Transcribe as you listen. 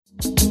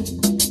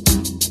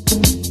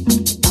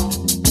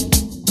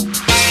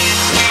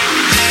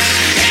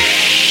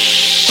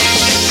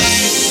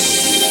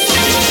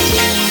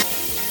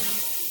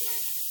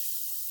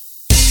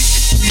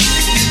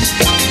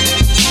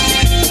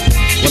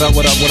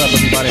What up,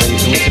 everybody? How you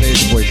doing today?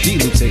 It's your boy D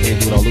Luke, aka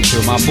Do It All Luke here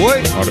with my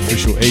boy.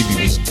 Artificial AV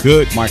was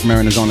good. Mark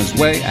Maron is on his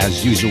way,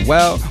 as usual.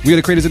 We are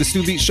the creators of the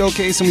Stu Beat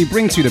Showcase, and we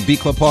bring to you the Beat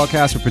Club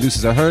podcast where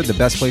producers are heard, the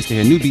best place to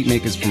hear new beat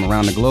makers from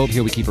around the globe.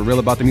 Here we keep it real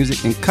about the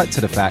music and cut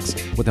to the facts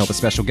with the help of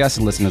special guests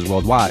and listeners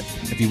worldwide.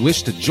 If you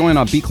wish to join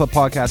our Beat Club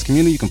podcast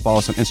community, you can follow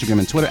us on Instagram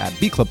and Twitter at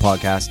Beat Club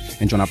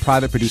Podcast and join our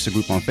private producer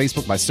group on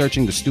Facebook by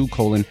searching the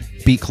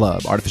Stu:*Beat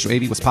Club. Artificial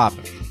AV, what's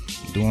popping?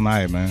 Doing all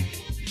right, man.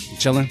 You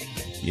chilling?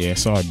 Yeah, I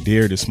saw a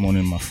deer this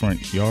morning in my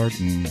front yard,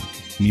 and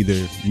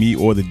neither me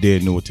or the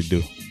deer knew what to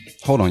do.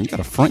 Hold on, you got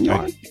a front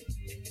yard?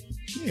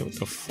 Yeah, what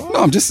the fuck?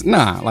 No, I'm just,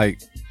 like... Where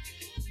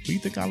do you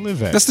think I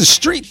live at? That's the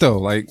street, though,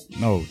 like...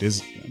 No, I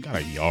got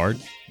a yard.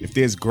 If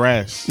there's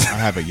grass, I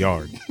have a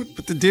yard.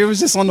 But the deer was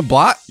just on the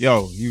block?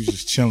 Yo, he was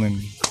just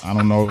chilling. I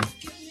don't know.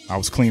 I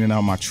was cleaning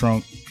out my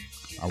trunk.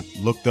 I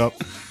looked up.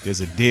 There's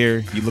a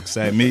deer. He looks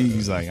at me.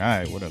 He's like, all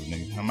right, whatever,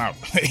 nigga. I'm out.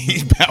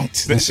 He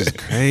bounced. This is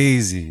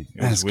crazy.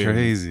 That's weird.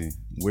 crazy.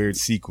 Weird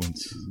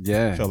sequence.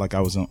 Yeah. Felt like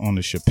I was on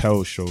the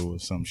Chappelle show or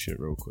some shit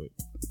real quick.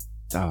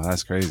 Oh,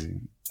 that's crazy.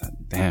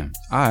 Damn.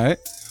 All right.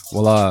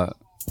 Well,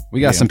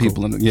 we got some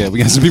people in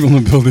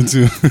the building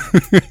too.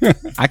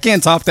 I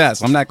can't top that,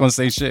 so I'm not gonna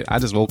say shit. I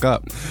just woke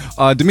up.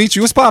 Dimitri,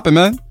 what's popping,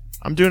 man?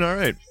 I'm doing all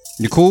right.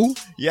 You cool?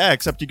 Yeah,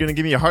 except you're gonna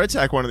give me a heart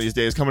attack one of these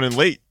days, coming in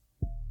late.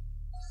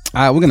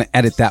 All right, we're gonna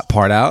edit that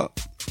part out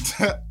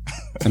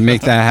and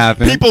make that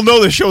happen. People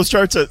know the show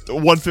starts at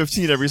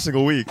 1:15 every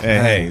single week.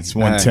 Hey, it's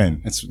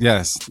 1:10. It's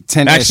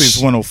 10. Actually,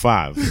 it's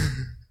 1:05.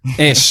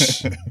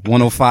 Ish.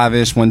 1:05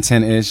 ish,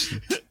 1:10 ish.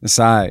 It's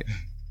all right.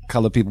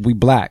 Color people, we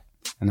black.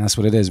 And that's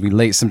what it is. We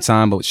late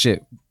sometime, but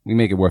shit, we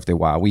make it worth their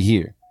while. We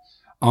here.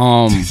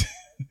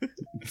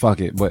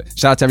 Fuck it. But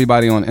shout out to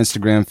everybody on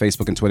Instagram,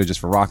 Facebook, and Twitter just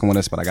for rocking with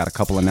us. But I got a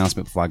couple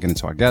announcements before I get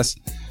into our guests.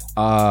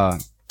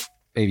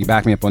 AV,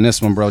 back me up on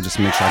this one, bro, just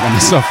to make sure I got my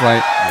stuff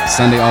right.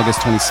 Sunday, August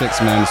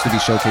 26th, man, the Stu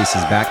Beat Showcase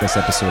is back. That's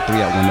episode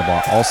 3 at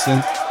Wonderbar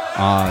Alston.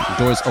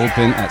 Doors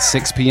open at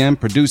 6 p.m.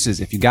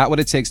 Producers, if you got what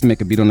it takes to make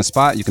a beat on the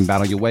spot, you can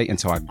battle your way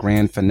into our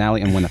grand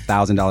finale and win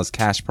 $1,000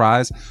 cash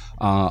prize,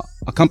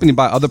 accompanied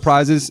by other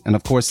prizes, and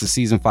of course the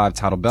season 5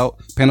 title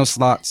belt. Panel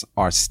slots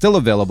are still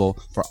available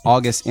for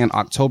August and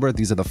October.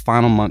 These are the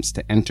final months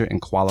to enter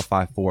and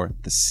qualify for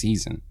the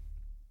season.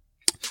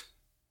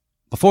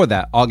 Before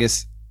that,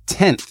 August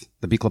 10th,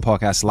 the Beat Club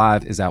Podcast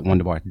Live is at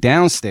Wonderbar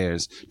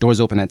Downstairs. Doors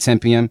open at 10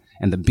 p.m.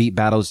 and the beat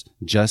battles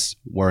just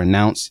were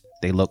announced.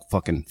 They look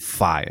fucking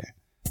fire.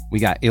 We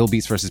got Ill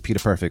Beats versus Peter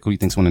Perfect. Who do you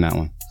think's winning that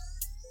one?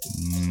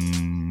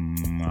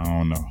 I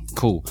don't know.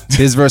 Cool.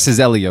 Biz versus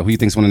Elio. Who do you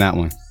think's winning that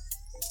one?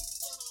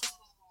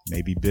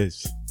 Maybe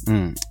Biz.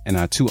 And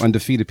our two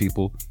undefeated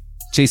people,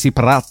 Chasey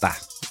Peralta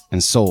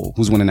and Soul.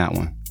 Who's winning that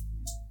one?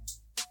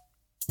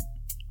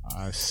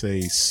 I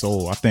say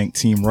Soul. I think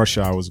Team Rush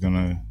Hour was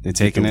gonna... They're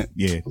taking it?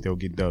 Yeah, they'll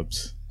get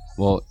dubs.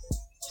 Well,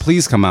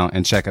 please come out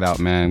and check it out,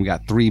 man. We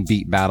got 3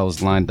 beat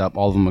battles lined up.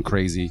 All of them are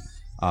crazy.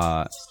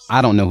 I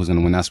don't know who's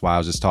gonna win. That's why I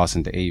was just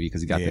tossing to AV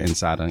because he got the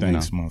insider.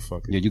 Thanks,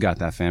 motherfucker. Yeah, you got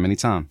that, fam.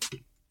 Anytime.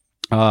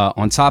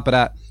 On top of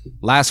that,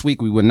 last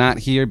week we were not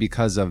here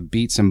because of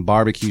Beats and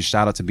Barbecue.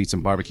 Shout out to Beats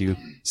and Barbecue.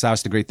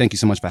 Cyrus the Great, thank you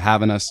so much for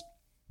having us.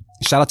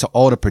 Shout out to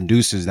all the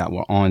producers that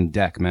were on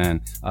deck, man.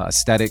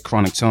 Aesthetic,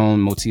 Chronic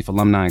Tone, Motif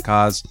Alumni and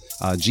Kaz,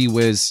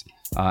 G-Wiz,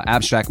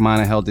 Abstract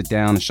Minor held it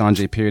down, Sean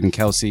J. Period and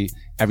Kelsey.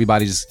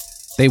 Everybody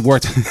they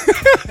worked.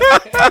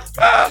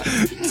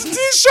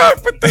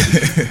 D-Sharp,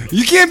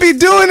 you can't be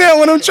doing that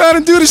when I'm trying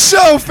to do the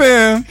show,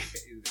 fam.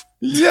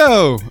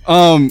 Yo,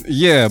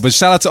 yeah, but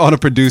shout out to all the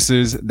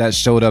producers that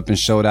showed up and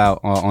showed out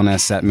on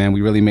that set, man.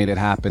 We really made it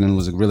happen and it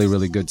was a really,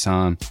 really good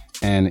time.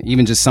 And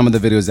even just some of the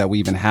videos that we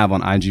even have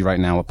on IG right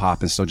now are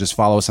popping. So just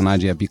follow us on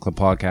IG at Beat Club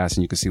Podcast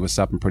and you can see what's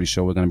up. I'm pretty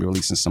sure we're going to be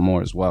releasing some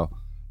more as well.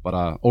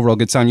 But overall,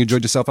 good time. You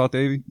enjoyed yourself out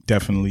there, Davey?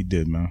 Definitely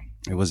did, man.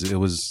 It was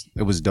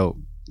dope.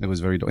 It was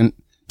very dope. And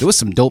there was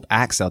some dope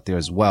acts out there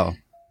as well.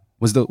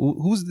 Who's the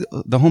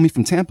homie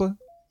from Tampa?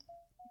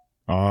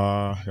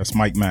 That's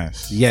Mike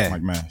Mass. Yeah.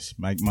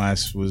 Mike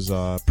Mass was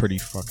pretty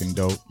fucking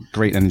dope.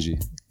 Great energy.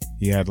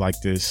 He had like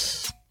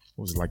this,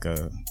 was like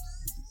a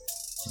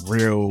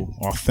real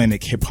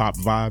authentic hip hop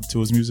vibe to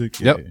his music.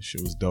 Yeah,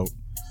 shit was dope.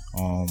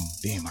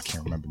 Damn, I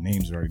can't remember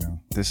names right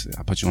now.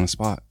 I put you on the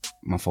spot.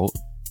 My fault.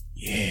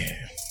 Yeah.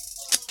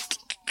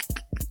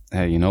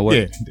 Hey, you know what?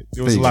 Yeah,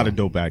 there was a lot of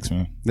dope acts,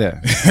 man. Yeah.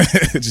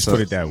 Just put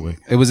it that way.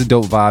 It was a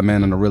dope vibe,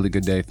 man, and a really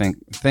good day.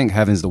 Thank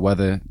heavens the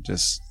weather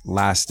just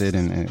lasted,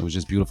 and it was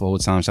just beautiful the whole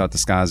time. Shout out to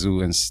Sky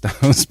Zoo and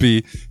Stone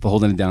Speed for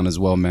holding it down as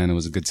well, man. It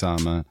was a good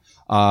time, man.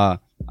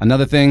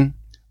 Another thing,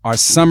 our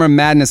Summer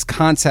Madness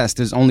contest,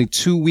 there's only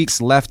 2 weeks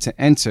left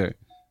to enter.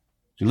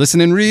 You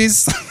listening,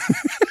 Reese?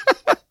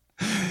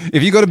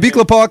 If you go to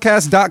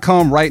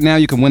beatclubpodcast.com right now,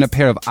 you can win a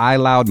pair of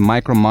iLoud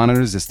micro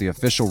monitors. It's the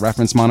official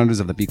reference monitors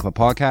of the Beat Club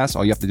Podcast.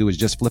 All you have to do is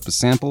just flip a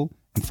sample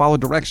and follow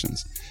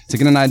directions. To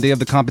get an idea of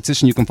the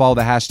competition, you can follow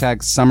the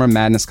hashtag Summer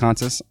Madness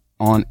Contest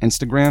on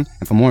Instagram.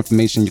 And for more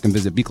information, you can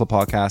visit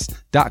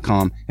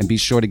beatclubpodcast.com and be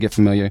sure to get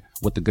familiar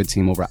with the good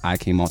team over at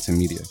IK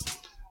Multimedia.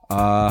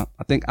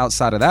 I think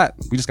outside of that,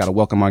 we just got to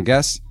welcome our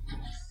guests.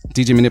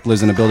 DJ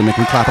Manipulator's in the building. Make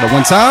me clap it up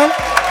one time.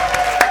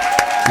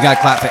 We got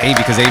to clap for AV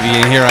because AV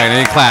ain't here right now.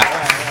 Ain't clap.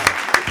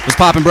 What's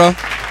popping, bro?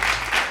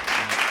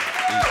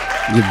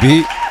 You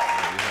beat?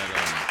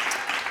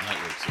 Night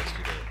works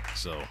yesterday,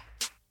 so.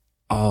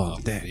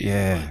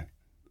 Yeah.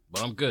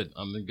 But I'm good.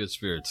 I'm in good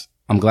spirits.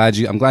 I'm glad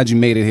you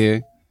made it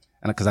here,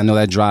 and because I know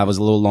that drive was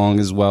a little long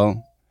as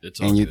well.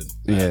 It's all good.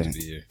 Glad to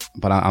be here.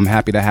 But I'm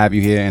happy to have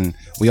you here, and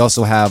we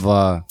also have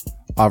our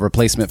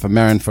replacement for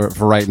Marin for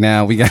right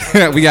now. We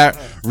got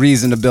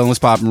Reese in the building. What's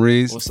poppin',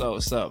 Reese?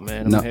 What's up,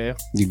 man? I'm here.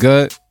 You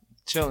good?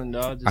 Chilling,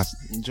 dog. Just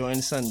enjoying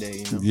the Sunday,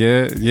 you know.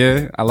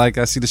 Yeah.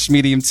 I see the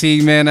Schmedium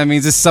T, man. That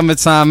means it's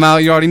summertime out.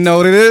 You already know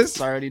what it is.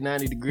 It's already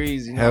 90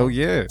 degrees, you know. Hell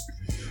yeah.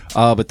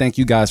 But thank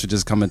you guys for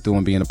just coming through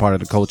and being a part of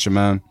the culture,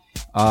 man.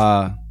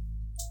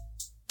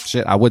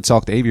 Shit, I would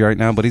talk to Avi right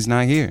now, but he's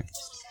not here.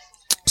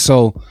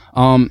 So,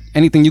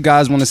 anything you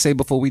guys want to say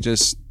before we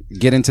just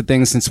get into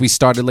things, since we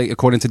started late,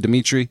 according to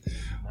Dimitri?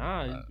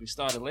 Nah, we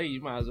started late.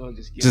 You might as well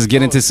just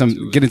get into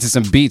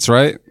some beats,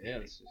 right? Yeah,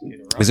 let's just get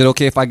it right. Is it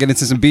okay if I get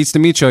into some beats,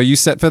 Dimitri? Are you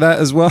set for that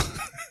as well?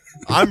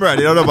 I'm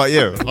ready. I don't know about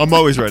you. I'm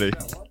always ready.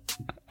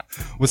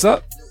 What's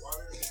up?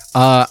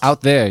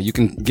 Out there, you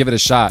can give it a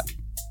shot.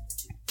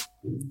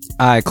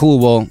 All right, cool.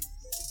 Well,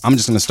 I'm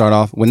just gonna start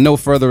off with no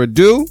further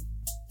ado.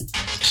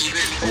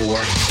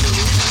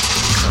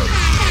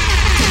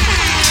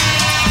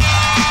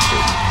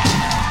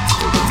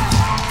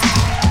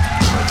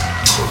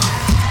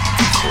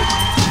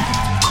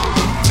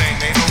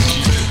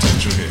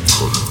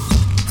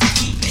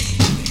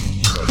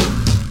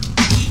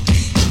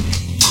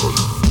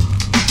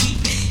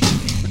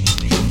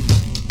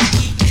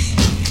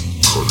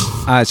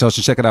 All right, y'all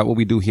should check it out. What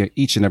we do here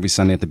each and every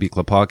Sunday at the Beat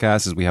Club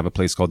Podcast is we have a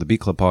place called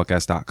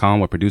thebclubpodcast.com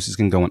where producers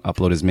can go and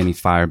upload as many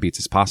fire beats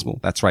as possible.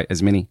 That's right,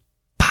 as many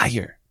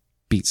fire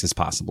beats as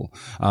possible.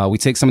 We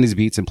take some of these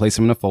beats and place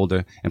them in a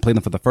folder and play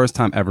them for the first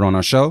time ever on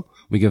our show.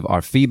 We give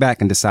our feedback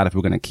and decide if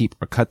we're going to keep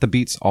or cut the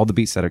beats. All the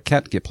beats that are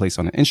kept get placed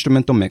on an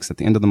instrumental mix at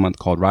the end of the month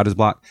called Writer's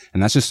Block,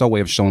 and that's just our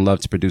way of showing love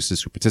to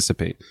producers who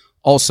participate.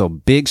 Also,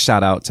 big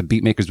shout out to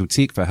Beatmakers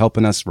Boutique for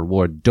helping us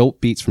reward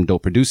dope beats from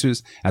dope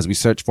producers as we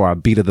search for our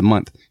beat of the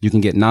month. You can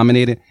get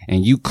nominated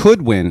and you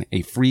could win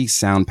a free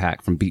sound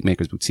pack from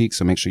Beatmakers Boutique.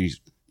 So make sure you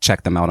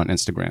check them out on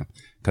Instagram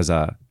because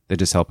they're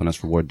just helping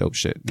us reward dope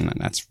shit. And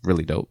that's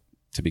really dope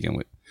to begin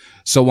with.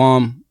 So,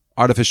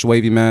 Artificial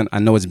Wavy, man, I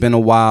know it's been a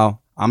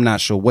while. I'm not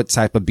sure what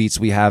type of beats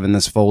we have in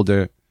this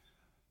folder.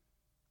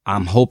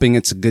 I'm hoping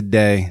it's a good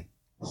day.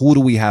 Who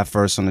do we have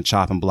first on the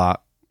chopping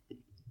block?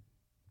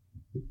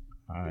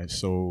 All right,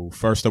 so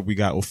first up, we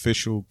got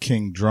Official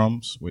King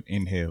Drums with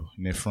Inhale,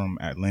 and they're from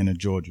Atlanta,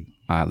 Georgia.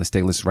 All right, let's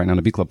take a listen right now to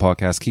the Beat Club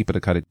Podcast. Keep it or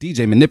cut it.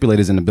 DJ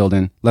Manipulator's in the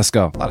building. Let's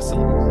go. A lot of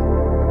syllables.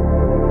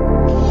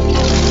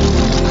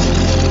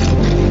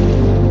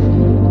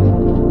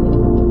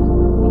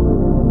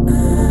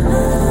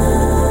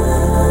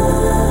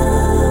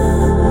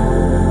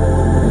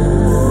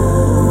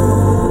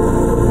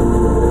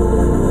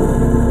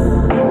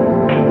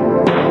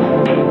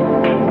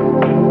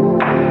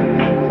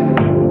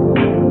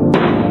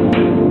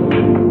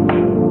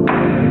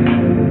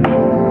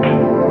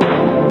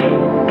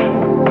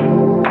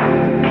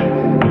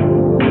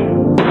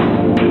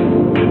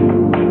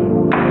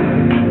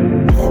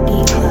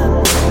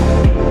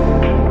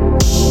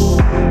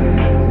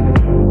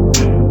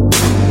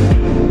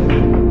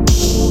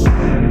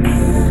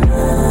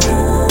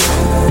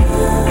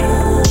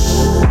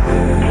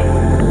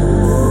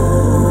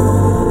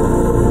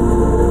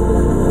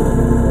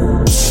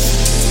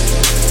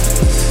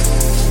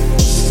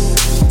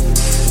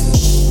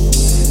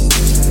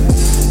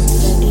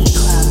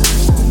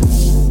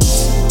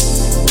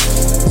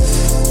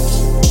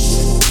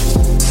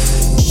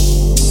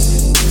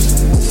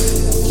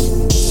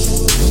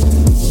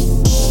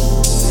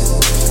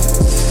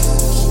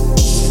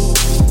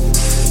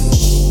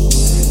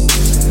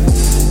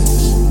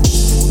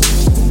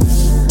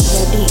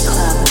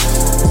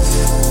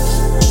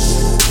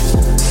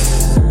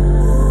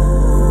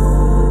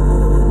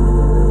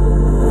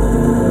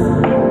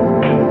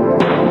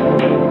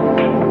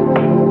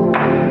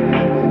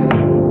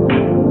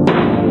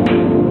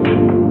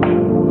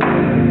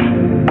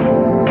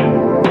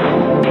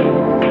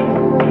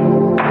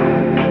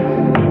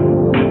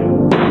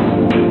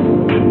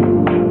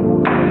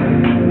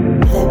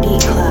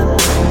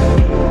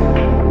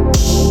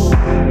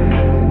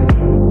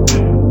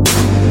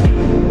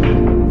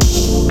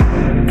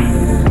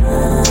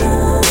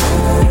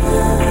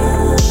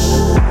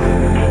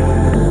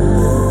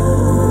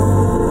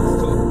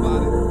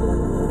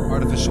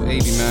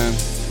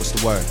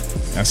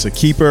 That's a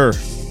keeper.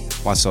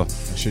 Why so?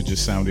 That shit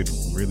just sounded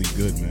really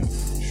good, man.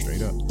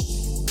 Straight up.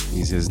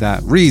 Easy as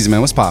that. Reese,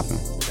 man, what's popping?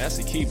 That's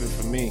a keeper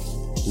for me.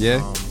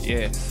 Yeah?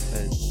 Yeah.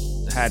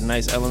 It had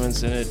nice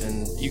elements in it,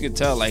 and you could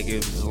tell like it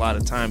was a lot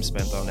of time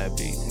spent on that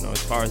beat, you know,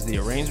 as far as the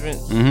arrangement.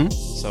 Mm-hmm.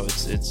 So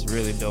it's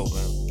really dope,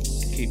 man.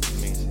 Keep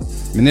for me.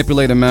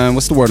 Manipulator, man,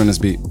 what's the word on this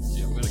beat?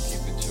 Yeah, I'm gonna keep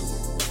it too.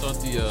 I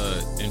thought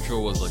the intro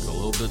was like a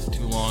little bit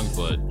too long,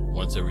 but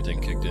once everything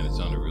kicked in, it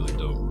sounded really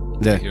dope.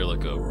 Yeah. You hear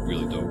like a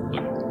really dope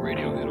like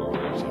radio hit over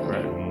there or something.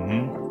 Right.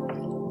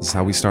 This is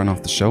how we starting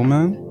off the show,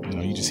 man. You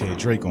know, you just hear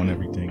Drake on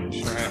everything and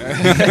shit. It's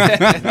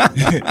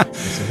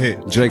a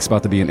hit. Drake's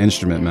about to be an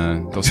instrument,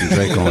 man. Throw some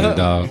Drake on it,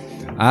 dog.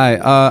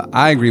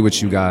 I agree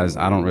with you guys.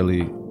 I don't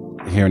really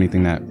hear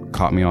anything that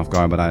caught me off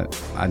guard, but I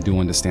do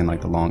understand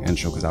like the long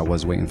intro because I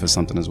was waiting for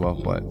something as well.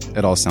 But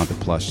it all sounded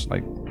plush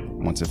like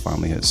once it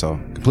finally hit. So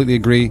completely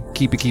agree.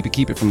 Keep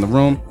it from the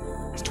room.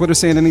 Is Twitter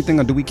saying anything,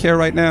 or do we care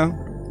right now?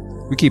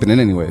 We keeping it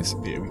anyways.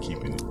 Yeah, we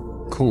keeping it.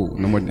 Cool.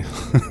 No more. All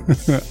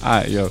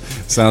right, yo.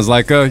 Sounds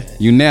like a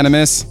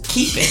unanimous.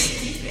 Keep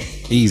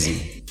it.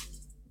 Easy.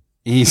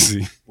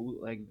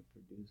 Bootleg the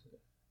producer.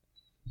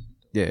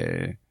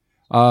 Yeah.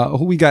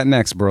 Who we got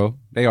next, bro?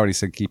 They already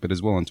said keep it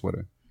as well on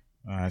Twitter.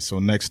 All right, so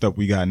next up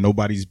we got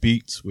Nobody's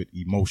Beats with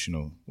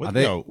Emotional.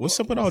 What's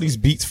up with all these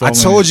beats? I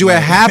told you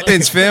it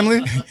happens,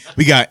 family.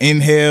 We got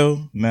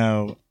Inhale.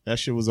 Now that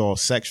shit was all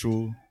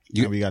sexual.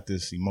 Now we got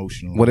this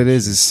emotional. What it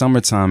is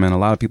summertime, man. A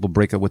lot of people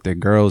break up with their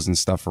girls and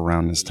stuff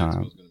around this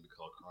time. It's gonna be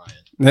called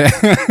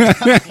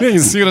Crying. You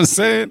see what I'm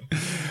saying?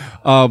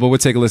 But we'll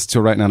take a listen to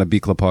it right now. The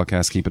Beat Club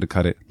Podcast. Keep it or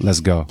cut it. Let's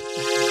go.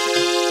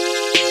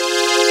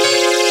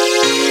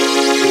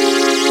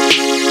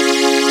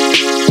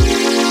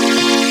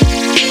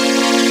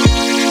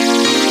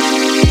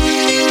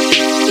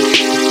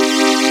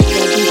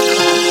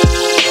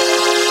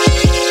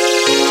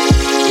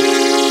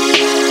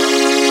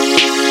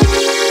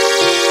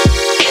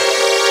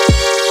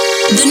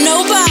 The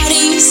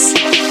Nobodies.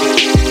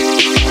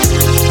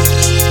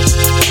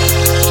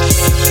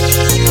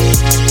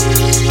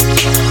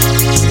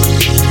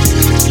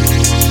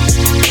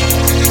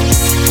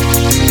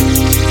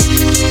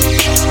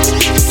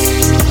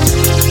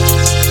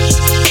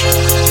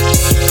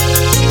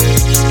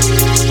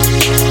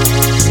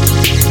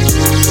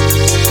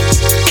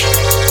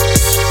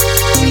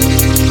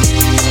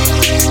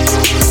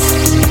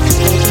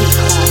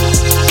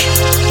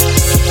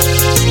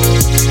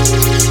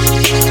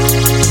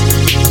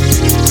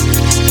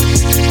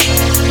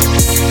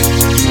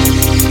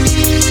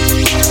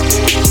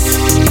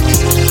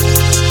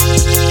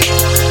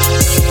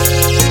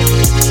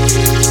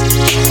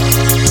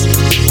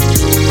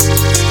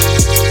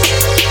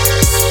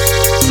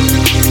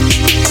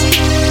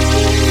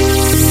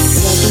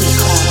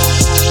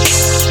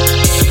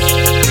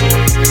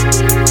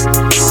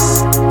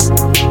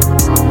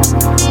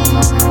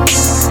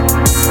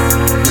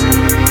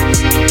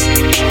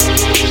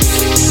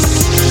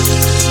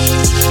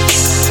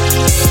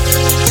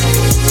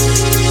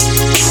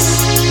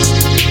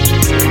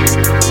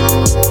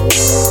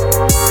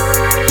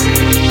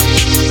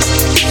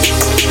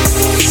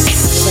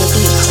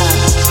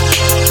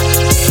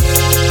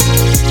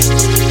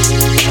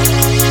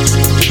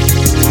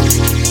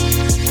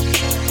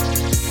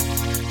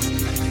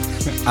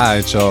 All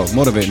right, y'all.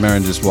 Motivate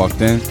Marin just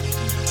walked in.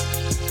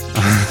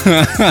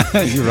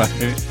 You're right.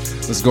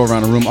 Let's go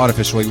around the room.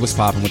 Artificial, what's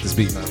popping with this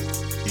beat, man?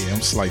 Yeah,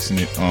 I'm slicing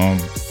it.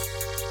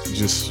 It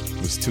just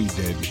was too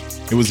dead.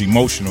 It was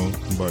emotional,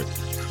 but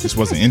just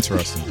wasn't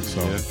interesting.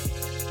 So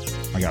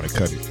I gotta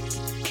cut it.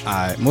 All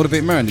right,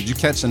 Motivate Marin, did you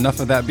catch enough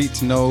of that beat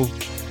to know?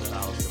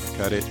 I was gonna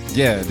cut it.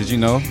 Yeah, did you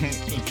know? Yeah,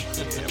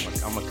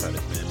 I'm gonna cut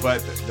it, man.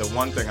 But the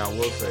one thing I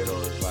will say though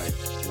is like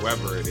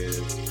whoever it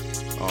is,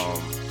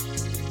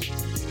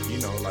 you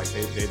know, like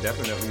they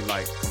definitely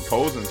like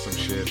composing some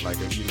shit.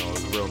 Like if you know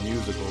it's real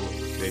musical,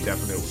 they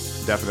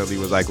definitely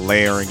was like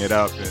layering it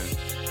up and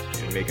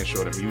making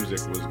sure the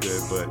music was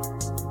good. But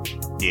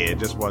yeah, it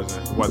just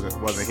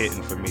wasn't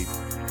hitting for me.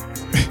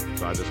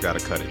 So I just gotta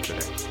cut it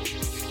today.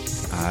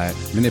 All right,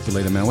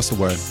 Manipulator, man. What's the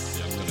word?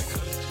 Yeah, I'm gonna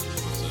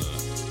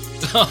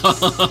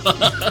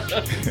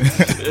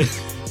cut it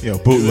too. Yo,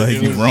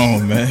 bootleg, you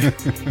wrong, man.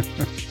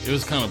 It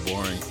was kind of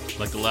boring.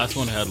 Like the last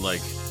one had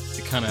like,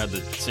 it kind of had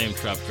the same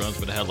trap drums,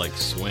 but it had like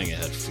swing. It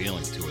had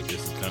feeling to it.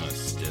 This is kind of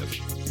stiff.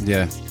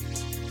 Yeah.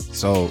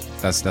 So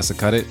that's a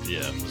cut it.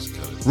 Yeah, let's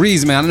cut it.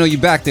 Reese, man. I know you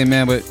back there,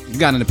 man, but you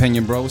got an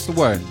opinion, bro. What's the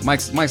word?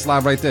 Mike's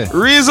live right there.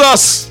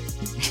 Reezus!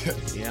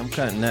 Yeah, I'm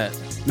cutting that.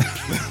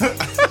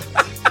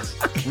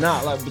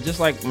 Nah, like, but just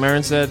like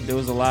Marin said, there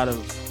was a lot of,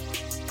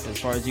 as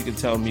far as you could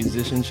tell,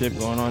 musicianship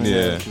going on.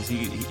 Yeah. Because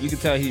you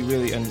could tell he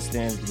really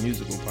understands the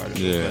musical part of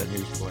Yeah. it.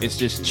 But it's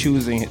just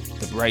choosing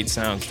the right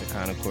sounds to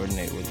kind of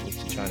coordinate with what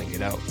you're trying to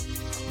get out.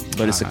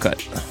 But it's a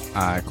cut.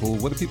 All right, cool.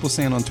 What are people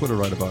saying on Twitter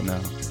right about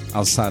now,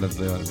 outside of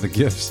the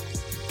gifts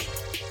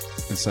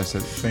and such? I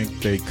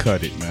think they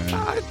cut it, man.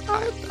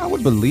 I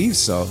would believe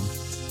so.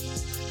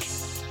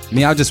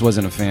 Me, I just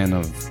wasn't a fan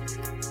of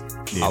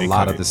Yeah, a they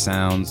lot cut of it. the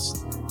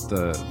sounds,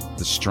 the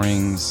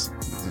strings.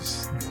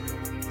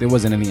 There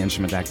wasn't any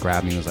instrument that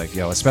grabbed me. It was like,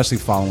 yo, especially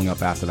following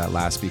up after that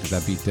last beat, because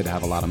that beat did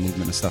have a lot of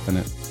movement and stuff in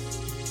it.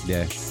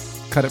 Yeah.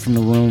 Cut it from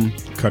the room.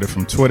 Cut it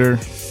from Twitter.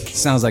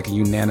 Sounds like a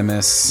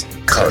unanimous.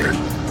 Cut it.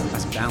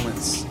 That's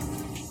balance.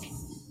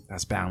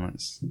 That's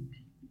balance.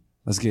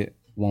 Let's get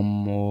one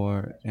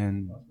more.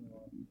 And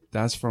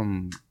that's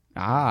from,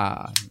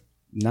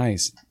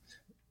 nice.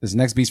 This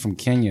next beat's from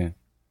Kenya.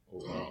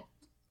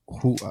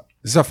 Who?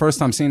 This is our first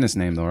time seeing this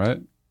name, though, right?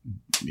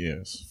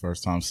 Yes,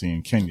 first time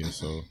seeing Kenya.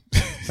 So,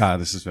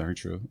 This is very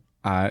true.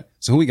 All right.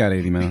 So who we got,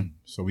 80, man?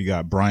 so we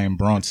got Brian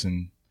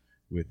Bronson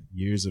with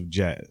Years of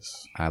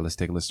Jazz. All right, let's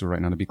take a listen to it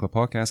right now. The Beat Club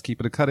Podcast.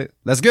 Keep it or cut it.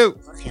 Let's go.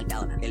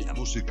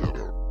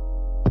 The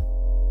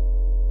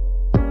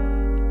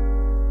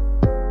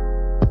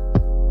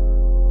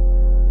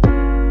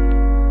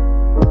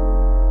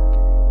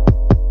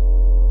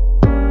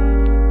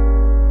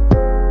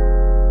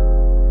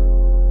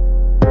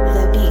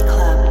Beat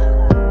Club.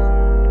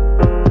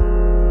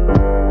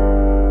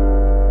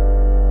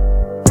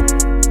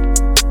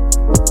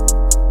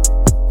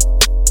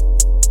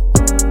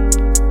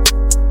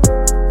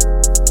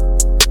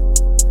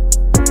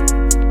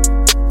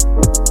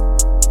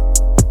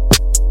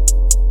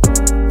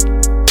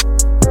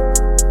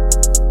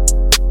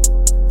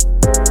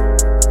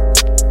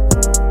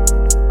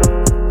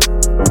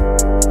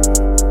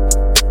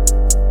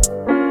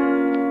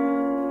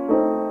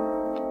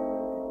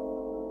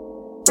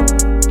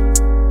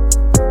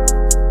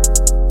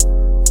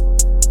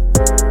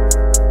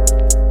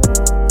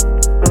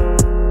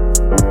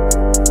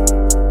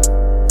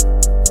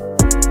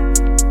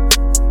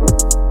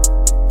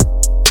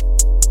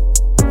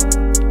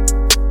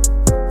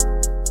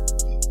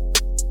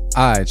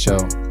 All right, yo.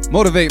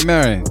 Motivate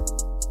Marion.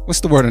 What's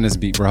the word on this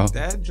beat, bro?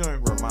 That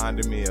joint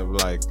reminded me of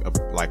like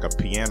a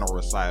piano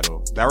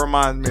recital. That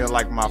reminds me of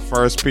like my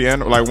first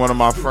piano, like one of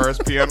my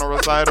first piano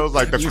recitals,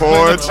 like the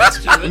chords.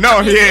 No,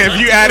 yeah, if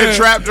you added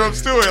trap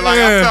drums to it, like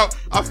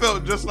I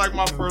felt just like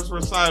my first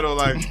recital,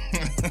 like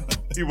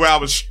where I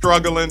was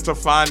struggling to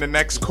find the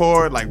next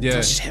chord. Like,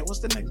 shit, what's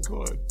the next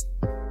chord?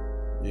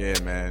 Yeah,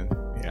 man.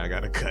 Yeah, I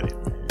gotta cut it.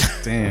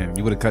 Damn,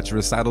 you would have cut your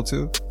recital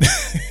too?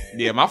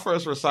 Yeah, my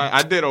first recital,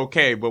 I did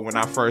okay, but when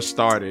I first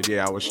started,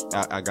 yeah,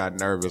 I got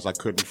nervous. I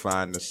couldn't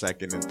find the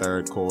second and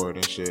third chord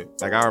and shit.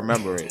 Like, I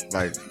remember it,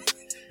 like,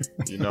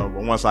 you know,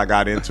 but once I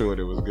got into it,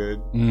 it was good.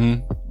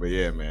 Mm-hmm. But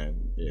yeah, man,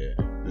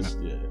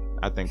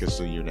 I think it's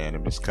a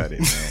unanimous cut it,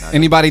 man.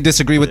 Anybody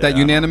disagree with that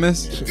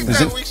unanimous?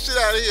 Yeah.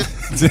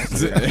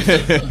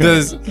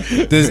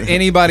 Does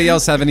anybody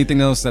else have anything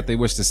else that they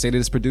wish to say to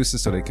this producer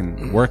so they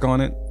can work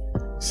on it?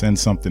 Send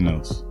something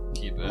else.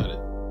 Keep at it.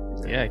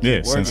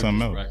 Yeah, Send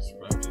something else.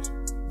 Practice.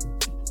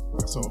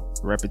 That's all.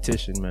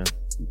 repetition, man.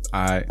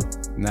 All right.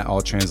 And that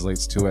all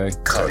translates to a...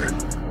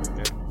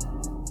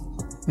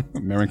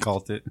 Marin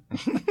called it.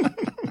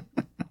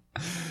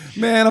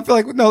 Man, I feel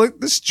like, no,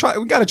 let's try.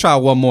 We got to try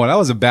one more. That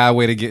was a bad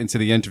way to get into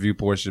the interview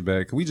portion,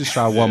 man. Can we just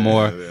try one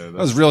more? That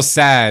was real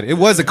sad. It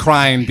was a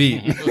crying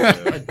beat.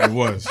 It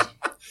was.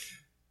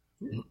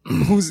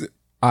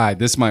 All right,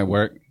 this might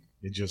work.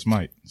 It just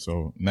might.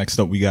 So next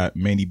up, we got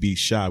Manny B.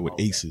 Shy with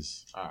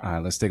Aces. All right,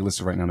 let's take a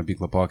listen right now to Beat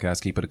Club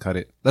Podcast. Keep it or cut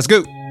it. Let's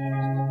go.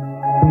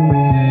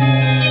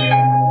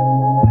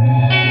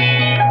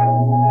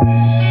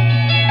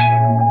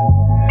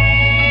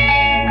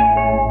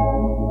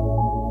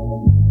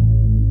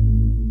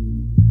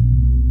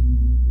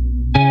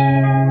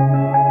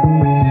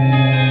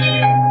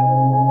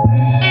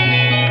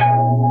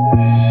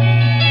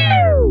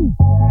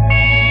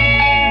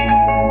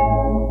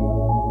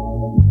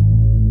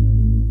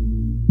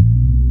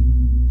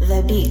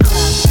 The Beat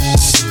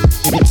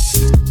Club.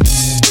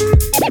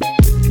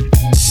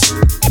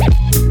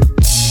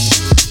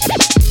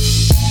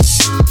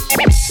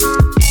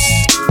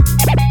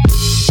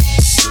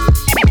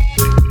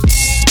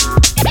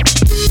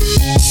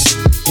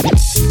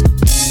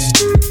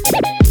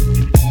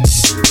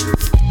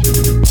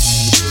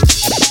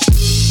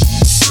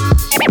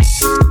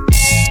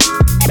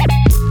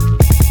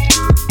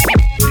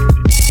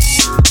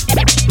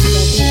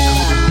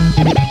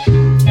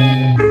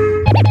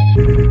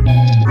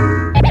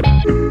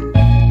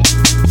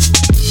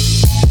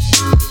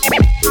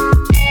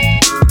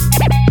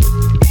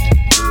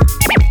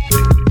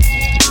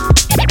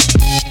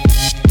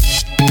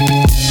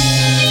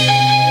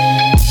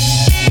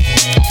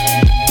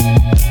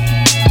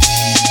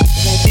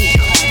 The Beat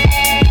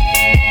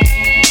Club.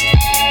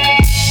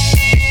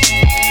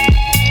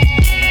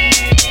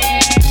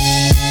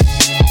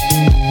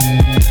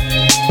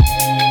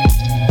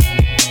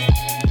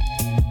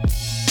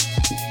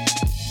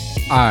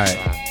 All right.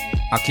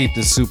 I'll keep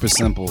this super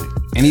simple.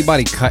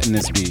 Anybody cutting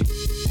this beat?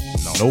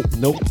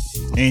 Nope.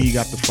 And he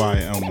got the fire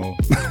Elmo.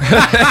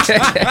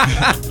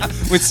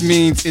 Which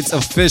means it's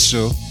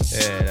official.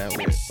 Yeah, that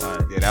was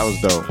fine. Yeah, that was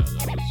dope.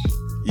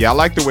 Yeah, I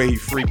like the way he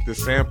freaked the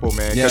sample,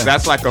 man. Because Yeah.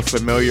 that's like a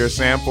familiar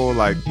sample,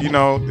 like, you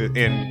know,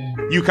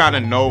 and you kind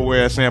of know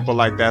where a sample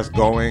like that's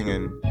going,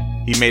 and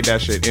he made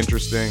that shit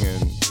interesting,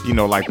 and, you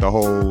know, like the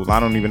whole, I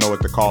don't even know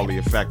what to call the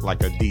effect,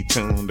 like a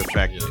detuned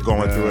effect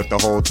going through it the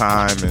whole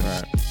time,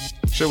 and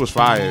shit was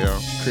fire, yo.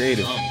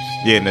 Creative.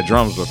 Yeah, and the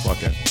drums were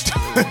fucking...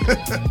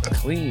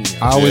 Clean.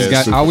 I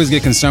super. always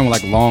get concerned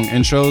with like long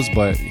intros,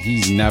 but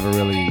he's never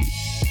really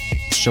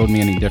showed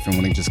me any different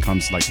when it just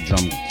comes to like the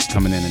drum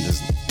coming in and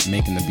just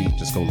making the beat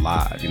just go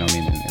live, you know what I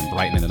mean, and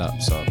brightening it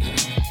up. So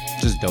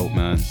just dope,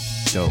 man.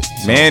 Dope.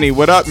 So, Manny,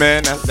 what up,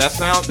 man? That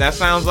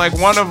sounds like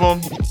one of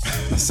them.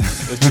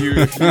 if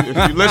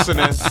you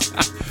listening.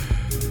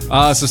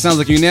 So sounds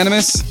like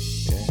unanimous.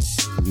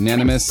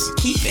 Unanimous.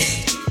 Keep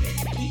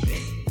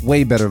it.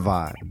 Way better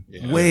vibe.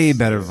 Way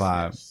better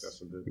vibe.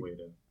 That's a good way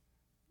to.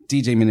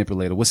 DJ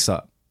Manipulator, what's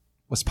up?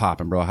 What's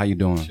popping, bro? How you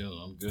doing? Chilling.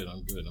 I'm good.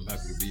 I'm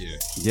happy to be here.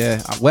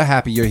 Yeah, we're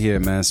happy you're here,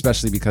 man.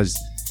 Especially because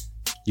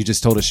you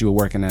just told us you were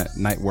working at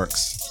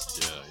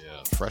Nightworks.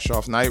 Yeah. Fresh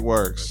off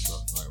Nightworks.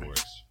 That's how it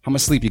works. How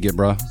much sleep you get,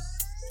 bro?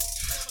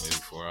 Maybe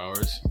 4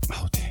 hours.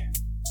 Oh damn.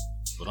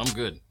 But I'm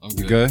good.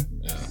 You good?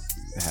 Yeah.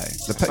 Hey,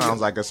 Sounds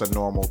like it's a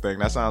normal thing.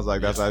 That sounds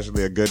like that's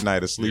actually a good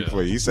night of sleep Yeah.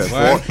 for you. He said 4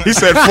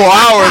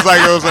 hours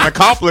like it was an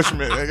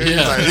accomplishment. He's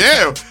like,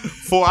 yeah,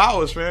 4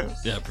 hours, man.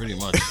 Yeah, pretty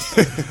much.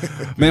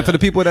 Man, for the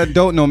people that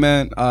don't know,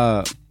 man,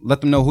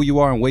 let them know who you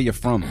are and where you're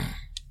from.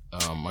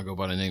 I go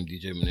by the name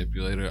DJ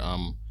Manipulator.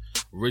 I'm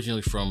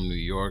originally from New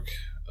York.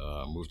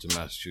 Moved to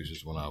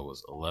Massachusetts when I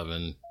was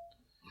 11.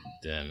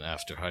 Then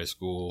after high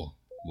school,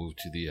 moved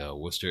to the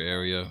Worcester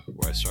area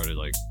where I started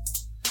like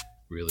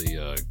really,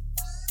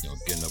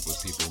 getting up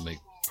with people,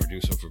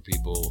 producing for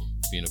people,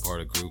 being a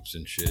part of groups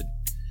and shit.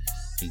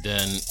 And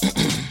then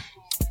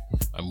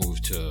I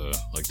moved to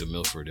like the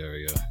Milford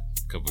area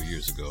a couple of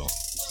years ago,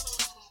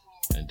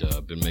 and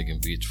I've been making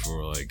beats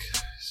for like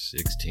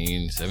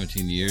 16,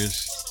 17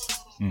 years.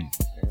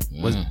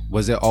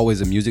 Was there always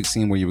a music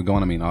scene where you were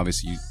going? I mean,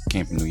 obviously you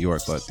came from New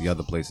York, but the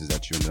other places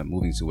that you ended up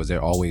moving to, was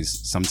there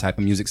always some type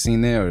of music scene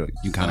there, or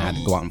you kind of had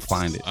to go out and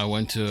find it? I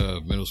went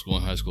to middle school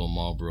and high school in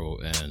Marlboro,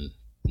 and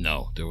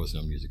no, there was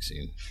no music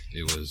scene.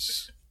 It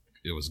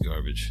was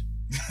garbage.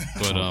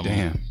 But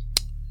Damn.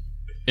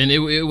 and it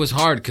was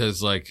hard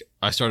because like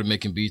I started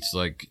making beats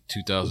like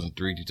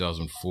 2003,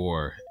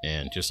 2004,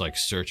 and just like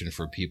searching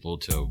for people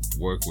to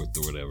work with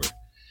or whatever.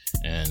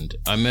 And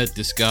I met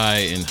this guy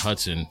in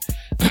Hudson.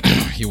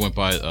 He went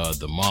by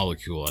the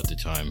Molecule at the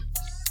time,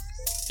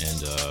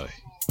 and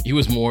he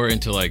was more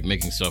into like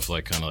making stuff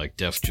like kind of like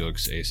Def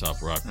Jux,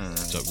 Aesop Rock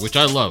stuff, which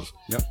I love.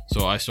 Yep.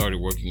 So I started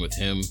working with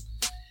him.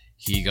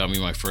 He got me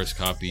my first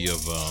copy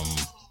of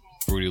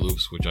Fruity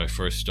Loops, which I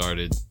first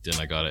started. Then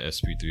I got an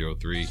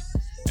SP303,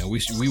 and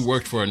we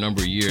worked for a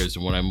number of years.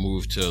 And when I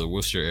moved to the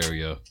Worcester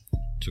area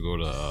to go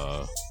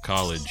to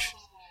college,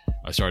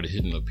 I started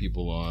hitting up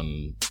people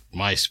on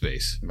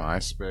MySpace. And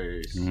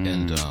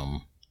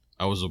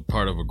I was a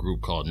part of a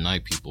group called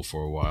Night People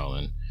for a while,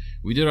 and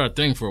we did our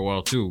thing for a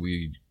while too.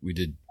 We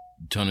did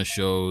a ton of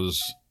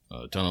shows,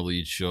 a ton of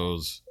lead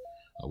shows.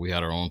 We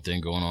had our own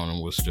thing going on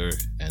in Worcester,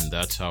 and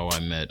that's how I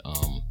met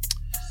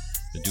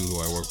the dude who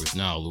I work with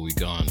now, Louis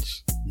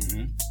Gons,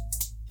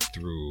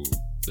 through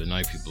the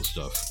Night People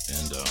stuff.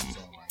 And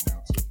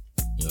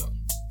yeah.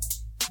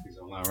 He's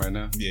online right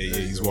now? Yeah,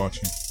 he's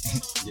watching.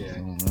 Yeah.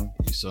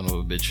 You son of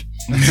a bitch.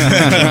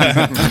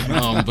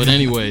 But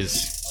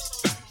anyways,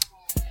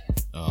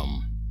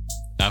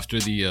 after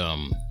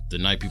the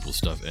Night People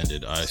stuff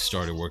ended, I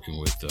started working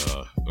with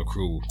a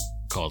crew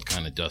called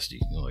Kinda Dusty,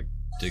 like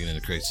digging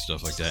into crates and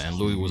stuff like that. And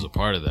Louis was a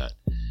part of that.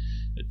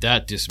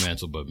 That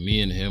dismantled, but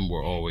me and him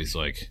were always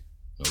like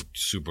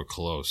super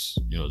close.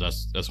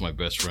 That's my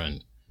best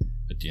friend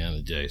at the end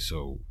of the day.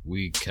 So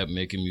we kept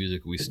making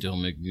music. We still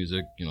make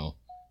music.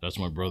 That's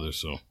my brother.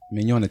 So I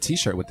mean, you're on a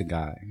t-shirt with the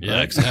guy. yeah,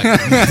 right? exactly.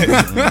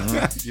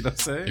 You know what I'm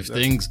saying? If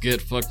things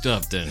get fucked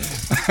up, then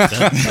that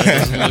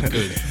doesn't look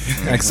good.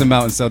 X him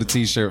out and sell the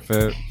t-shirt,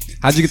 fam.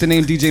 How'd you get the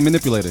name DJ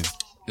Manipulator?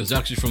 It was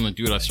actually from the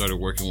dude I started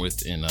working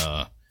with in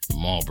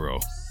Marlboro.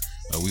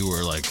 We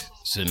were like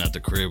sitting at the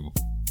crib.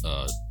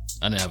 I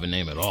didn't have a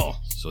name at all,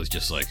 so it's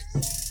just like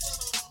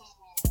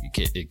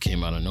it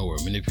came out of nowhere.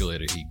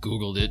 Manipulator. He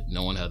Googled it.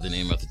 No one had the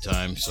name at the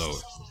time, so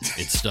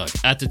it stuck.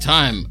 At the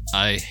time,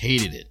 I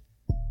hated it,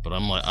 but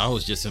I'm like, I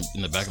was just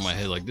in the back of my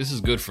head like, this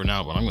is good for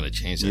now, but I'm gonna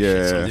change that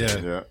shit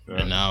someday. Yeah.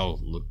 And now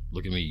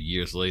look at me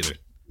years later.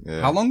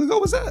 Yeah. How long ago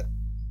was that?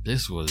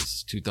 This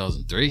was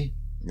 2003.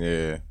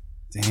 Yeah.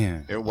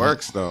 Damn. It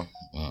works though.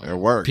 It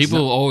works.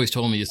 People always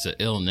told me it's an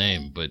ill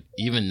name, but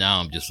even now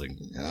I'm just like,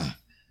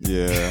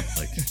 Yeah.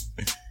 like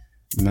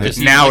Man.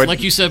 Now like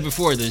you said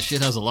before, this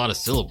shit has a lot of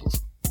syllables.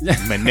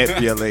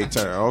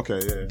 Manipulator. Okay.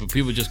 Yeah. But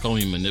people just call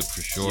me Manip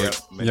for short. Yep.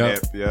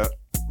 Manip. Yep.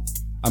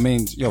 I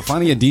mean,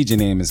 finding a DJ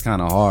name is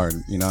kind of hard.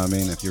 You know what I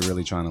mean? If you're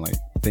really trying to like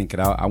think it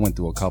out. I went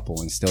through a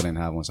couple and still didn't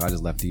have one, so I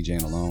just left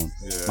DJing alone.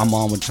 Yeah. My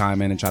mom would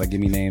chime in and try to give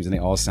me names, and they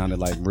all sounded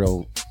like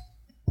real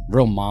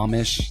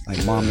momish,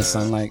 like mom and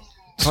son. Like,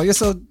 call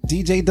yourself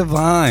DJ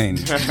Divine.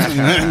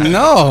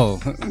 No.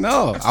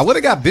 I would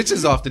have got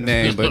bitches off the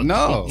name, but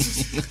no.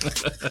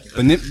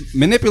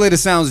 Manipulator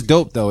sounds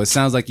dope though. It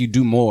sounds like you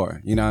do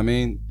more, you know what I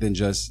mean, than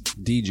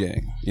just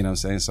DJing. You know what I'm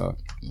saying? So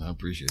I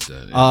appreciate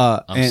that. Yeah.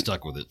 I'm and-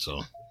 stuck with it,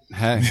 so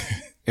hey,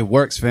 it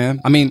works, fam.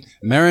 I mean,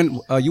 Marin,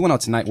 you went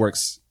out to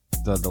Nightworks,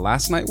 the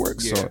last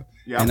Nightworks. Yeah. So,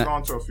 Yeah, I've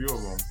gone to a few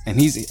of them. and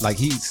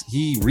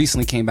he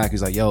recently came back.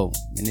 He's like, yo,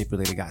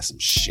 Manipulator got some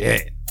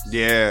shit.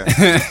 Yeah.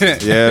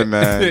 Yeah,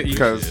 man.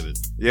 Because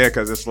appreciate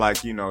it. it's like,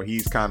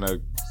 he's kind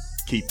of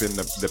keeping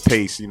the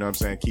pace, you know what I'm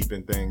saying?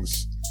 Keeping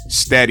things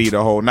steady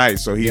the whole night.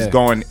 So he's Yeah.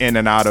 going in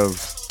and out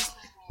of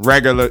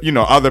regular,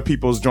 other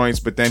people's joints,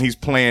 but then he's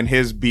playing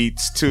his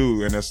beats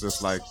too, and it's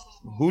just like,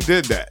 who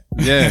did that?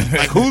 Yeah.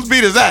 Like, whose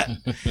beat is that?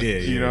 Yeah,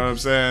 You know what I'm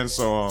saying?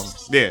 So,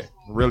 yeah,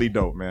 really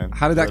dope, man.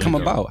 How did that Really come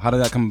dope. about? How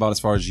did that come about as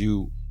far as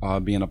you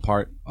being a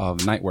part of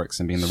Nightworks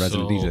and being the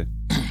resident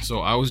DJ? So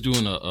I was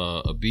doing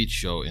a beat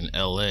show in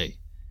L.A.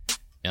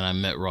 and I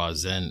met Raw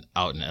Zen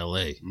out in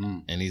L.A.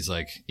 And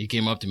he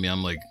came up to me.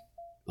 I'm like,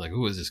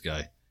 who is this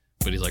guy?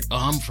 But he's like, oh,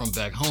 I'm from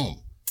back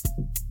home.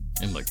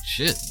 And I'm like,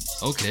 shit,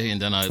 okay.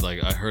 And then I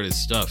heard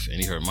his stuff and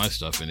he heard my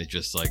stuff and it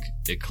just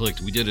it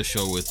clicked. We did a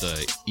show with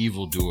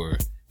Evil Doer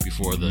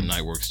before the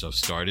Nightwork stuff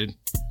started,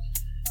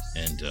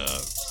 and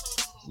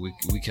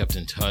we kept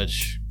in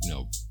touch,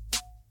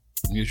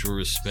 mutual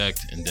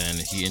respect. And then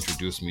he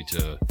introduced me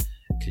to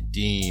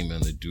Kadeem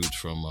and the dudes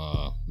from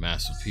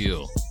Mass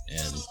Appeal,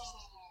 and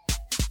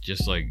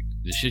just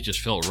the shit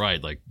just felt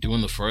right. Like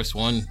doing the first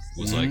one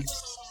was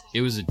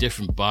it was a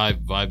different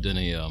vibe than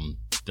a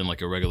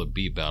regular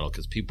beat battle,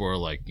 because people are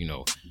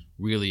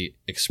really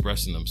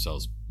expressing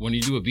themselves. When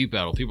you do a beat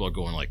battle, people are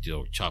going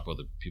chop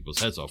other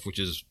people's heads off, which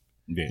is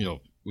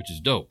which is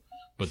dope.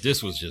 But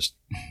this was just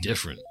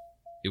different.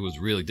 It was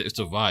really, it's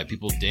a vibe.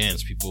 People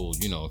dance, people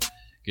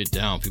get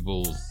down,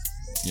 people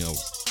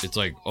it's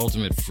like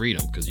ultimate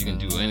freedom, because you can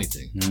do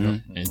anything.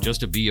 And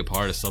just to be a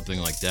part of something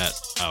like that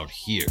out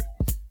here,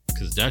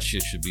 because that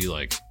shit should be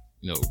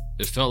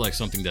it felt like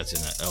something that's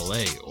in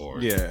LA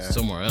or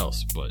somewhere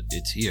else, but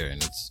it's here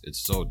and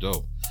it's so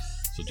dope.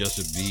 So just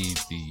to be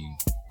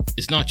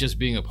it's not just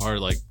being a part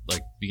of like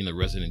being the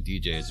resident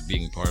DJ, it's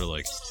being part of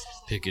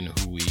picking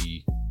who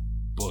we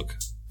book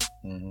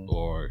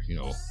or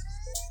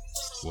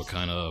what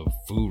kind of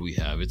food we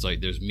have. It's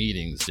there's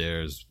meetings,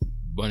 there's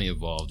money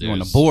involved. You're on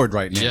the board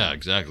right now. Yeah,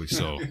 exactly.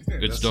 So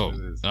it's dope.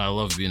 And I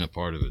love being a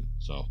part of it.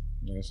 So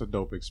Yeah, it's a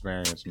dope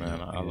experience, man.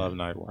 I love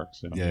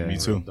Nightworks. Yeah, me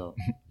too. Dope.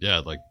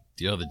 yeah,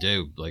 the other day,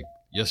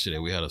 yesterday,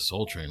 we had a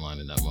Soul Train line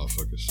in that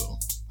motherfucker. So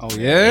Oh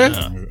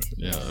yeah?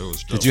 yeah, it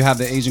was dope. Did you have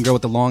the Asian girl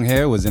with the long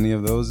hair? Was any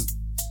of those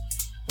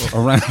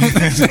around?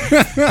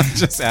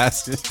 Just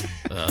asking.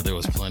 There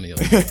was plenty of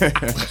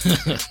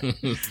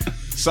them.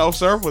 Self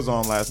Serve was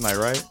on last night,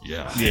 right?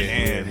 Yeah.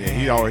 Yeah.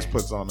 He always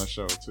puts on a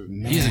show too.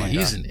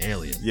 He's an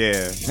alien.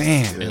 Yeah.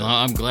 Man. And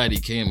I'm glad he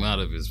came out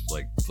of his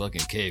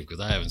fucking cave, because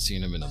I haven't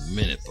seen him in a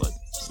minute. But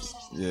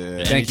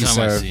Yeah. Thank you,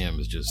 anytime I sir. see him,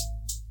 it's just,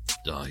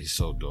 he's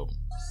so dope.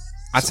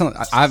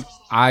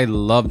 I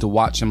love to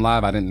watch him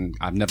live.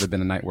 I've never been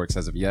to Nightworks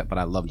as of yet, but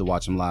I love to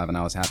watch him live, and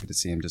I was happy to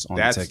see him just on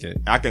the ticket.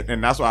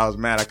 And that's why I was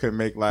mad I couldn't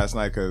make last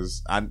night,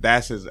 because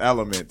that's his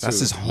element too. That's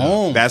his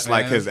home. That's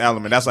man. his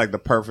element. That's the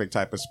perfect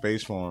type of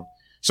space for him.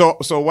 So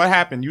what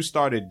happened? You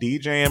started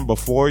DJing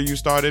before you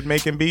started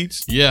making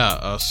beats?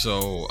 Yeah,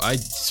 so I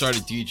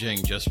started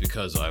DJing just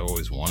because I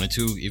always wanted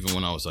to, even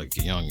when I was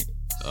young.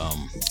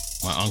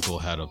 My uncle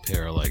had a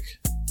pair of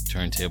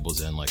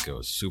turntables and a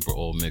super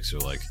old mixer,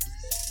 like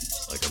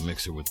a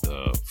mixer with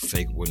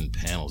fake wooden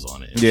panels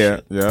on it. And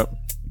shit. Yep.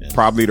 And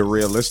Probably the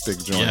realistic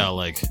joint.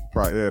 Yeah,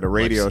 Probably, the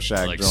Radio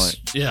Shack joint.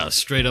 Yeah,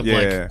 straight up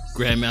Yeah.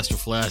 Grandmaster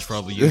Flash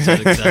probably used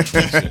that exact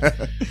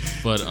mixer.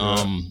 But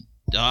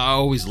I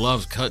always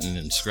loved cutting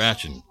and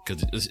scratching,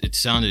 because it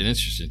sounded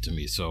interesting to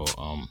me. So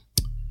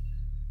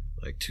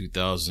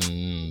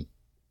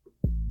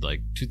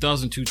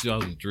 2002,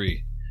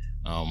 2003,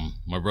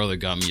 my brother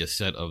got me a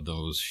set of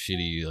those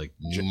shitty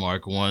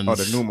Newmark ones. Oh,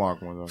 the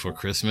Newmark ones. For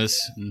Christmas,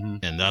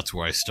 and that's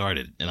where I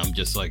started. And I'm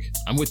just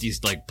I'm with these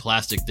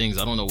plastic things.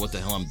 I don't know what the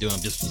hell I'm doing. I'm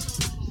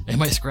just,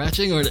 am I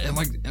scratching or am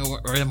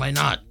I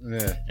not?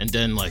 Yeah. And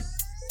then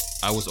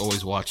I was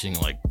always watching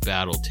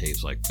battle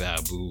tapes like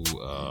Babu,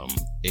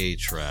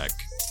 A-Track,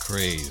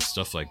 Craze,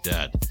 stuff like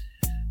that.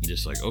 And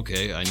just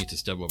okay, I need to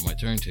step up my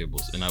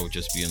turntables. And I would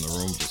just be in the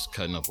room just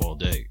cutting up all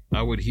day.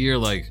 I would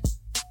hear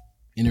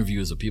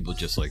interviews of people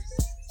just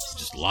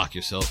lock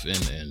yourself in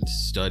and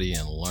study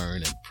and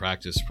learn and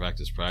practice.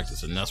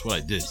 And that's what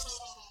I did.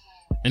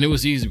 And it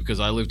was easy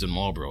because I lived in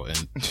Marlboro,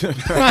 and there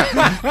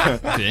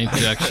ain't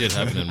jack shit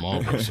happening in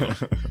Marlboro. So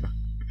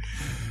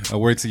I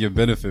work to your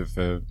benefit,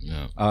 fam.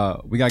 yeah.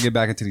 We gotta get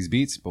back into these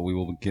beats, but we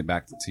will get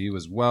back to you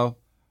as well.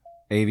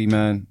 AV,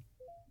 man,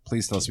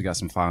 please tell us we got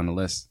some fire on the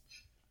list.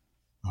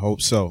 I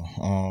hope so.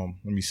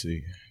 Let me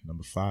see.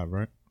 Number 5,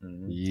 right?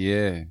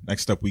 Yeah.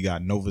 Next up, we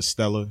got Nova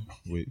Stella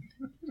with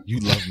 "You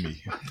Love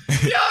Me,"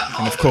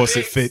 and of course,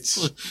 it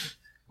fits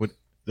with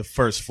the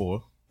first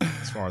 4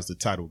 as far as the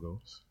title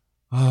goes.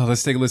 Oh,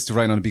 let's take a listen to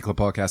right on the Beat Club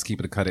podcast.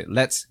 Keep it or cut it.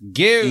 Let's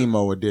go.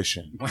 Emo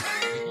edition. The Beat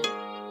Club.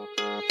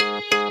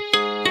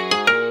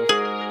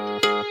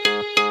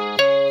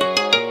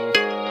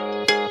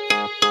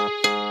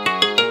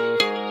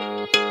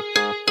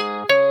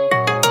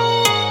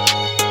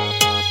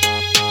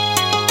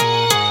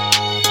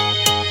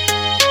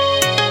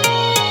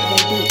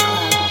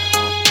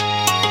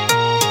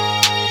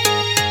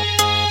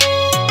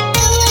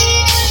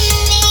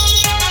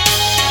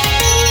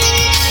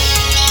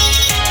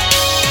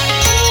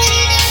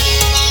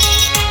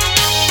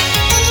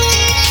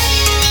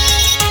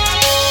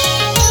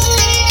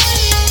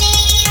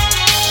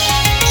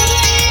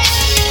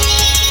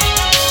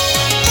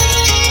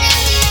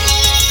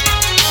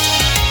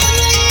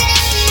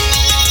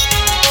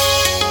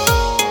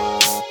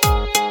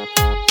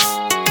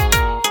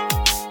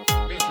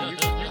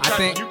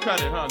 think You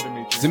cut it, huh,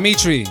 Dimitri?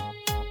 Dimitri,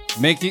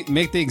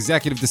 make the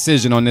executive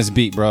decision on this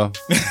beat, bro.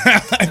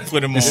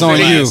 Put him It's on on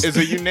blast. you. Is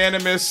a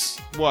unanimous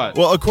what?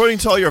 Well, according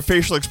to all your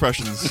facial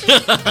expressions.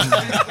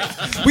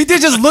 We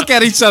did just look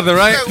at each other,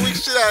 right? Weak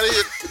shit out of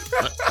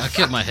here. I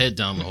kept my head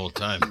down the whole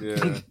time.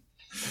 Yeah.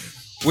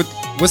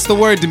 What's the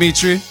word,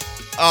 Dimitri?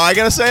 I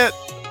gotta say it.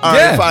 All right,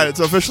 Yeah. fine. It's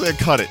officially a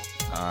cut it.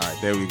 All right,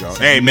 there we go.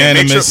 Hey man,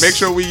 Unanimous. make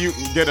sure we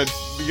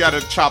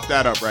gotta chop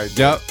that up right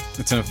there. Yep.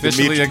 It's an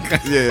officially.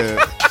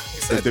 Yeah.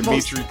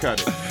 Dimitri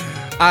cut it.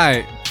 All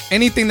right.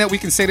 Anything that we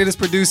can say to this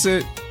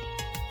producer?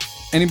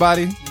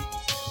 Anybody?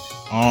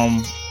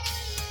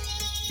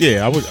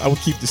 Yeah, I would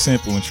keep the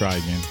sample and try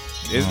again.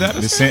 Is that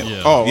a the sample?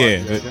 Yeah. Oh, Yeah,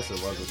 I the- guess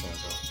it was a sample.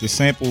 The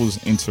sample is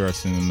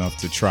interesting enough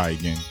to try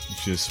again.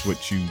 It's just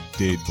what you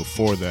did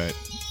before that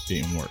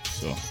didn't work.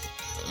 So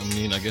I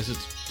mean, I guess it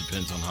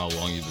depends on how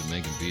long you've been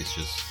making beats.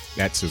 Just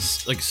that's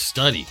a like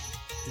study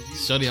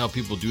how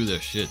people do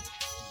their shit.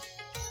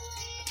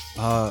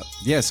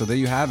 Yeah, so there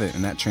you have it,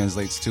 and that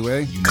translates to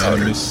a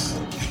unanimous.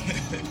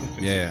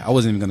 yeah. I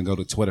wasn't even gonna go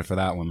to Twitter for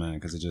that one, man,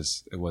 because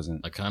it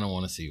wasn't. I kind of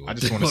want to see what. I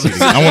just want to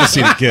see. I want to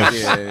see the gift.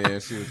 Yeah,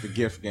 she was the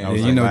gift game. That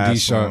was Yeah, you know last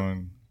D-Sharp.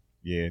 one.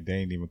 Yeah, they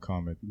ain't even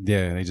comment.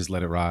 Yeah, they just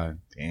let it ride.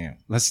 Damn.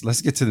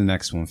 Let's get to the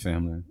next one,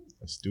 family.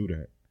 Let's do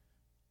that.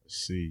 Let's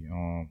see.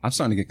 I'm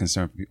starting to get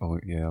concerned. Oh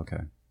yeah,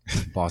 okay.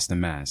 Boston,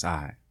 Mass. All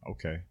right,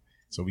 Okay.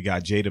 So we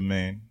got Jada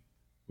Man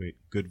with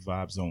Good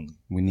Vibes Only.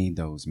 we need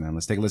those, man.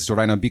 Let's take a listen to it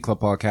right now. Beat Club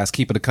Podcast.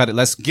 Keep it or cut it.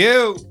 Let's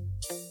go.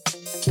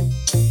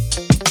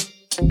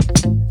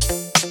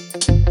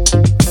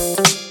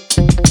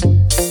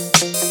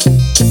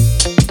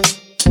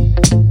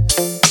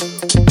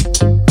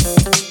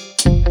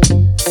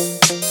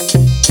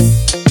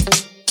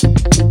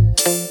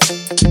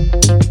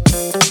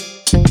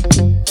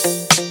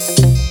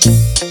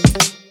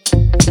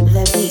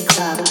 The Beat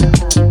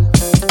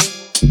Club.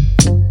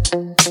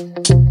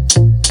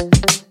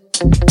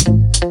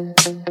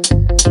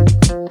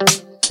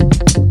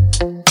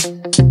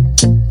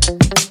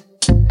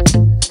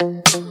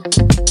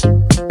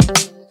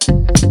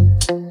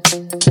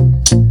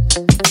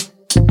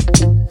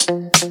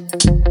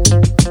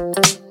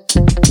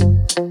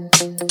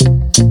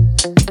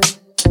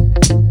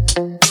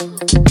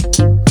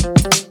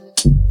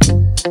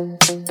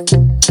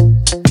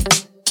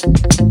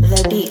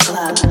 The Beat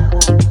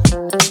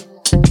Club.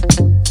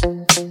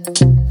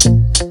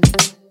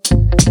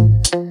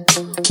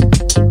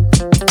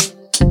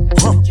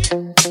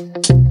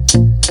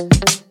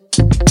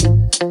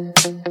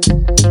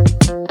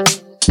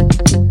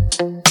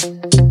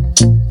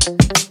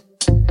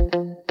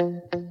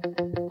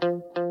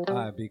 All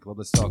right, Beat Club.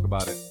 Let's talk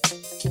about it.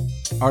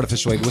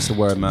 Artificial weight. What's the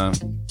word, man?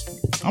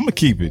 I'm gonna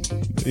keep it.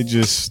 It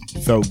just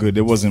felt good.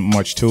 There wasn't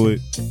much to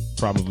it.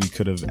 Probably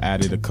could have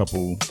added a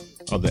couple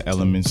other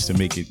elements to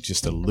make it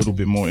just a little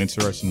bit more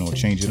interesting or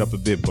change it up a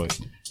bit, but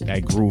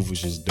that groove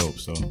was just dope.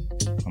 So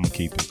I'm gonna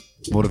keep it.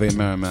 Motivate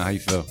Marin, man. How you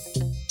feel?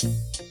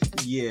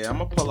 Yeah, I'm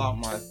gonna pull out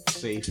my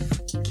safe,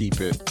 keep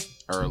it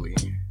early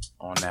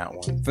on that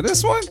one. For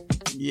this one?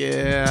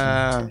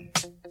 Yeah.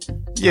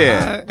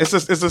 Yeah, it's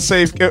a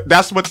safe.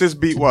 That's what this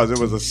beat was. It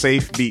was a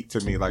safe beat to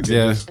me. Like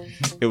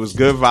it was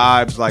good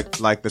vibes,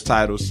 like the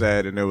title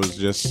said, and it was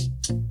just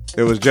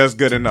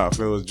good enough.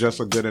 It was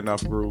just a good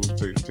enough groove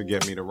to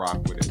get me to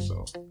rock with it.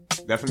 So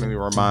definitely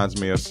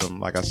reminds me of some,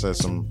 like I said,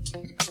 some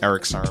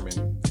Eric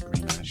Sermon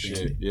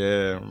shit.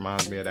 Yeah,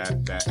 reminds me of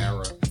that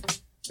era,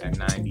 that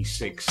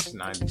 96,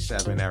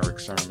 97 Eric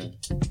Sermon.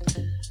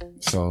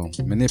 So,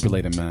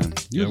 Manipulator, man.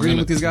 You Yeah, agreeing I'm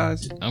with these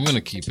guys? I'm gonna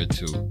keep it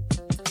too.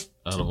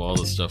 Out of all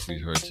the stuff we've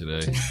heard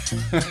today,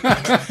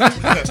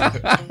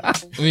 I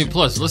mean,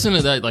 plus listen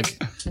to that. Like,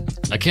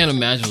 I can't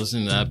imagine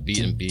listening to that beat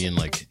and being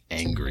like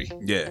angry.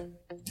 Yeah.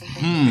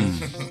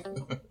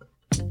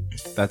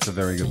 That's a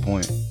very good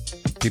point.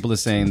 People are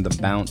saying the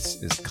bounce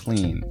is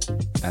clean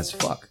as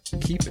fuck.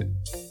 Keep it.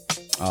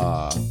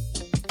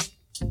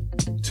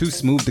 Too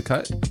smooth to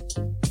cut.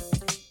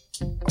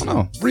 I don't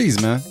know.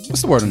 Breeze, man.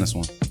 What's the word on this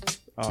one?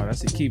 Oh,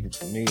 that's a keep it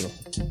for me.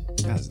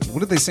 Guys,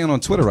 what are they saying on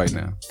Twitter right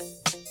now?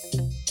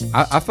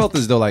 I felt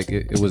as though like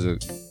it was a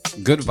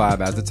good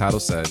vibe, as the title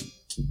said.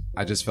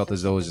 I just felt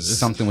as though it was just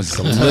something was just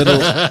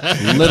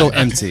a little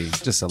empty,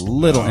 just a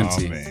little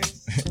empty. Man.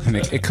 I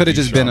mean, it could have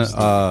just been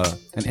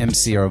an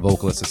MC or a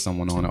vocalist or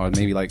someone on it, or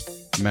maybe like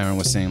Marin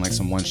was saying, like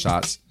some one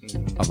shots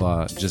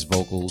of just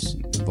vocals,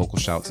 vocal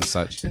shouts and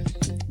such.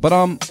 But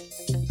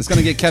it's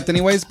gonna get kept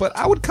anyways. But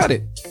I would cut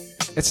it.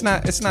 It's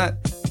not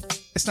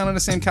on the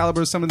same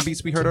caliber as some of the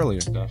beats we heard earlier.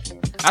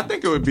 I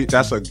think it would be,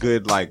 that's a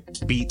good like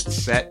beat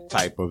set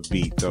type of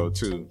beat though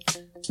too.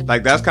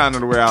 Like that's kind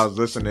of the way I was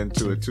listening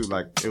to it too.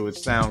 Like it would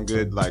sound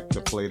good like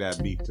to play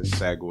that beat to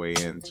segue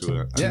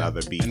into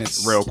another beat and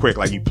it's real quick.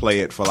 Like you play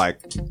it for like,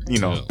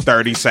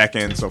 30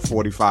 seconds or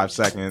 45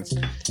 seconds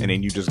and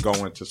then you just go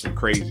into some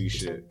crazy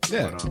shit.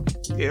 Yeah. But,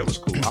 yeah, it was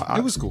cool.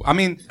 It was cool. I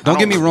mean, don't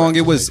get me wrong.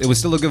 It was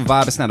still a good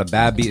vibe. It's not a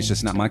bad beat. It's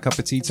just not my cup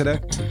of tea today.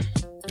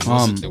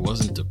 It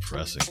wasn't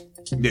depressing.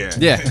 Yeah.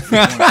 Yeah,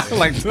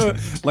 like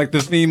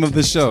the theme of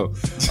the show.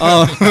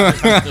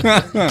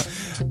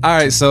 All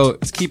right, so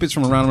keep it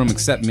from around the room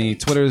except me.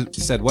 Twitter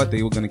said what?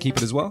 They were going to keep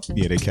it as well?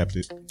 Yeah, they kept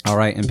it. All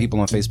right, and people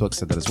on Facebook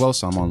said that as well,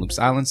 so I'm on Loops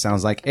Island.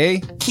 Sounds like a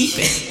keep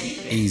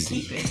it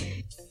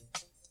easy.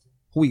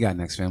 Who we got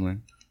next, family?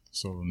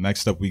 So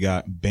next up, we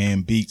got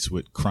Bam Beats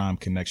with Crime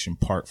Connection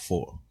Part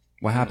 4.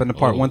 What happened to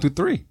part 1 through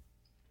 3?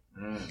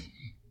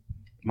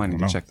 Might need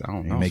to check that. I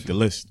don't know. Make the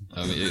list.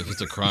 I mean, if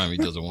it's a crime, he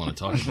doesn't want to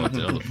talk about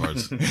the other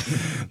parts.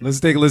 Let's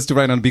take a listen to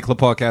right now on the Beat Club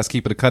podcast.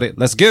 Keep it or cut it.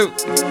 Let's go.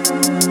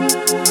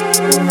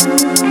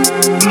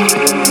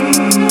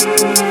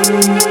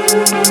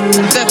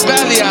 Death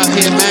Valley out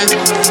here, man.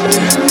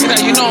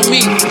 You know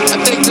me. I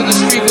take to the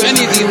street with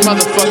any of these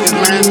motherfuckers,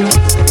 man.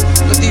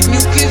 But these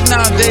new kids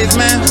nowadays,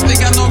 man, they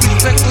got no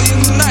respect for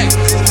human life.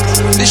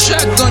 They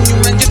shotgun you,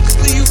 man, just to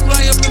see you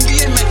fly up and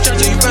be in, man.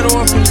 Chacha, you better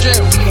off in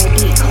jail. The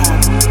Beat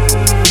Club. The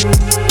Beat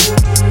Club.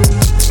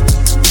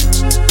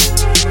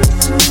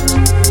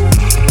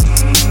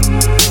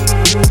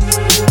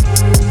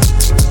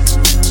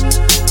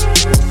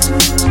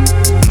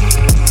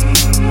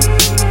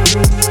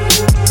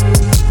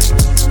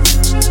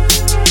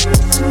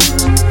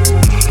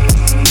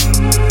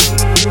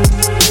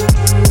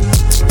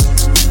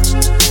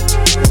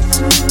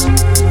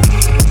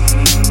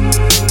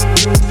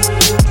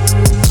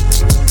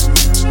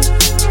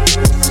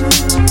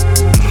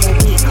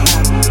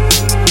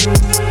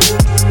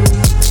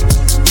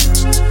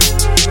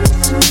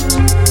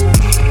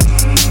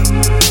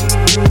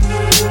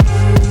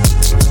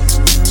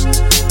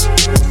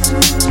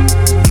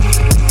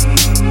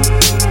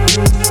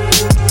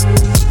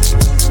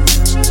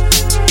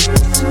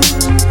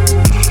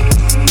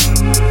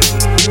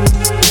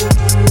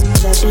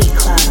 The Beat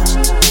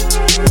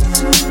Club.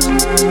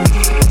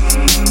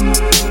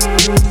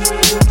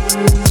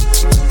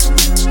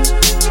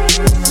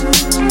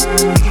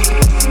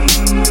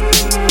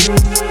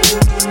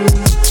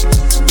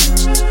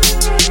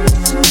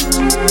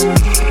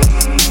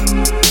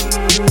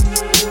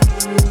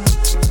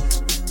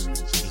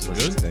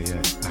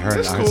 Yeah, I heard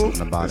It's cool.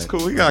 something about It's it.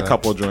 cool. He got a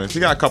couple of joints. He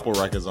got a couple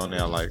records on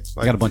there. Like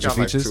got a bunch of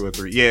features? 2 or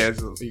 3. Yeah,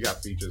 he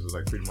got features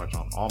like pretty much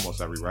on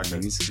almost every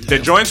record. He's- The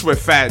joints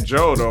with Fat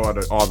Joe though are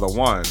the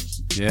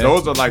ones. Yeah.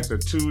 Those are like the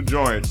 2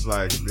 joints.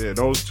 Like yeah,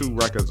 those 2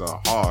 records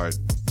are hard.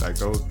 Like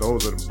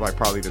those are like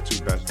probably the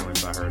 2 best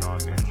joints I heard on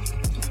there.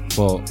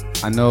 Well,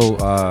 I know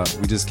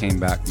we just came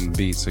back from the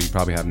beat, so you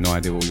probably have no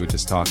idea what we were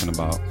just talking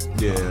about.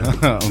 Yeah.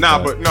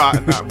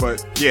 Okay.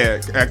 But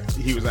yeah,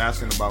 he was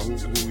asking about who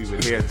we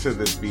would hear to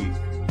this beat.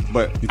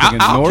 But You thinking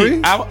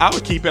Nori? I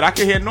would keep it. I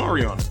could hear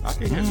Nori on it. I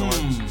could hear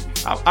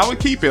Nori. I would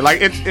keep it. Like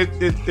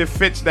it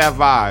fits that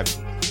vibe.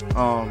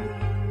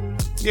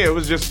 Yeah, it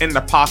was just in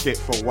the pocket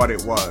for what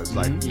it was.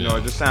 Like you know,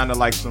 it just sounded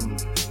like some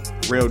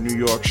real New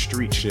York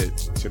street shit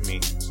to me.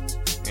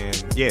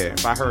 And yeah,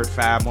 if I heard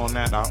Fab on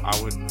that,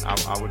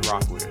 I would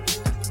rock with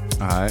it.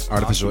 All right,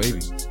 Artificial 80.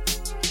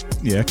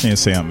 Yeah, I can't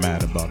say I'm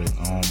mad about it.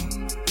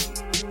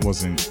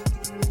 Wasn't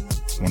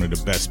one of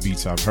the best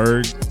beats I've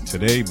heard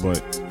today,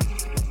 but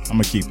I'm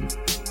gonna keep it.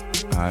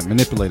 All right,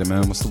 Manipulator,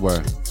 man. What's the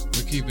word?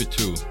 We keep it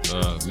too.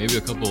 Maybe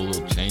a couple of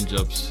little change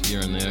ups here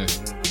and there,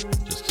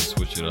 just to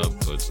switch it up.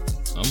 But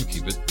I'm gonna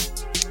keep it.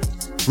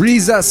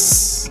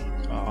 Reezus.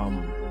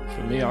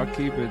 For me, I'll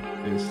keep it.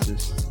 It's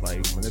just like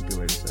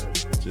Manipulator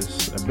said,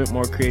 just a bit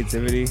more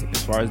creativity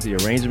as far as the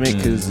arrangement.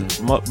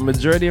 Because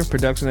majority of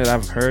production that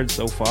I've heard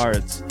so far,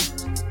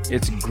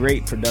 it's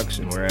great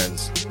production.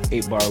 Whereas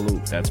 8-bar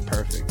loop, that's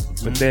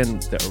perfect. But then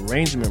the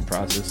arrangement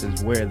process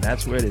is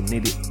that's where the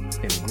nitty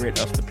and grit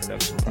of the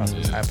production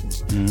process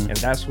happens, and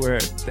that's where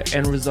the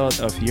end result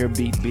of your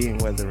beat being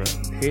whether a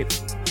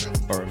hit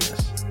or a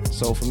miss.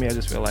 So for me, I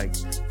just feel like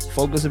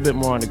focus a bit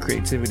more on the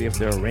creativity of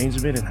the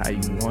arrangement and how you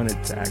want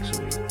it to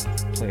actually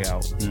play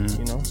out.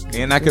 You know,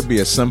 And that could be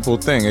a simple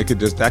thing. That could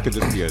just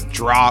be a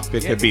drop.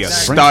 It could be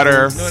exactly. a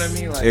stutter. You know what I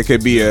mean? Like, It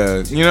could be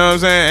a, you know what I'm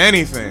saying?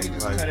 Anything.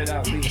 cut Like, it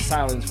out, leave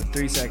silence for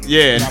 3 seconds.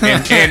 yeah, Drop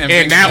it.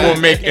 and that will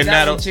make, and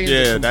that will that'll, change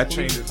yeah, it that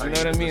completely. changes. how You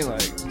know what I mean?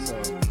 Like, so.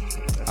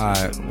 All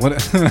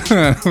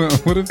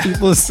right, what are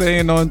people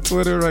saying on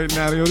Twitter right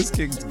now? Yo, this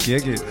kid's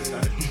gigging.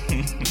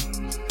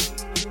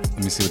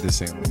 Let me see what they're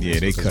saying. on Yeah,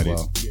 they Facebook cut as it.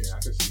 well. Yeah, I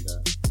can see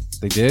that.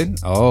 They did?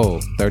 Oh,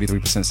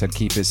 33% said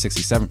keep it,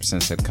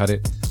 67% said cut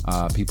it.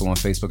 People on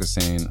Facebook are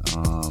saying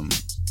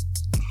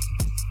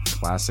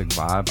classic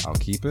vibe, I'll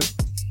keep it.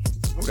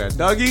 Who that,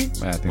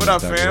 Dougie? Man, I think What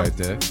up, that's Dougie fam? right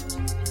there.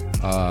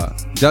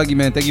 Dougie,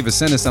 man, thank you for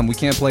sending something. We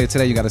can't play it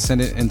today. You got to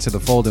send it into the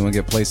folder and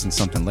get placed in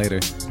something later.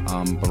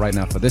 But right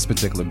now, for this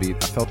particular beat,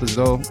 I felt as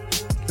though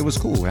it was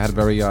cool. It had a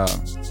very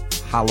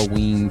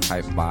Halloween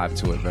type vibe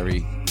to it,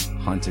 very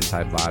hunted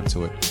type vibe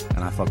to it,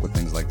 and I fuck with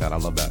things like that. I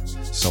love that.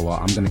 So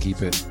I'm gonna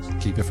keep it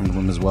from the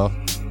room as well.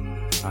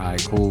 All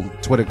right, cool.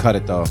 Twitter cut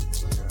it though,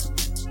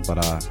 but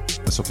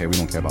it's okay. We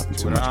don't care about them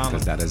too much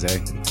because that is a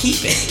keep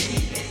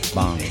it.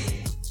 Bang.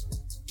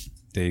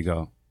 There you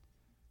go.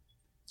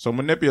 So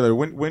Manipulator,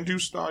 when do you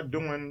start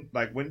doing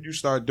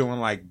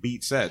like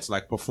beat sets,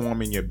 like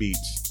performing your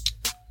beats?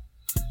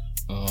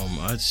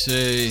 I'd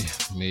say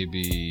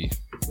maybe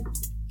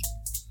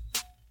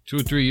 2 or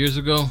 3 years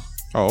ago.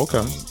 Oh,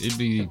 okay. It'd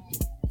be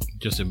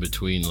just in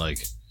between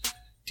like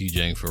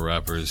DJing for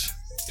rappers,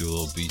 do a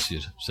little beat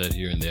set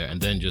here and there, and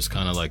then just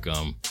kind of like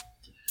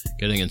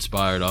getting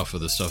inspired off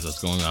of the stuff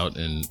that's going on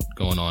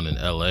in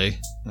LA,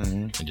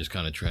 and just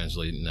kind of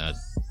translating that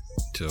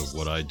to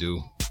what I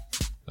do.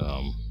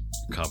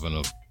 Copping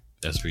a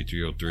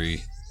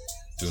SP303,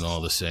 doing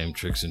all the same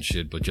tricks and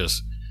shit, but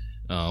just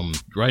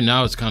right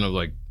now it's kind of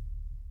like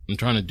I'm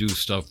trying to do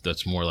stuff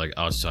that's more like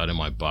outside of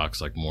my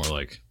box, like more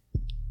like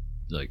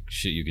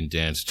shit you can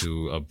dance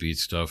to, upbeat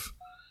stuff.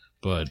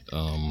 But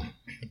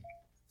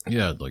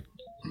yeah, like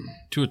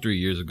 2 or 3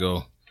 years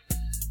ago,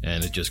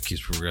 and it just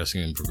keeps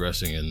progressing and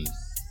progressing, and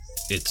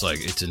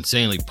it's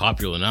insanely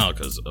popular now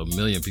because 1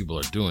 million people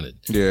are doing it.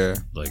 Yeah.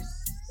 Like,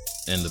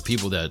 and the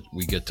people that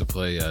we get to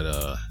play at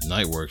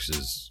Nightworks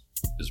is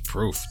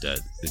proof that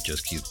it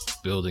just keeps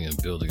building and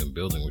building and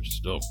building, which is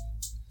dope.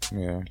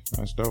 Yeah,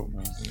 that's dope,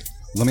 man.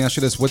 Let me ask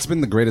you this: what's been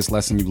the greatest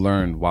lesson you've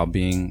learned while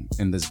being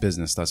in this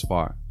business thus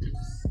far?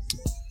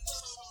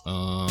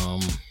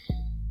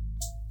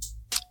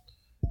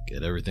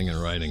 Get everything in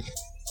writing.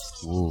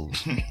 Ooh.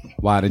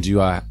 Why did you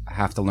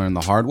have to learn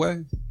the hard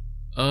way?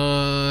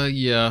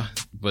 Yeah,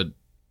 but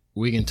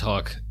we can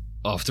talk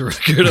off the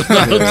record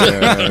about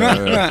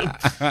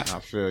that. I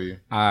feel you.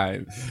 All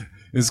right,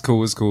 it's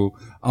cool. It's cool.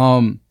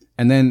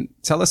 And then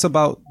tell us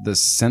about the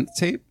synth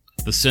tape.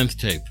 The synth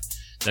tape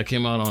that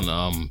came out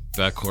on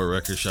Backcourt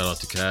Records. Shout out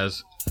to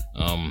Kaz.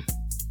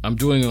 I'm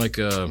doing like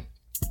a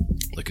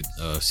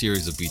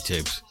series of beat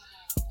tapes.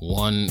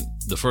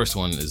 The first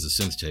one is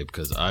the synth tape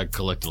because I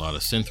collect a lot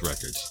of synth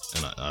records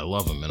and I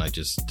love them, and I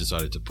just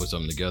decided to put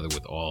something together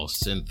with all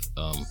synth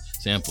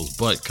samples,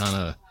 but kind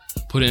of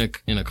put it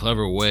in a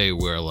clever way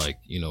where, like,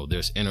 you know,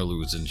 there's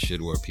interludes and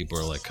shit where people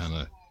are like kind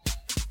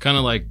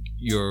of like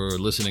you're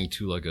listening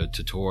to like a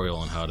tutorial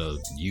on how to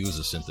use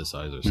a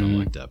synthesizer or something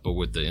like that, but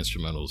with the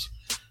instrumentals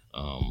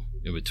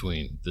in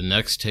between. The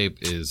next tape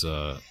is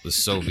the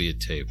Soviet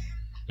tape.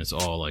 It's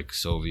all like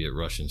Soviet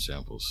Russian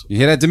samples. You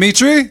hear that,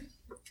 Dimitri?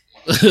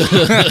 He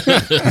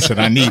said,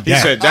 I need He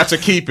that. said, "That's a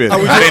keep it."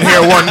 I didn't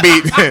hear one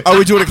beat. Are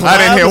we doing a collab? I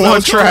didn't hear Is that one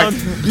what's going track.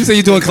 on? You say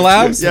you doing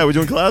collabs? Yeah, we're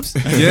doing collabs.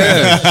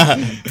 Yeah.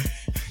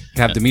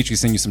 Have Dimitri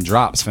send you some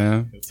drops,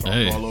 fam.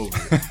 Hey. All over.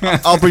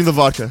 I'll bring the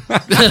vodka.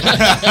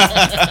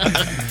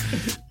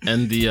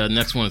 And the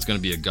next one is going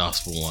to be a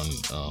gospel one.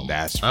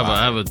 That's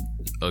I have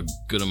a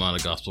good amount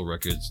of gospel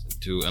records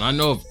too, and I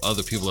know of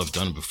other people have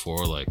done it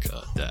before, like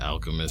The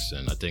Alchemist,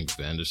 and I think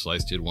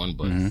Vanderslice did one,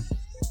 but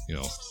you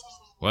know,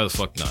 why the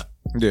fuck not?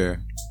 Yeah.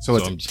 So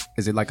I'm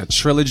is it like a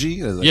trilogy?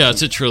 Is it- Yeah,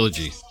 it's a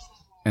trilogy.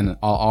 And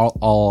are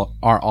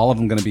all of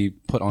them going to be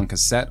put on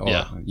cassette? Or,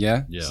 Yeah.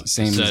 Yeah? Yeah.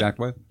 Same Cassette. exact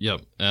way?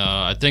 Yep.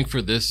 I think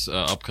for this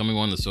upcoming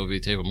one, the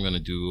Soviet tape, I'm going to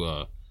do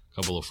a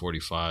couple of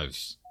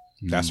 45s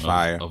That's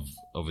fire.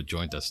 of a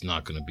joint that's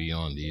not going to be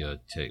on the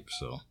tape.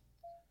 So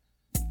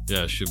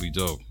yeah, it should be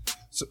dope.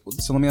 So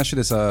let me ask you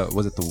this: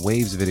 was it the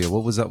Waves video?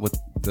 What was up with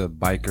the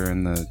biker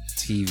and the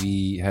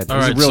TV head? It All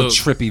was right, a real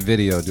so- trippy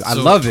video, dude. I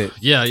so- love it.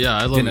 Yeah,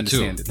 I love Didn't it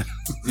too. understand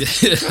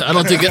it. I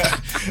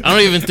don't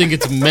even think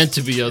it's meant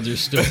to be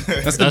understood.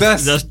 That's the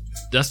best.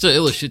 That's the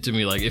illest shit to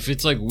me. Like, if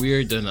it's like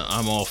weird, then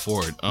I'm all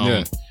for it.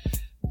 Yeah.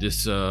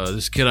 This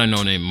kid I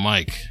know named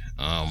Mike,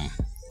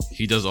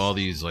 he does all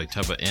these like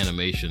type of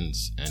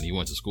animations, and he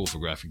went to school for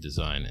graphic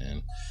design.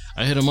 And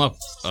I hit him up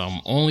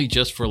only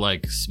just for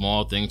like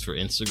small things for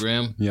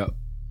Instagram. Yep.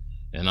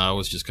 And I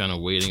was just kind of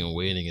waiting,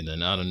 and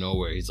then out of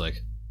nowhere, he's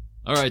like,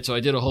 "All right, so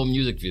I did a whole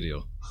music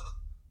video."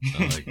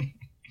 I'm like,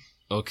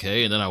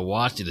 "Okay," and then I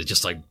watched it. It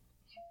just like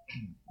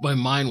my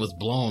mind was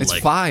blown. It's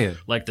like fire.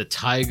 like the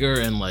tiger,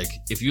 and like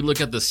if you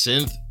look at the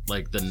synth,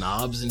 like the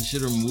knobs and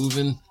shit are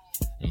moving,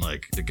 and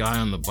like the guy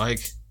on the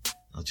bike,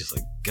 I was just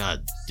like,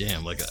 God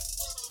damn! Like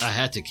I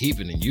had to keep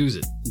it and use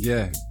it.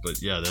 Yeah.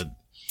 But yeah,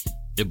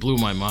 it blew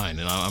my mind,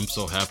 and I'm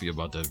so happy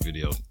about that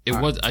video.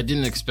 I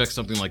didn't expect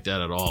something like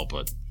that at all,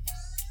 but.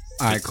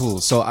 All right, cool.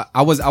 So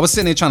I was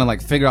sitting there trying to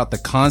like figure out the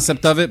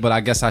concept of it, but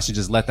I guess I should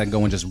just let that go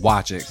and just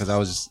watch it because I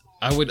was just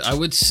I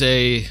would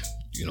say,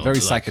 you know, very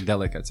like,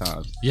 psychedelic at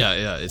times.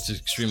 Yeah, it's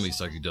extremely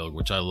psychedelic,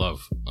 which I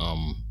love.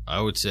 I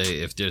would say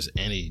if there's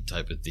any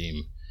type of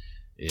theme,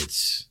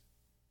 it's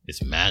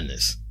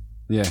madness.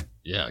 Yeah.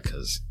 Yeah,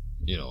 because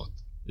you know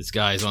this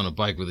guy is on a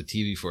bike with a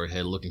TV for a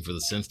head, looking for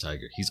the synth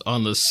tiger. He's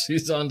on the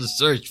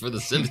search for the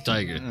synth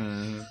tiger.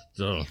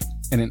 So,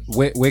 And then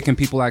where can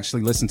people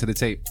actually listen to the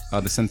tape, the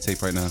synth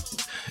tape right now?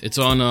 it's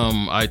on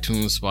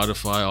iTunes,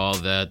 Spotify, all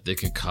that. They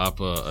can cop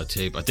a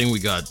tape. I think we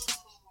got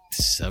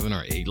 7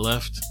 or 8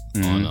 left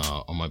on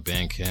my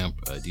Bandcamp,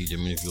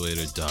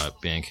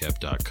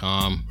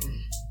 djmanipulator.bandcamp.com.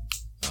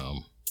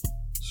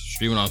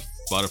 Streaming on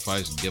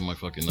Spotify, so get my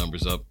fucking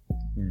numbers up.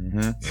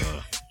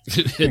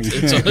 Let's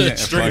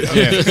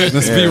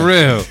be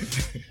real.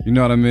 You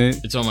know what I mean?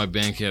 It's on my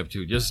Bandcamp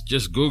too.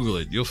 Just Google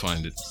it, you'll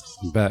find it.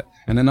 Bet.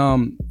 And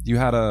then you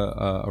had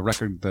a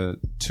record, the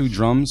 2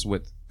 drums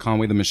with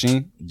Conway the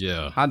Machine.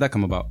 Yeah. How'd that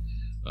come about?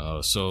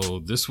 So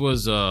this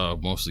was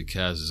mostly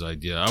Kaz's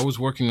idea. I was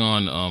working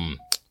on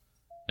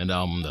an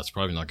album that's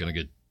probably not gonna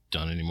get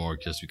done anymore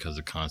just because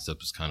the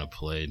concept is kind of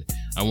played.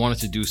 I wanted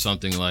to do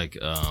something like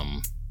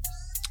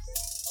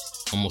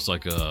almost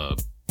like a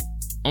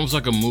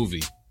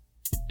movie,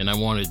 and I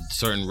wanted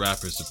certain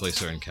rappers to play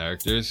certain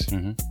characters,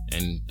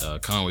 and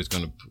Conway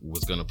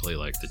was gonna play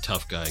like the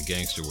tough guy,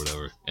 gangster,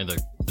 whatever. And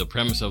the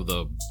premise of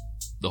the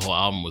whole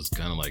album was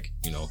kind of like,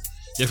 you know,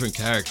 different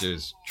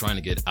characters trying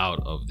to get out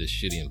of this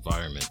shitty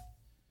environment.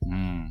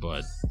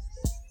 But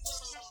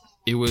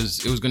it was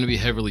going to be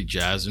heavily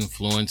jazz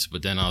influenced,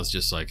 but then I was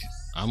just like,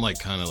 I'm like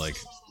kind of like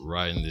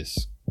riding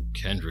this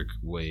Kendrick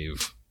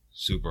wave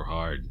super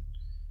hard,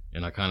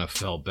 and I kind of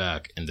fell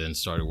back and then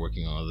started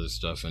working on other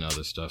stuff, and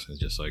it's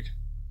just like,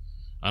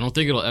 I don't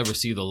think it'll ever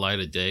see the light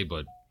of day,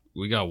 but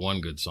we got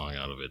one good song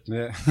out of it.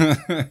 Yeah.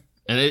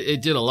 And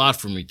it did a lot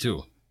for me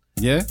too.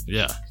 Yeah?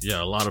 Yeah,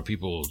 a lot of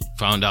people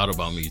found out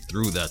about me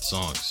through that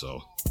song.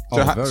 So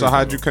So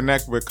how'd you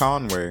connect with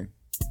Conway?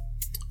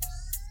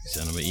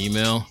 sent him an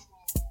email.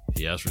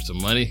 He asked for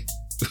some money.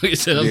 We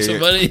sent him some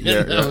money,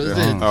 and that was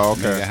it. Oh,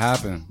 Make okay. it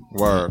happen.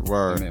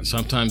 Word.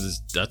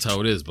 Sometimes that's how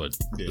it is, but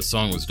the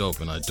song was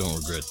dope, and I don't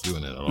regret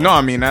doing it at all. No,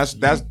 I mean that's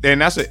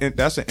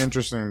an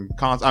interesting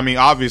concept. I mean,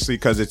 obviously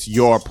because it's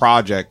your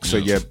project, so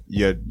you're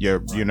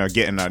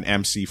getting an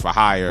MC for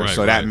hire,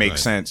 so that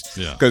makes sense.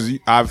 Yeah. Because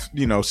I've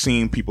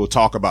seen people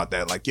talk about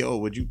that, like, yo,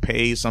 would you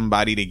pay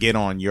somebody to get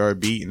on your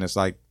beat? And it's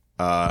like,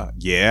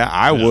 yeah,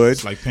 I would.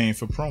 It's like paying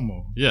for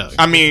promo. Yeah.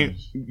 I mean,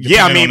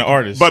 on the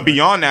artist. but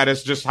beyond that,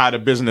 it's just how the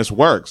business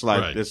works.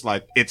 Like, it's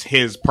like, it's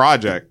his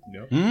project.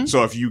 Yep.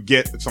 So if you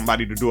get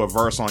somebody to do a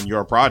verse on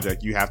your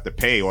project, you have to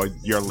pay, or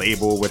your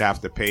label would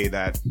have to pay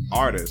that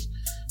artist.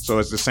 So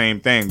it's the same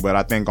thing. But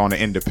I think on an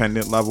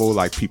independent level,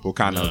 like, people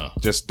kind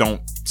of just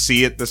don't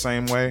see it the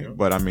same way.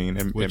 But I mean,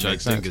 which it I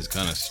makes think sense. is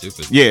kind of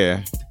stupid.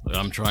 Yeah. Like,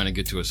 I'm trying to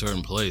get to a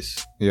certain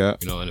place. Yeah.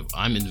 And if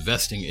I'm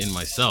investing in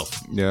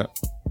myself. Yeah.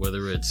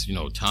 Whether it's,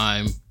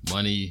 time,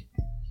 money,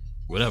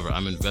 whatever,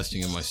 I'm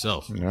investing in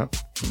myself. Yeah.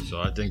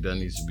 So I think that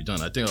needs to be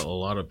done. I think a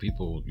lot of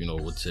people,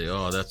 would say,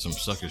 oh, that's some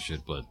sucker shit,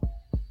 but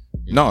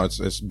No,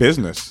 it's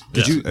business.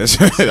 Did you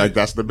like,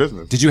 that's the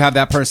business. Did you have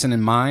that person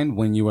in mind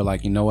when you were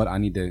like, you know what, I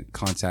need to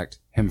contact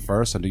him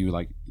first, or do you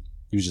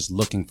you were just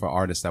looking for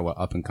artists that were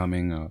up and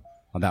coming, or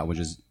that were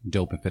just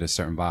dope and fit a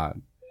certain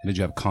vibe? Did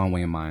you have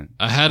Conway in mind?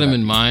 I had him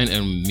in mind,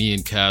 and me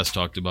and Kaz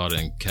talked about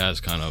it, and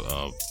Kaz kind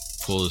of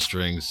pulled the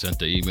strings, sent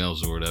the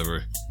emails or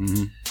whatever,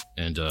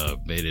 and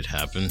made it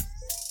happen.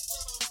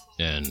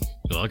 And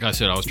like I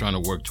said, I was trying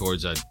to work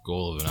towards that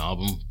goal of an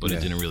album, but it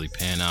didn't really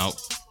pan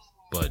out.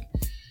 But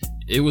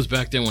it was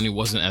back then when he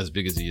wasn't as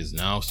big as he is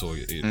now, so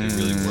it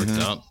really worked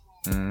out.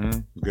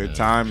 Good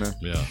timing.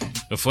 Yeah.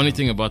 The funny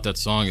thing about that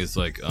song is,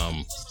 like,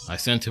 I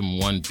sent him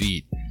one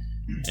beat,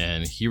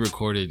 and he was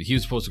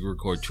supposed to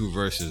record 2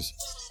 verses.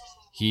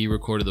 He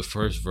recorded the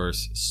first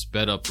verse,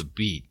 sped up the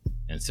beat,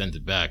 and sent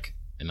it back.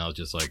 And I was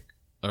just like,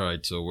 all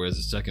right, so where's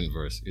the second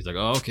verse? He's like,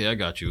 oh, okay, I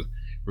got you.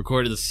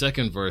 Recorded the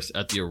second verse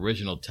at the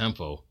original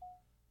tempo.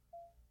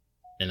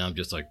 And I'm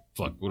just like,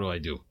 fuck, what do I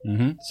do?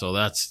 So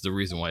that's the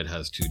reason why it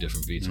has 2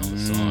 different beats on the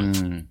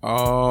song.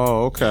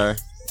 Oh, okay.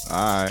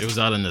 All right. It was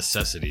out of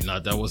necessity.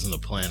 That wasn't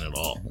the plan at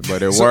all.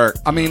 But it worked.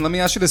 I mean, let me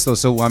ask you this though.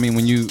 So, I mean,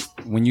 when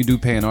you do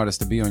pay an artist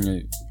to be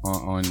on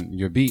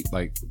your beat,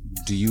 like,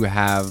 do you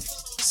have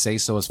say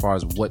so as far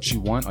as what you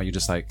want, or you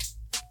just like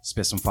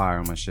spit some fire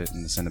on my shit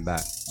and send it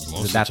back?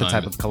 Is that the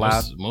type of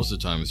collab? Most of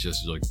the time, it's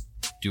just like,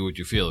 do what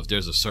you feel. If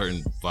there's a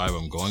certain vibe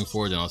I'm going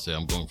for, then I'll say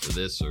I'm going for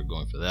this or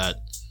going for that.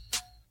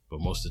 But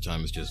most of the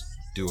time, it's just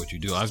do what you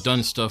do. I've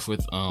done stuff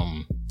with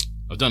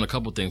I've done a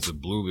couple things with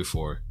Blue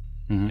before,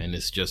 and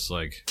it's just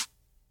like,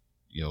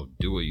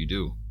 do what you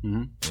do,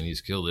 and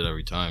he's killed it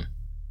every time.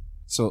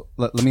 So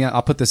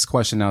I'll put this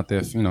question out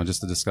there,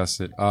 just to discuss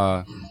it.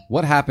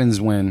 What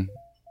happens when,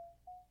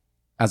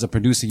 as a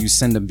producer, you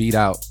send a beat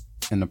out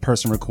and the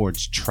person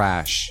records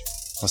trash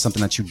or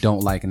something that you don't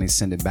like, and they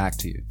send it back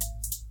to you?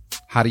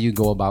 How do you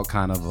go about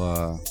kind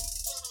of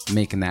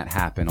making that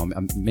happen, or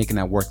making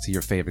that work to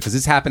your favor? Because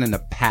it's happened in the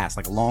past,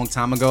 like a long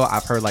time ago.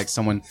 I've heard like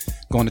someone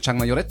going to track,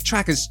 like, yo, that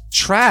track is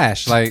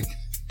trash. Like,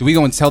 do we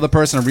go and tell the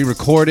person to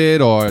re-record it,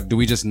 or do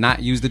we just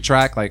not use the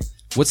track? Like,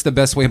 what's the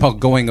best way about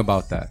going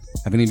about that?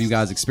 Have any of you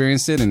guys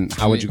experienced it, and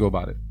how would you go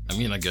about it? I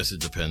mean, I guess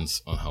it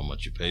depends on how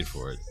much you paid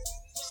for it.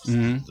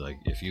 Like,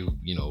 if you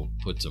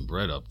put some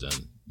bread up, then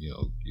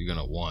you're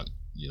gonna want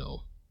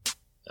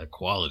that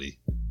quality.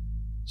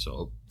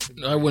 So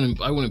I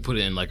wouldn't put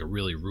it in like a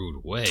really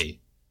rude way,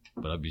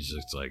 but I'd be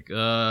just like,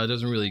 it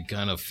doesn't really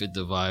kind of fit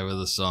the vibe of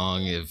the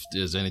song. If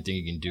there's anything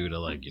you can do to,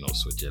 like,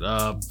 switch it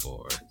up,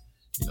 or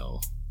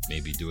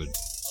maybe do it,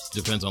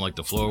 depends on like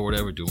the flow or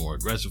whatever, do more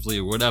aggressively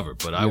or whatever.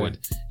 But I would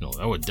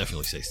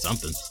definitely say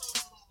something.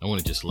 I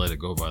wouldn't just let it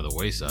go by the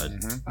wayside.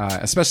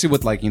 Especially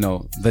with, like,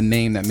 the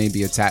name that may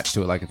be attached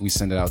to it. Like, if we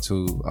send it out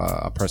to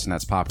a person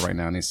that's pop right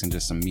now and they send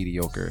just some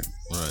mediocre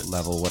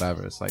level,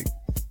 whatever, it's like,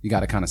 you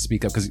got to kind of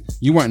speak up, because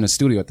you weren't in the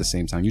studio at the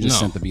same time. You just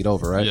sent the beat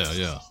over, right?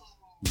 Yeah.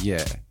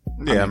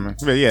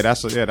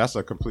 That's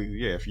a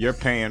complete, if you're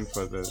paying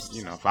for the,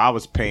 if I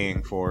was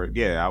paying for it,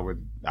 I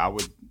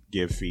would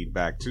give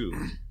feedback too.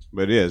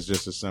 But it is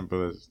just as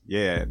simple as,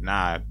 maybe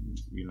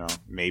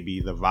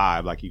the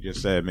vibe, like you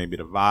just said, maybe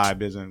the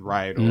vibe isn't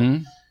right, or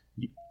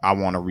I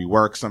want to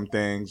rework some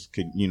things.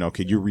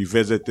 Could you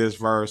revisit this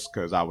verse?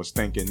 Because I was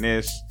thinking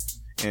this.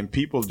 And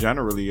people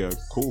generally are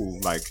cool,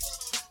 like,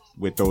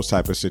 with those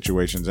type of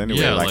situations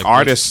anyway. Yeah, like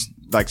artists,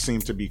 like, seem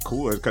to be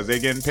cool because they're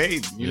getting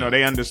paid. You know,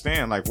 they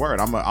understand, like, word,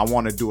 I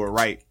want to do it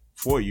right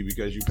for you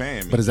because you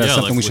paying me. But is that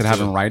something like we should have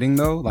the- in writing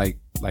though? Like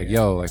I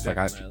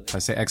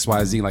say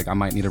XYZ, like I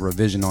might need a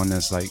revision on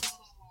this. Like,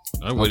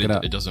 I would.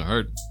 It doesn't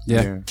hurt.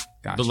 yeah.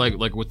 Gotcha. But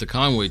like with the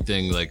Conway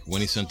thing, like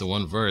when he sent the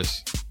one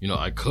verse,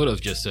 I could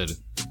have just said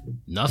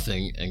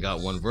nothing and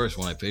got one verse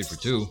when I paid for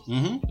two.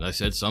 And I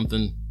said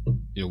something,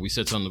 we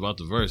said something about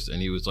the verse,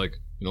 and he was like,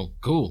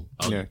 cool.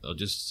 I'll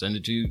just send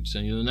it to you.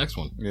 Send you the next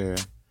one. Yeah.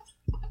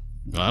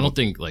 I don't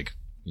think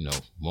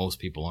most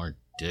people aren't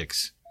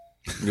dicks.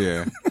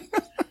 Yeah.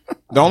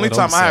 The only What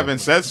time I'm I saying. haven't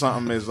said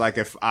something is like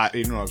if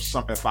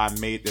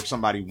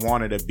somebody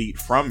wanted a beat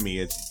from me,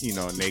 it's and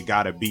they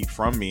got a beat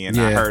from me and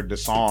I heard the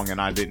song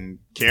and I didn't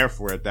care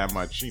for it that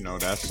much,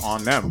 that's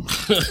on them.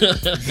 You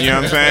know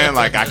what I'm saying?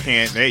 Like I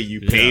can't. Hey,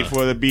 you paid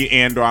for the beat,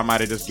 or I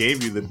might have just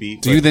gave you the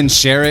beat. Do you then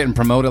share it and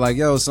promote it like,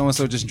 yo, so and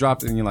so just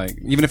dropped it, and you're like,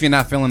 even if you're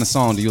not feeling the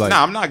song, do you like? No,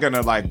 I'm not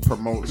gonna like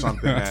promote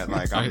something that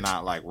like I'm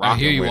not like rocking I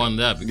hear you with. on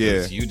that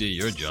because you did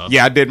your job.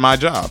 Yeah, I did my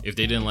job. If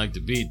they didn't like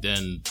the beat,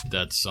 then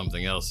that's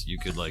something else. You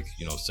could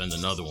send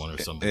another one or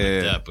something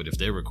like that. But if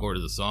they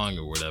recorded the song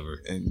or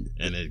whatever, and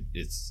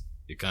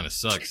it kind of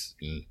sucks.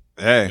 And,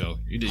 Hey,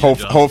 you did your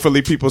job.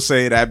 hopefully people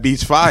say that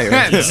beat's fire.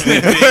 That's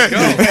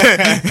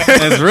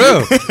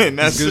real. And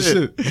that's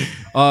Good it.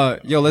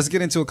 shit. Yo, let's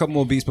get into a couple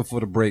more beats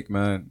before the break,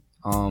 man.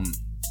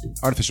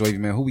 Artificial Wavy,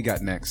 man. Who we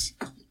got next?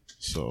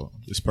 So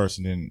this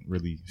person didn't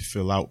really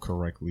fill out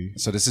correctly.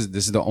 So this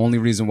is the only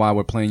reason why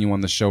we're playing you on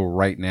the show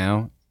right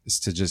now is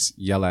to just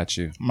yell at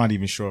you. I'm not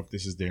even sure if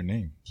this is their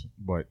name,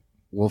 but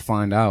We'll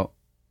find out.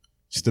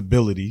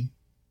 Stability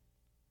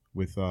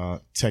with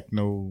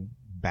Techno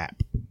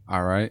Bap.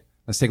 All right.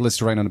 Let's take a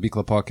listen right now on the Beat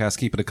Club podcast.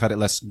 Keep it or cut it.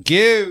 Let's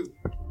go.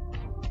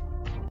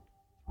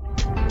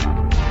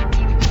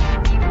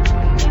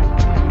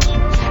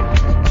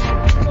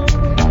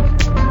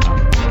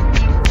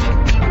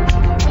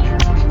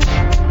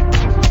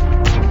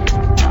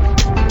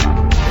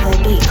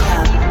 The Beat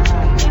Club.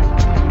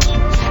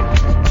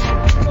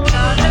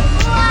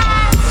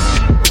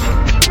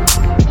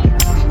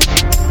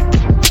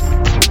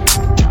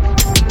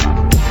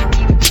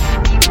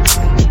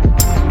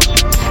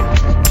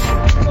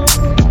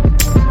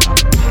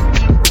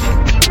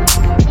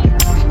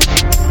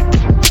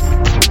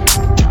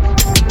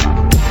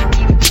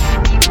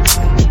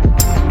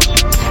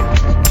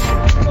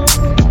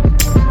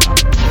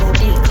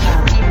 The Beat Club.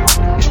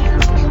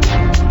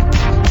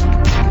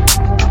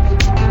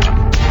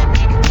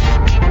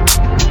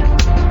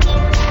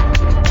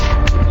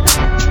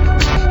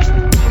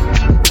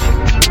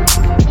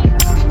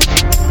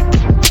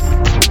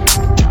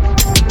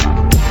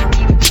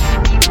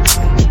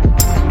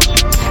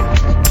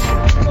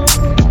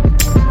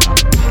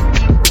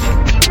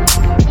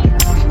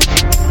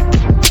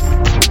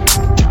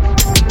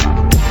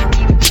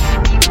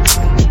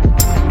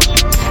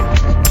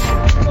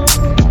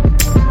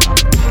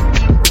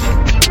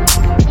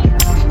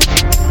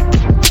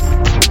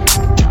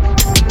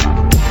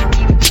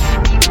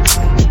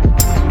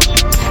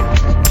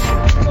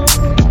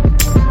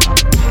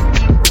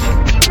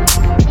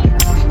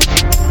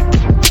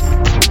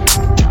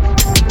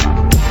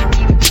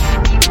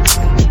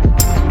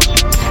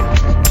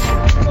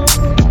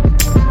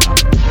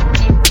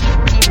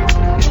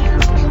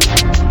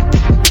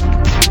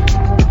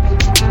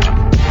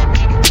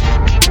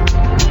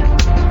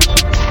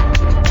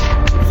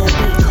 The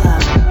Beat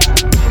Club.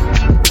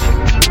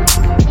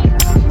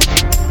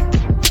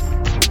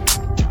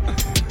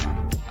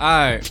 All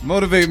right.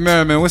 Motivate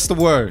Merriman. What's the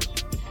word?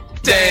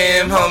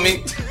 Damn,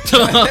 homie.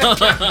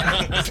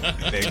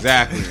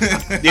 Exactly.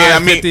 Yeah, I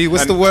mean, 50,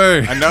 what's the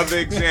word? Another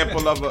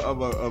example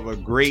of a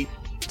great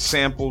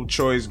sample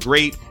choice,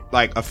 great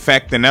like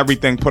effect and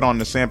everything put on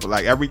the sample,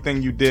 like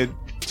everything you did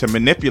to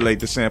manipulate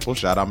the sample.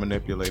 Shout out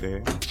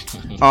Manipulator.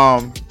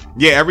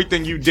 Yeah,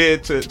 everything you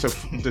did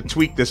to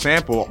tweak the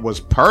sample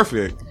was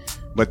perfect.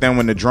 But then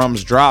when the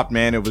drums dropped,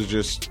 man, it was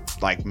just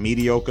like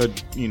mediocre,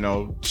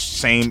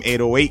 same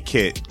 808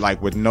 kit,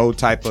 like with no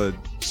type of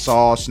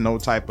sauce, no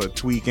type of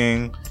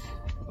tweaking.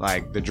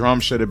 Like the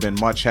drums should have been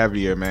much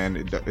heavier,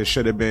 man. It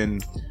should have been,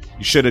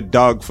 you should have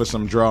dug for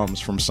some drums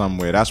from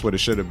somewhere. That's what it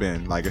should have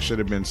been. Like it should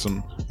have been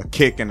a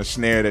kick and a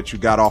snare that you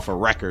got off a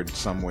record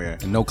somewhere.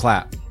 And no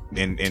clap.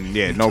 And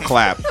yeah, no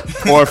clap.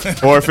 or if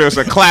it was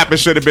a clap, it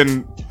should have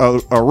been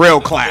a real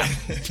clap.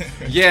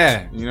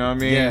 Yeah. You know what I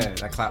mean? Yeah,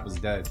 that clap was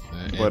dead.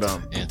 But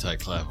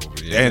anti-clap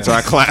over here.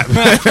 Anti-clap.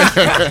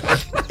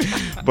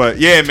 But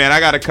yeah, man,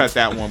 I gotta cut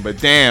that one. But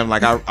damn,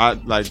 like I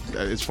like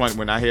it's funny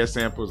when I hear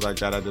samples like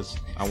that.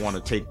 I want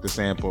to take the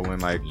sample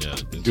and like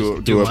do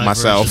it my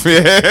myself.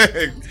 version.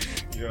 Yeah,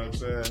 You know what I'm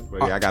saying?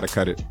 But yeah, I gotta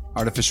cut it.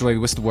 Artificial wavy,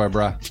 what's the word,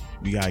 bruh?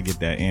 We gotta get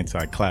that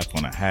anti-clap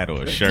on a hat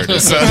or a shirt or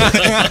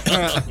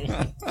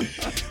something.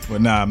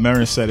 But nah,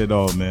 Marin said it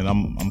all, man.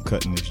 I'm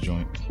cutting this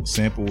joint.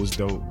 Sample was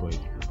dope, but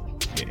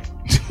yeah.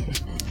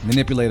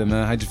 Manipulator,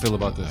 man. How'd you feel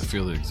about I this?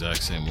 feel the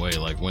exact same way.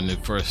 Like when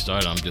it first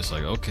started, I'm just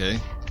like, okay,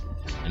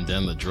 and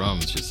then the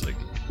drums just like,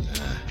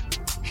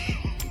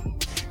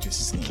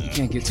 Just You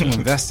can't get too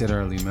invested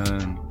early,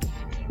 man.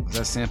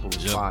 That sample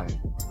was Yep. fire.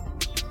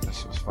 That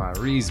shit was fire.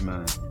 Reese,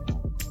 man.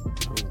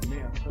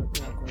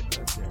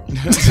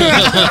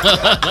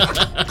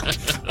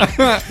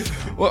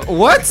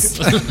 What?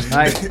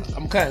 Like,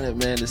 I'm cutting it,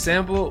 man. The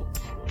sample,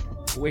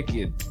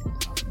 wicked.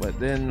 But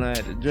then,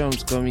 like, the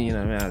drums come in,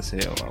 I mean, I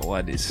say, oh,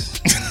 what is?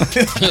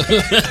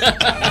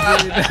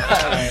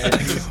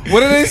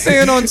 What are they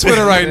saying on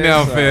Twitter right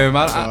now, fam?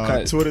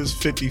 Twitter's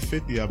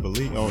 50-50, I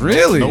believe. Oh,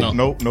 Really?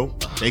 Nope.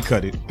 They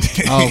cut it.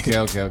 Oh,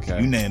 okay.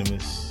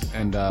 Unanimous.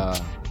 And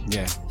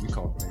yeah, we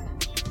call it.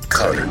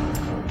 Cut it.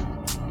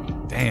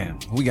 Damn,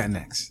 who we got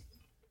next?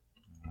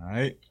 All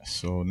right.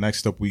 So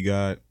next up we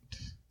got,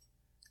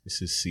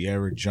 this is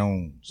Sierra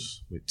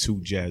Jones with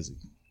Too Jazzy.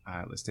 All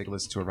right, let's take a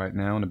listen to it right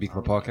now on the Beat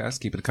Club podcast.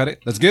 Keep it, cut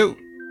it. Let's go.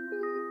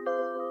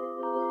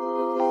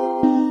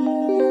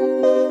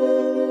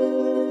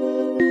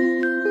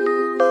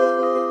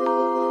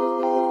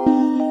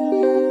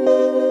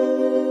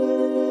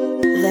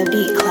 The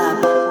Beat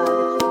Club.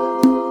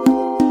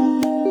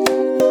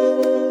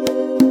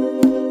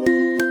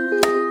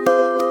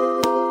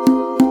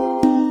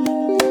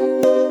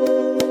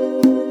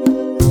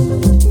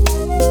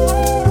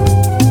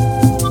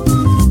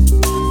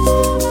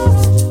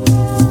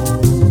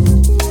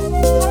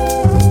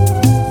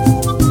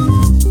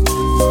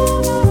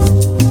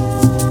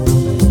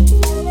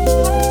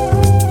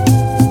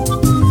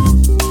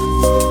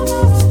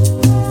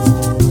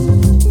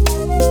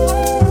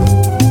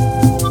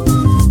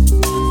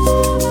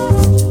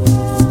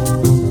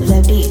 The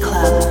Beat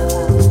Club.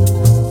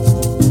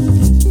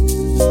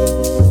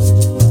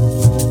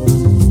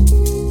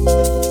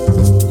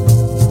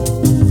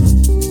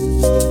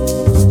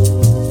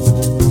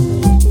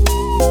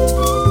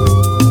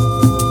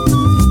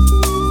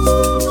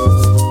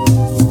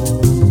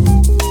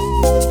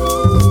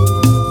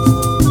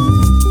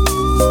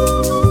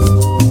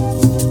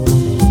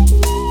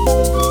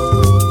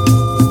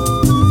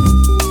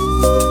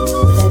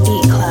 The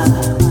Beat Club.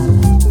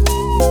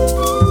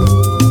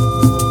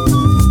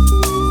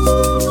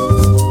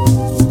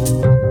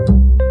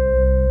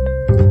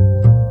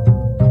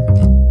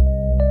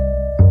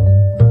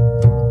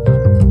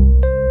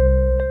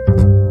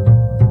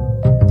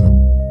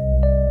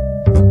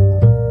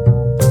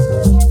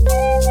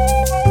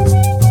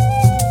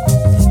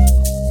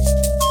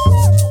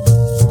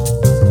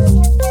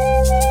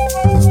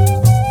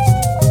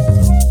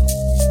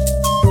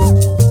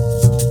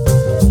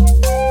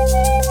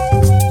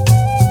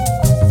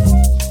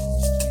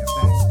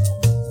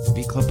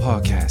 Beat Club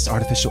podcast.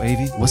 Artificial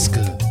AV, what's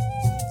good?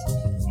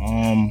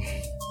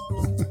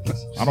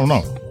 I don't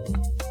know.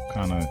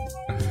 Kind of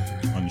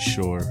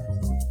unsure.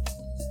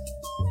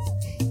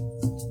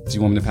 Do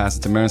you want me to pass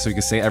it to Marin so you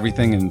can say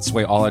everything and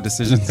sway all our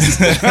decisions?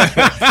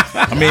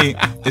 I mean,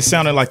 it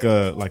sounded like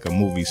a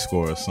movie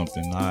score or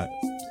something.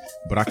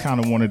 But I kind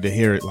of wanted to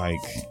hear it like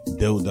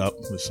build up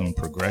with some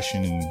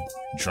progression and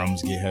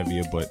drums get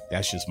heavier. But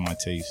that's just my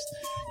taste.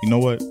 You know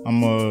what?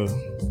 I'm a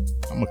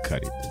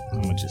cut it.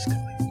 I'm gonna just cut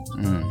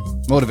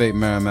it. Motivate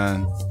Marin,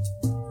 man.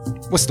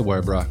 What's the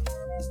word, bro?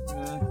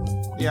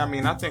 Yeah, I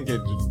mean, I think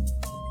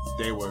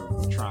they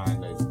were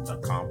trying to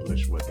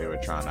accomplish what they were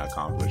trying to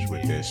accomplish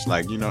with this.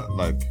 Like, you know,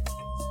 like,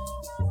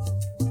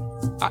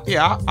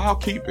 I'll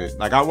keep it.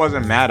 Like, I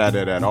wasn't mad at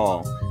it at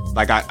all.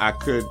 Like, I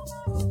could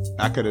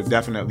have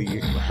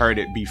definitely heard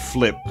it be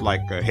flipped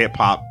like a hip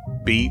hop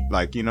beat,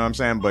 like, you know what I'm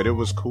saying? But it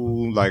was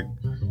cool, like,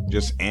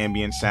 just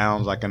ambient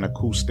sounds, like an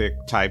acoustic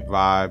type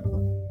vibe.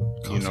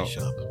 coffee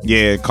shop.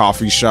 Yeah,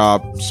 coffee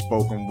shop,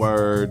 spoken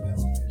word.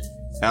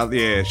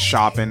 Yeah,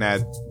 shopping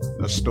at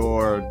a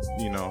store,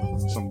 you know,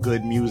 some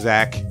good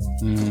music.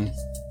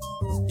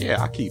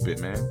 Yeah, I keep it,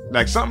 man.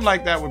 Like, something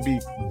like that would be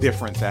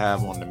different to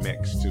have on the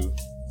mix, too.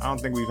 I don't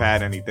think we've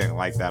had anything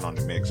like that on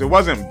the mix. It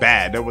wasn't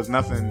bad. There was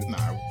nothing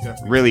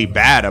really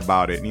bad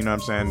about it. You know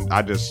what I'm saying?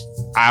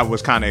 I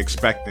was kind of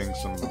expecting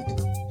some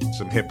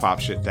hip-hop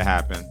shit to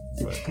happen,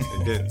 but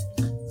it didn't.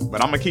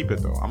 But I'm going to keep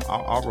it, though.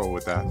 I'll roll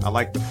with that. I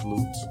like the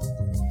flutes.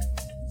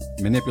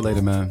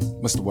 Manipulator, man.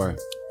 What's the word?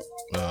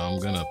 I'm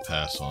gonna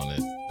pass on it.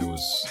 It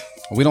was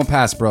We don't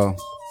pass, bro.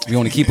 We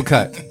only keep a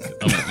cut.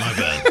 my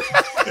bad.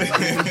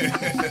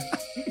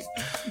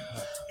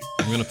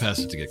 I'm gonna pass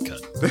it to get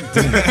cut.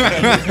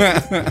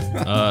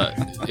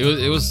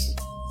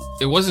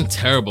 It wasn't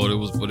terrible.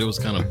 But it was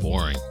kind of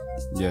boring.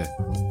 Yeah.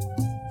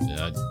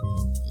 It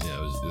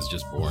was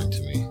just boring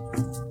to me.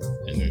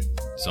 And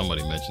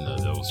somebody mentioned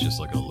that was just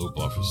like a loop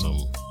off of some.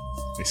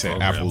 They said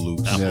program. Apple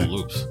loops. Apple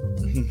loops.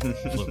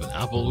 Flipping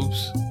Apple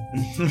loops.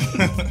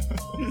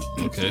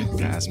 Okay.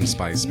 Yeah, some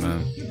spice,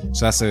 man.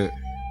 So that's a.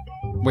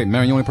 Wait,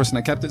 Marin, you only person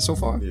that kept it so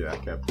far? Yeah, I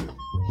kept it.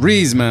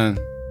 Reese, man.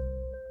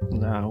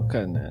 Nah, I'm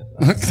cutting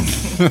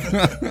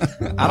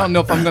that. I don't know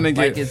if I'm gonna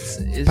get Like it's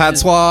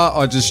patois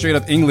or just straight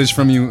up English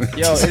from you.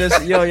 Yo, it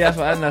is, yo, yeah,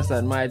 I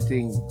understand my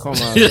thing. Come on,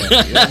 man. You know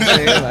what I'm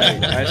saying?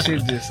 Like, that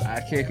shit just,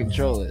 I can't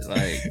control it.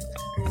 Like,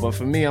 but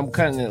for me, I'm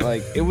cutting it.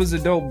 Like, it was a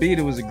dope beat.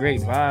 It was a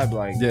great vibe.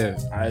 Like, Yeah.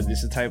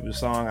 It's the type of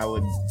song I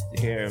would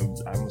hear,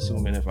 I'm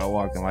assuming, if I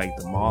walk in, like,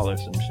 the mall or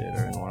some shit,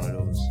 or in one of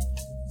those,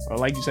 or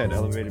like you said,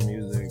 elevator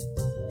music.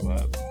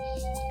 But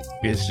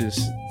it's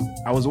just,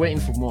 I was waiting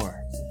for more.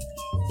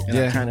 And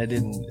I kind of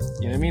didn't, you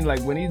know what I mean? Like,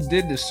 when he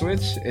did the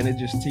switch and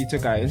he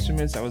took our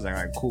instruments, I was like,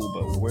 all right, cool,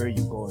 but where are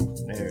you going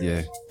from there?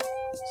 Yeah.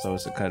 So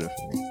it's a cutter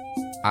for me.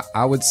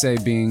 I would say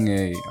being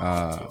a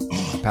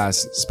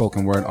past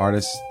spoken word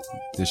artist,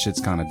 this shit's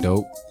kind of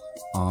dope.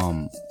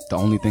 The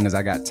only thing is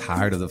I got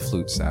tired of the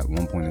flutes at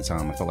one point in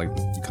time. I felt like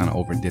you kind of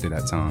overdid it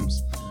at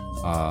times.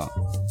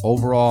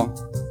 Overall,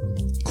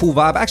 cool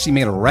vibe. I actually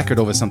made a record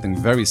over something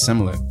very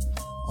similar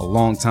a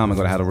long time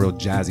ago that had a real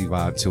jazzy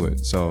vibe to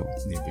it. So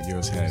Yeah, but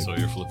yours had So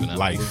you're flipping Apple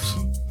life. Loops?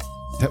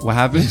 what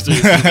happened? So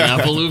you're flipping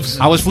Apple Loops?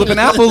 I was flipping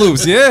Apple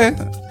Loops, yeah.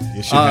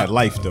 Your shit had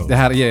life though.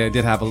 It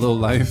did have a little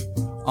life.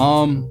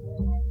 I'm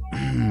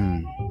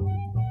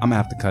gonna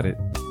have to cut it.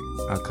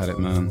 I'll cut it,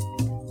 man.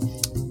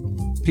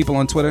 People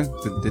on Twitter,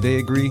 did they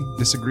agree,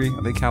 disagree?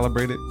 Are they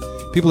calibrated?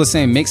 People are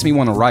saying makes me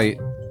want to write.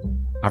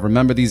 I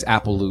remember these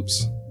Apple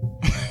loops.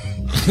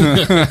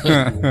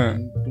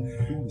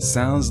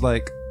 Sounds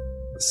like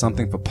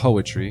something for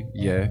poetry.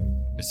 Yeah.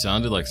 It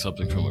sounded like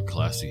something from a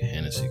classy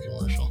Hennessy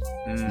commercial.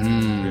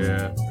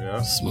 Yeah.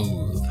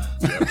 Smooth.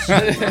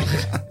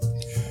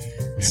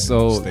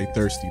 So Stay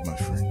thirsty, my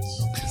friends.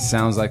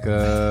 sounds like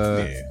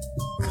a Yeah.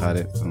 cut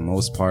it for the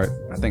most part.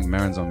 I think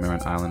Marin's on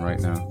Marin Island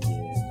right now.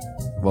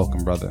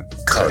 Welcome, brother.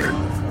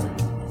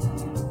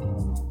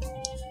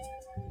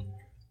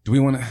 Do we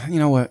want to? You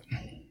know what?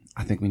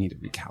 I think we need to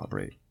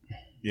recalibrate.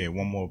 Yeah,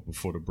 one more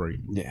before the break.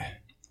 Yeah.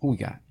 Who we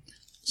got?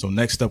 So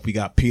next up, we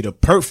got Peter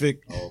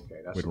Perfect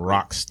That's with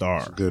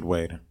Rockstar. good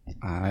way to.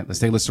 All right, let's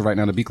take a listen right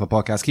now to Beat Club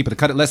Podcast. Keep it a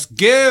cut it. Let's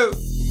go.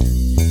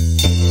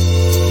 The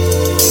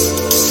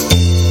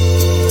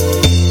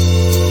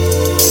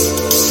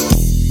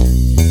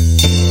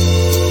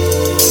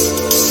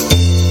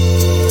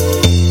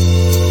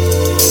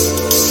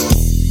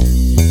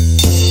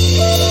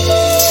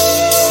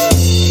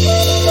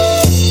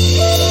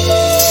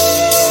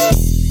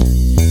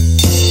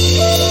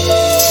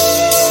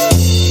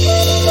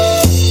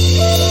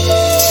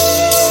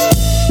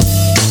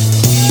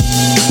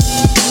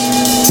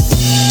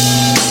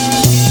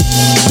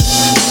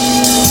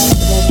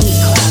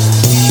Beat Club.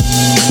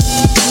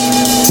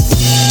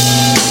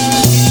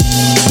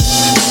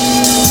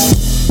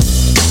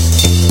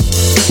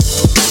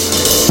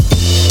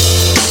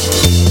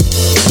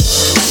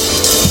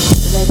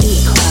 The Beat Club. The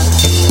Beat Club.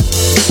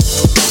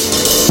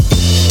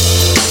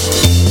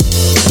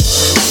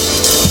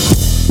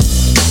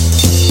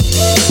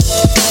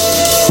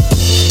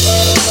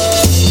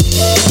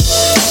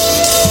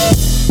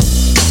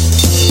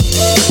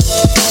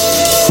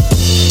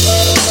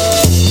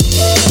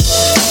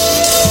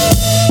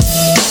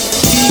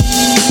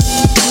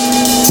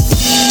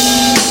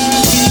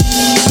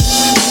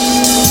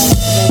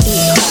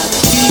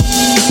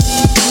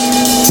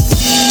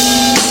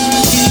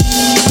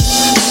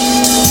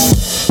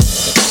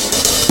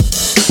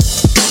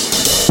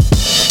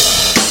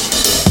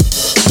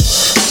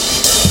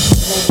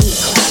 The Beat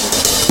Club.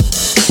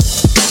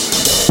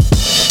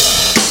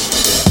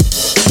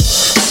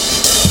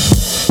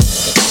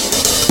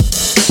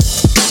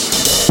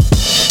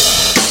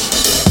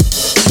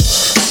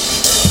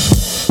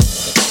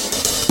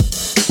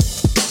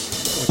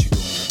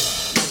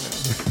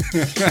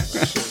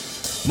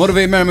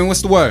 Motivate Merriman,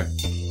 what's the word?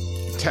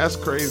 That's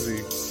crazy.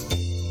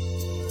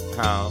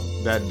 How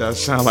that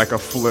does sound like a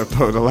flip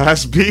of the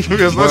last beat we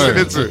was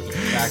listening to.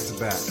 Back to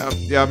back.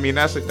 Yeah, I mean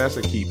that's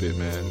a keep it,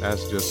 man.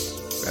 That's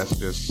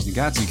just You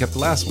got to. You kept the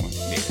last one.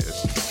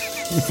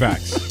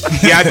 Facts.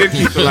 yeah. I did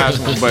keep the last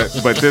one, but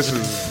this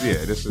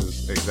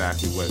is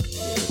exactly what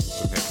this is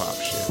some hip hop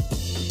shit.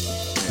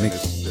 And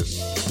it's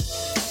just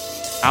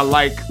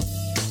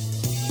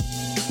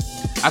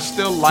I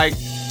still like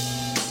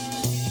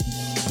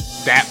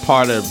that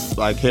part of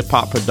like hip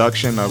hop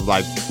production of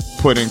like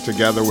putting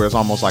together where it's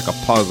almost like a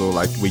puzzle,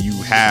 like where you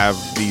have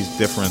these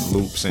different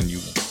loops and you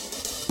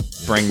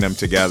bring them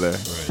together.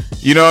 Right.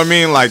 You know what I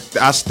mean? Like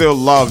I still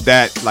love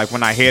that. Like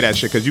when I hear that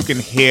shit, because you can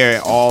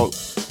hear all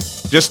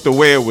just the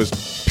way it was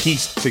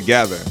pieced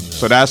together.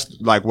 So that's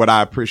like what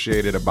I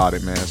appreciated about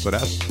it, man. So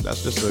that's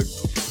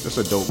just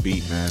a dope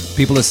beat, man.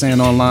 People are saying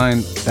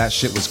online that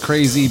shit was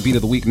crazy. Beat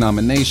of the week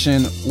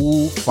nomination.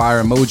 Ooh,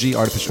 fire emoji.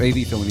 Artificial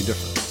AV. Feel any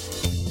different?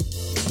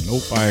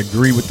 Nope, I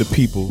agree with the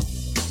people.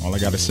 All I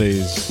gotta say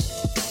is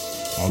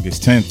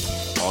August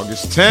 10th.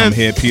 August I'm 10th.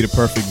 here, Peter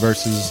Perfect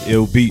versus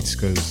Ill Beats,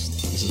 because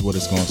this is what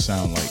it's gonna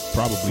sound like.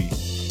 Probably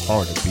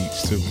harder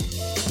beats too.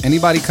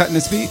 Anybody cutting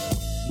this beat?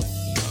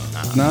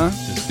 Nah.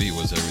 This beat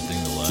was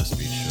everything the last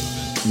beat should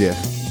have been. Yeah.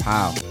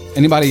 Wow.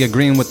 Anybody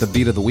agreeing with the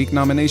beat of the week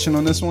nomination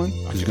on this one?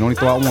 Because you can only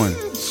throw out one.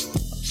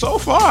 So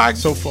far, I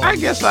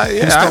guess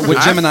With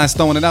Gemini's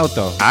throwing it out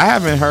though. I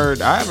haven't heard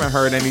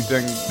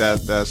anything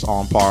that's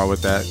on par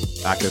with that.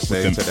 I could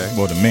say today.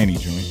 Well, the Manny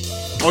joint.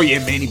 Oh yeah,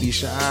 Manny be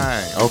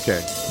shy. Okay.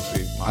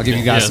 See, I'll give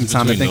you guys some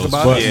time to think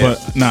about But it.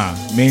 but nah,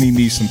 Manny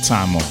needs some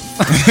time off.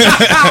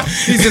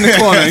 He's in the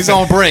corner. He's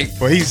on break.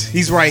 But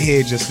he's right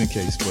here just in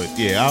case. But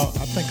yeah,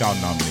 I think I'll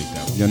nominate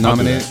that one. You're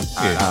nominated?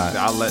 Yeah.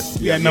 I'll let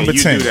number you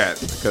 10. do that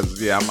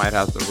because I might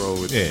have to roll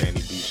with Manny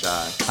be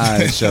shy. All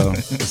right, so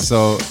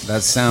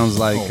that sounds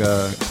like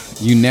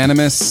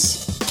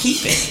unanimous.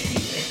 Keep it.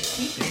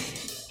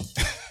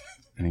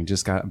 And he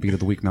just got Beat of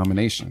the Week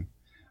nomination.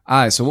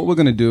 All right, so what we're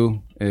gonna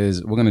do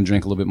is we're gonna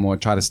drink a little bit more,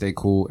 try to stay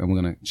cool, and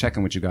we're gonna check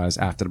in with you guys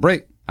after the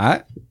break. All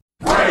right.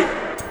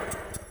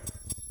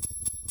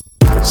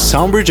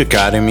 Soundbridge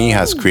Academy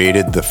has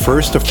created the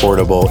first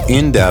affordable,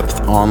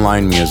 in-depth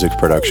online music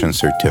production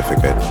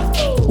certificate.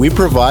 We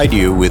provide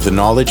you with the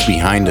knowledge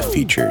behind the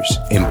features,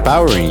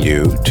 empowering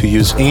you to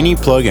use any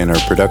plugin or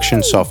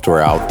production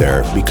software out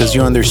there because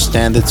you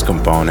understand its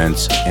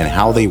components and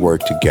how they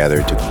work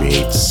together to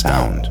create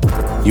sound.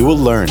 You will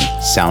learn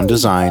sound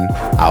design,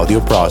 audio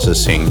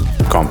processing,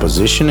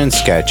 composition and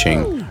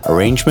sketching,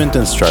 arrangement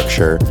and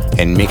structure,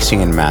 and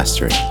mixing and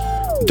mastering.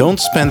 Don't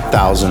spend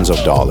thousands of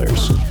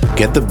dollars.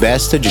 Get the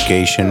best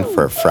education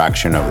for a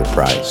fraction of the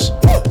price.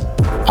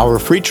 Our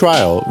free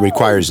trial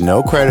requires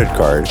no credit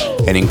card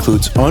and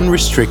includes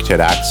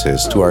unrestricted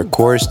access to our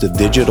course, the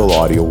Digital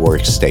Audio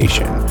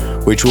Workstation,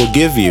 which will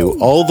give you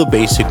all the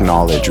basic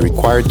knowledge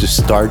required to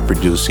start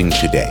producing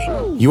today.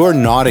 You are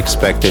not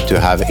expected to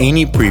have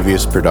any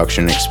previous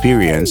production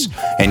experience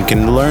and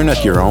can learn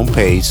at your own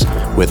pace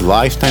with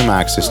lifetime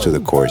access to the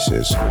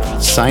courses.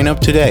 Sign up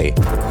today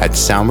at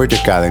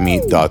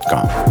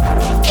soundbridgeacademy.com.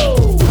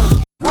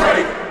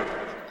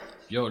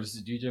 Yo, this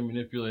is DJ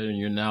Manipulator, and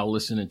you're now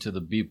listening to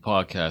the Beat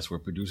Podcast, where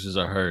producers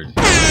are heard.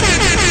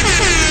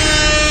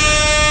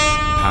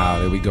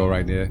 There we go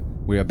right there.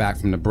 We are back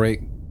from the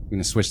break. We're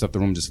gonna switch up the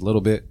room just a little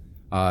bit.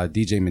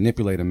 DJ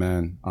Manipulator,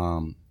 man.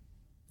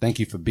 Thank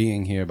you for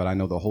being here, but I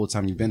know the whole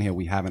time you've been here,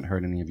 we haven't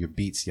heard any of your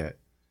beats yet.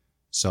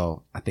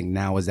 So I think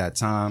now is that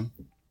time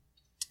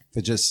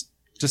for just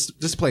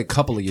play a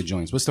couple of your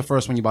joints. What's the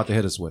first one you about to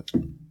hit us with?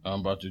 I'm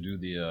about to do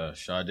the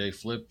Sade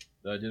flip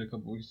that I did a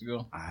couple weeks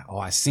ago.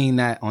 I seen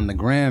that on the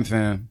gram,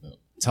 fam. Yep.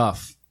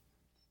 Tough.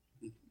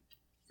 You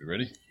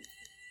ready?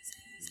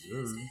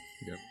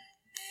 Yep.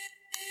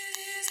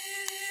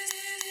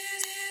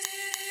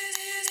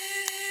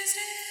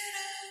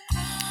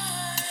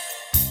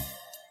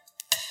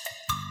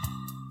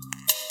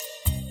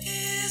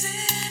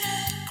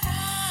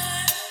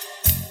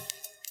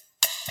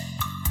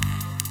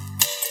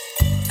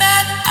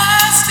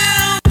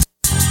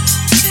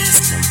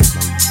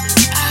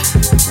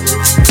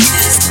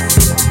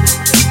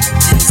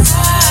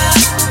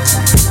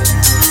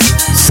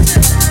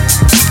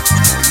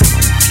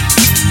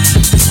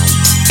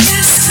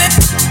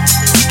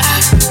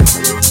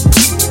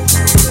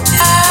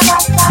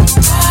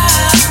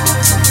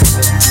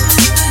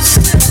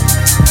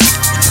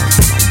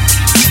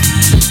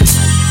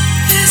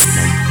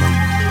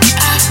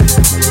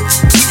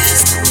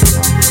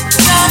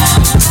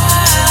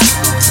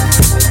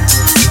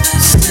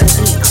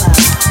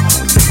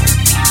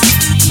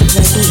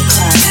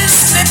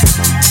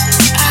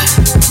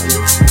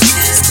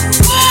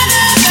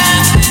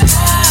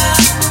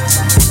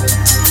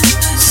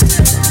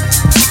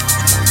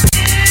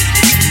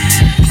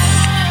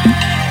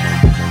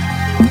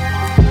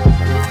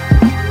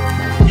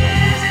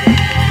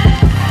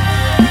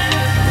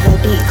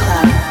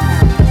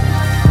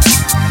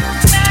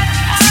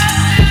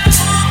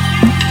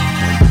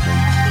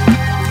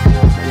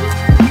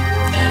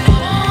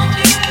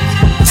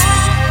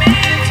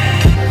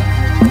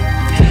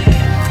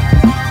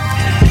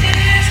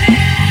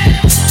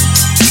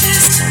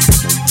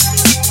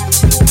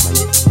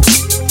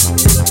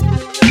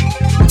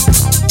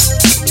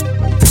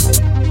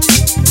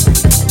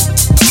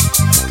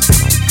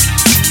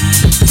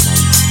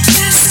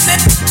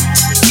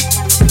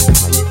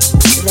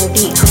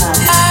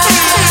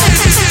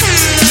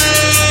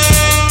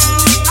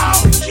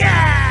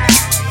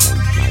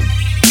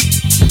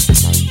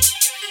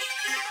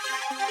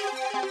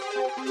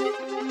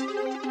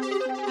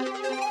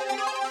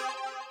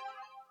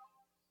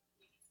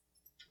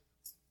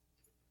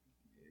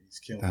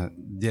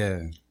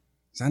 Yeah.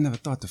 I never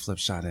thought to flip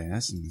Sade.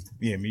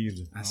 Yeah, me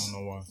either. I don't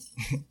know why.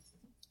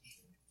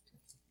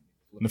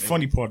 The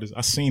funny part is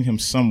I seen him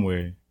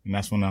somewhere, and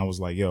that's when I was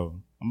like, yo,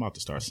 I'm about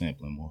to start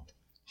sampling more.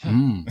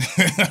 I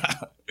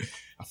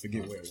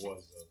forget where it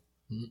was, though.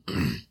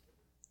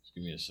 Just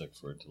give me a sec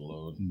for it to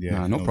load.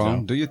 Yeah, no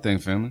problem. Do your thing,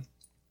 family.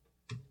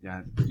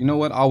 Yeah, you know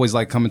what? I always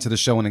like coming to the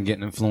show and then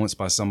getting influenced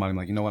by somebody. I'm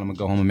like, you know what? I'm going to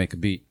go home and make a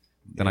beat.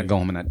 Then I go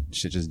home and that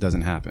shit just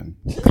doesn't happen.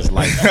 Because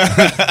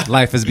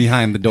life is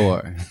behind the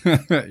door.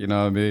 You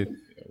know what I mean?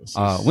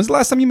 When's the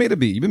last time you made a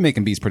beat? You've been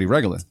making beats pretty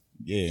regular.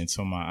 Yeah,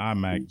 until my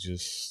iMac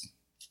just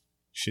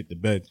shit the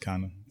bed,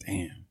 kind of.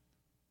 Damn.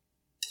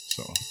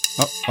 So.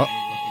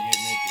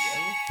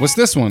 What's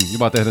this one you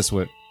about to hit us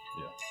with?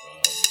 Yeah.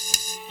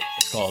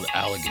 It's It's called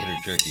Alligator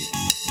Jerky.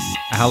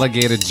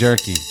 Alligator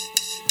jerky.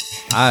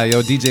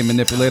 Yo, DJ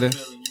Manipulator.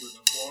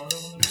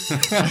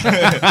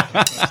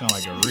 That sound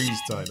like a Reed's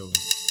title.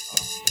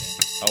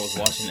 I was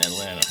watching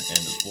Atlanta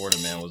and the Florida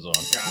man was on.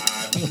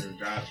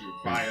 Got you.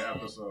 Fire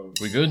episode.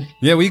 We good?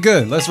 Yeah, we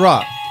good. Let's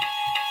rock.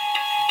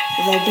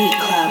 The Beat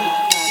Club.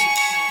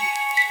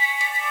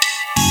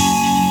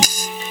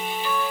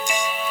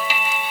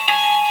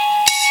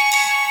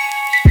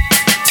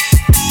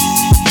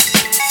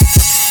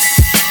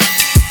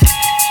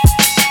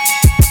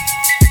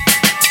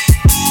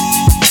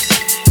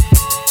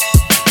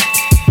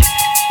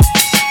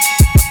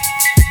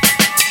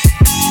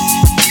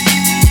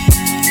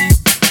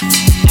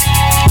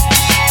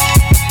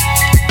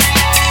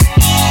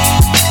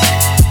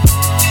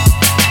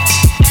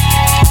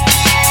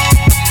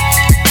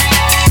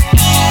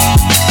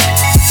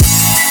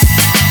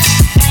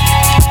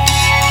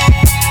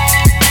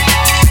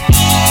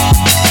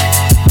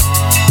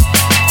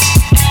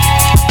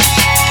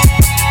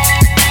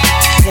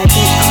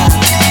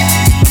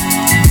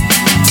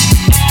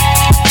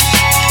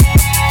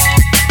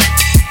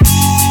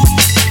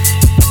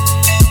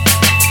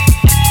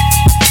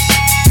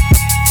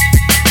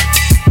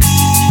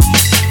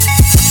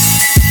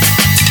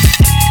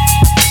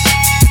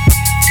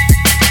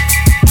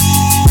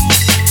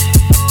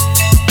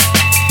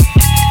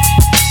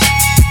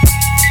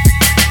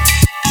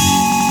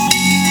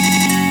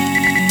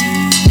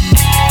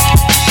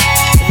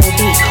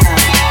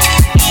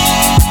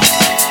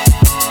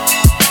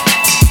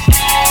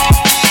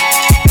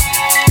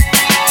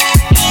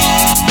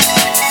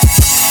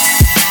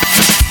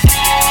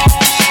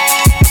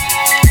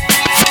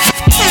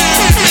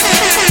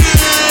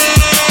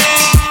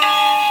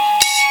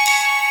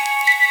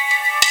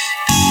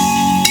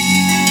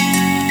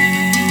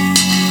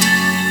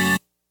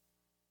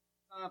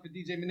 For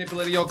DJ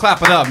Manipulator, yo,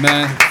 clap it up,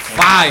 man.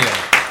 Fire.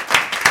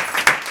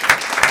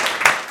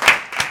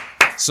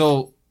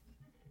 So,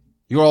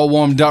 you're all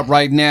warmed up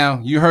right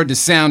now. You heard the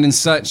sound and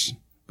such,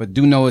 but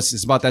do know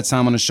it's about that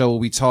time on the show where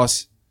we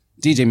toss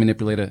DJ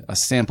Manipulator a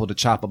sample to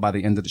chop up by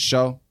the end of the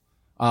show.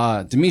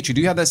 Dimitri,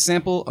 do you have that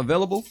sample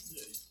available?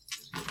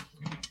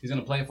 He's going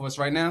to play it for us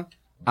right now.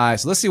 All right,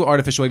 so let's see what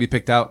Artificial Wave he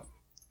picked out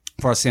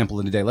for our sample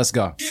of the day. Let's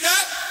go. Get up.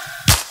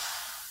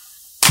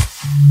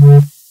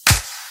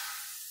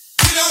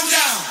 Get on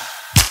down.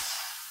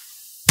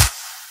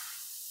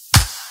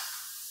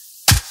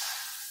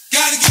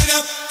 Gotta get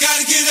up,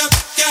 gotta get up,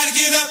 gotta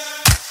get up.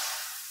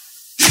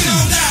 Get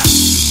on down.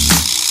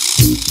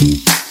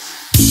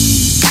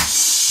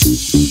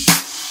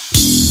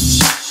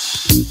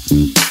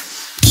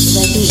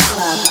 The Beat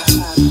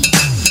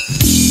Club.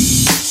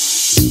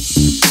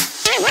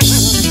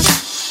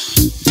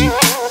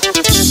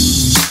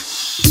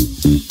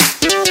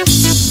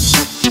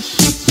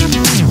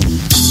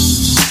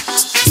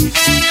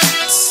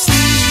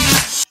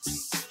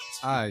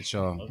 All right,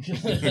 y'all.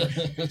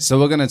 So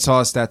we're going to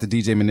toss that to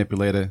DJ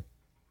Manipulator.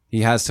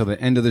 He has till the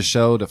end of the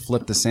show to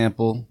flip the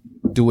sample,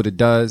 do what it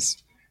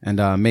does, and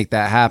make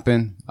that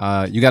happen.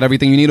 You got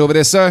everything you need over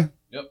there, sir?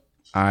 Yep.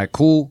 All right,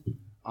 cool.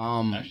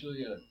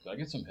 Actually, can I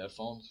get some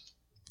headphones?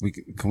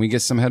 Can we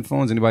get some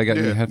headphones? Anybody got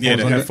any headphones? Yeah,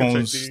 the on there?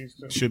 headphones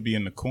should be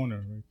in the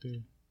corner right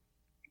there.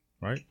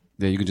 Right?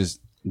 Yeah, you could just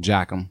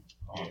jack them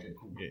Okay,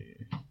 cool.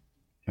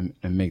 Yeah.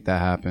 and make that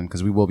happen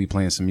because we will be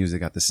playing some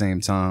music at the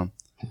same time.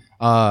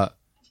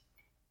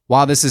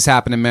 While this is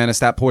happening, man, it's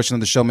that portion of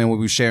the show, man, where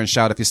we share and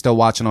shout. If you're still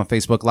watching on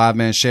Facebook Live,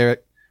 man, share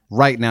it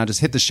right now. Just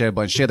hit the share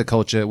button, share the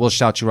culture. We'll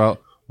shout you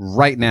out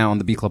right now on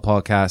the B Club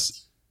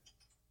podcast.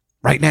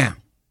 Right now.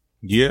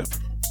 Yeah.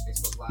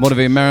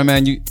 Motivate Mara,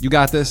 man, you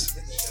got this?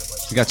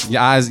 You got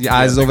your eyes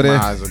is over there?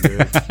 My eyes are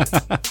good.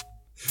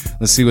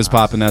 Let's see what's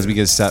popping as we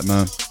get set,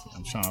 man.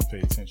 I'm trying to pay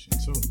attention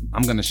too.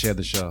 I'm going to share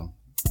the show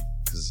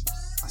because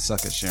I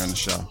suck at sharing the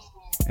show.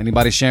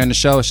 Anybody sharing the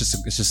show, it's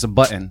just a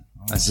button. I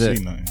don't That's see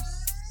it. nothing.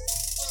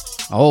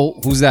 Oh,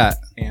 who's that?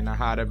 And a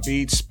how to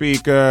beat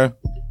speaker.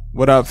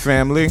 What up,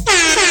 family? That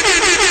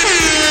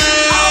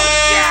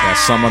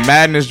Summer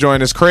Madness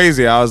joint is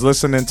crazy. I was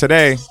listening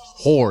today.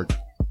 Horde.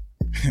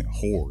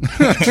 Horde.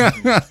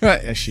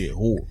 That shit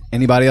horde.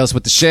 Anybody else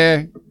with the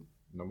share?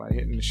 Nobody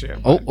hitting the shit.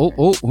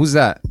 Oh, who's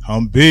that?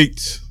 Hum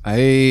beats.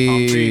 Hey.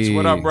 Beats.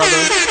 What up, brother?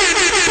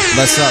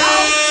 What's up?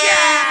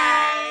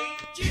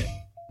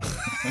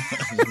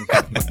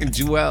 Fucking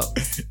Jewel.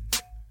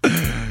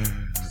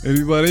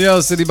 Anybody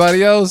else? Shit,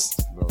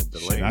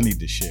 I need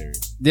to share it.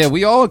 Yeah,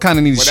 we all kind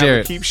of need to Whatever. share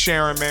it. Keep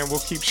sharing, man. We'll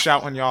keep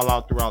shouting y'all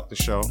out throughout the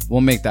show. We'll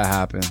make that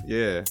happen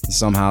Yeah.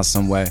 somehow,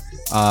 some way.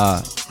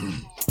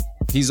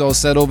 He's all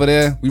set over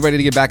there. We ready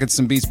to get back into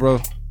some beats, bro?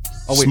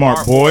 Oh, wait,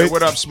 Smart boy.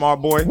 What up, smart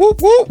boy?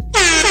 Whoop whoop.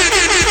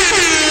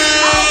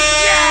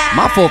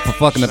 My fault for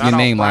fucking up Shout your out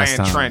name Brian last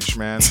time. Trench,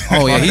 man.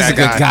 Oh yeah, Fuck he's a that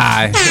good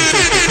guy.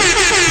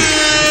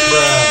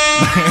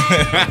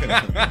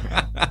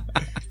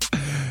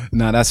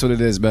 Nah, that's what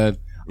it is, man.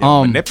 Yeah,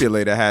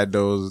 Manipulator had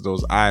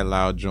those eye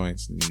loud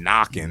joints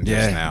knocking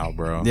just now,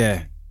 bro.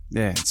 Yeah,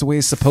 it's the way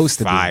it's supposed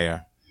to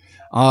Fire.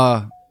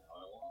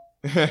 be.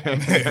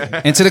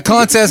 Enter the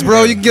contest,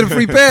 bro. You can get a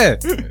free pair.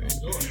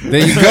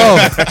 There you go.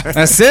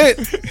 That's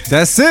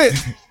it.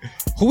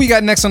 Who we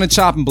got next on the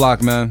chopping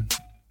block, man?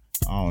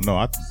 I don't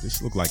know.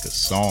 This look like a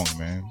song,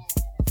 man.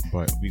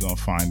 But we gonna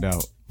find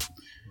out.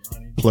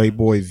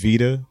 Playboy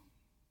Vita,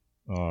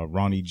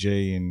 Ronnie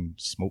J and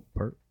Smoke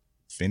Perp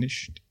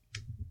finished.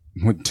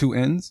 With 2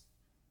 N's?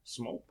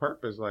 Smoke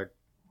Perp is like.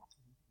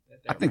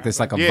 I think there's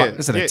like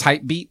is it a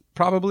tight beat,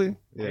 probably?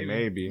 Yeah,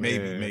 maybe.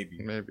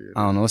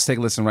 I don't know. Let's take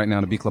a listen right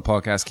now to B Club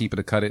Podcast. Keep it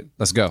or cut it.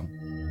 Let's go.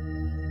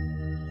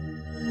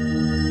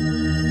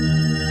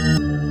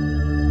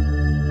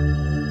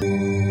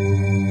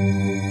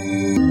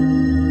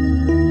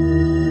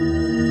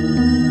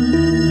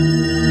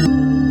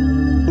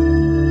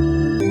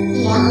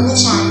 On the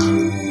track.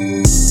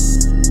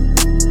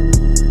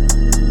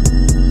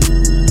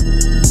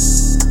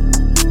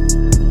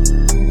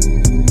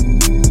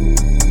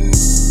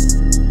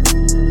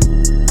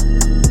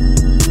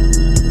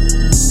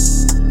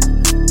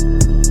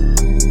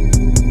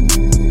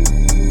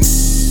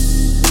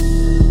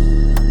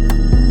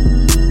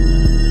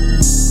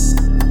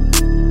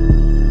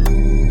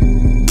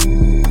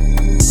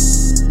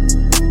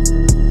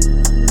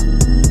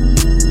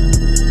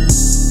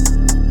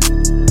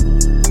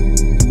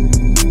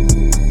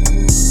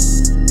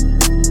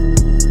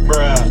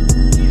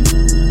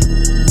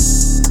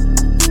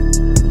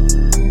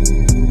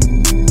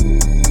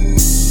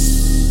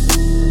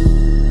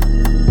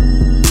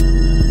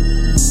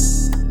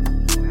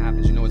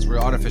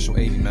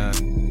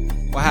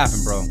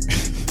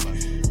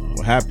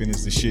 Happened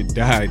is the shit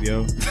died,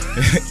 yo.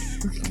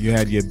 You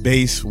had your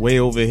bass way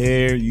over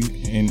here,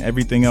 and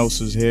everything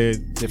else was here.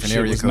 Different shit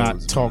area was codes,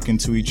 not talking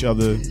to each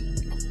other.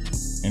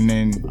 And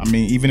then, I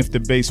mean, even if the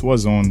bass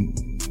was on,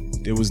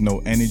 there was no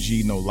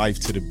energy, no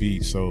life to the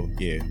beat. So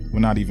yeah, we're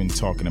not even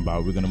talking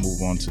about it. We're gonna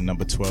move on to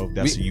number 12.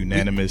 That's a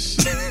unanimous.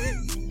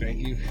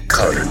 Thank you.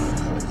 Carter.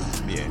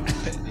 Yeah.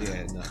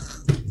 Yeah, no.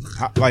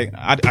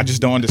 I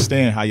just don't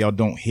understand how y'all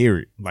don't hear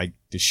it. Like,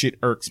 the shit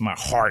irks my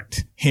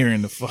heart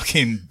hearing the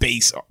fucking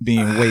bass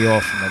being way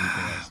off and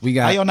everything else. We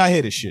got how y'all not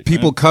hear this shit?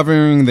 People man?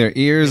 covering their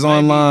ears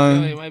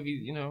online. It might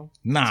be,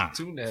 nah,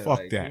 that, fuck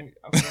like, that.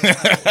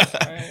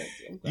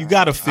 You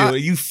gotta feel it.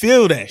 You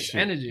feel that shit.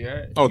 Energy,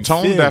 right? Oh, You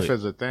tone feel deaf it.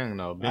 is a thing,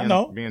 though. I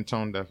know. Being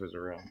tone deaf is a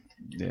real.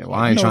 Yeah, well,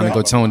 I ain't trying to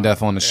go tone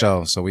deaf on the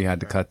show, so we had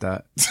to cut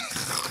that.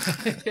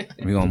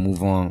 We gonna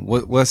move on.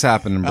 What's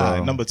happening,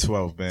 bro? Number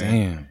 12, man.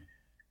 Damn.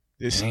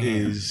 This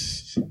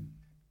is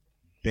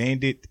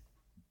Bandit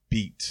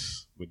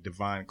Beats with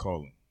Divine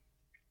Calling.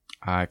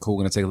 All right, cool.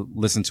 We're gonna take a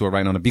listen to it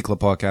right now on the B Club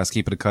Podcast.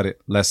 Keep it or cut it.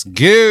 Let's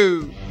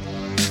go.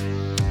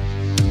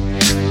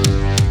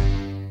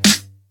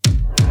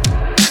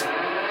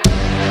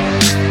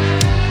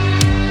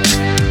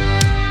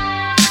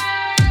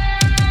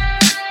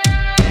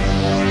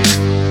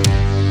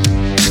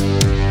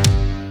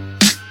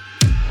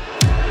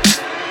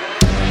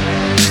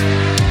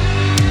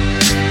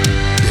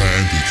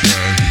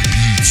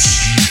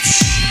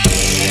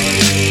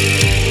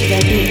 The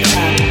Beat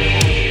Club.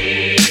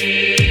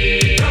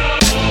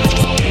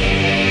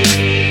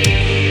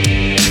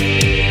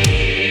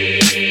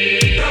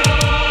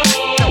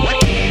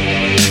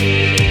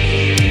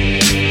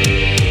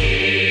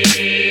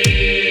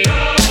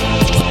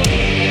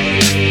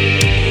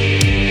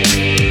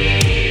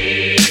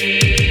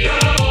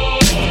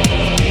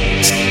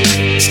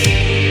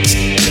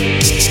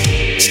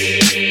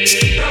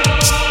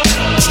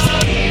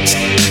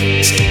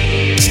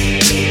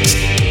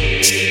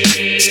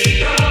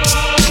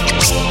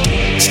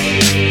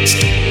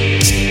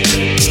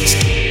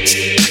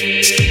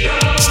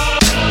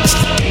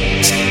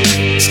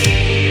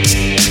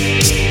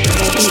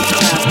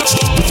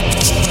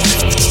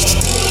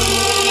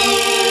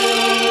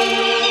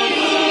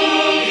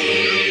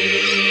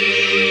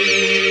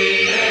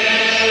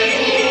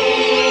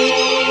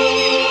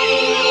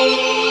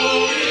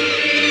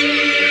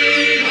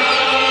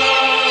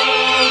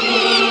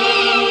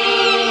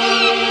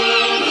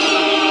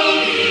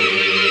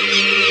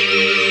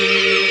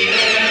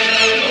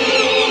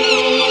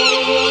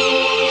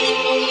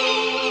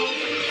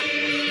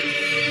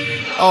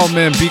 Oh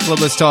man, B Club,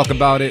 let's talk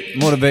about it.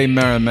 Motivate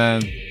Marin,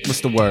 man. What's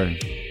the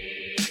word?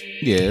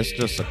 Yeah, it's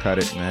just a cut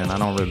it, man. I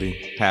don't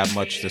really have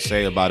much to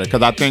say about it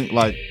because I think,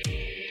 like,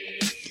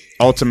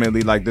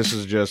 ultimately, like, this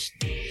is just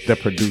the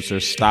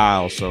producer's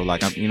style. So,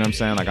 like, you know what I'm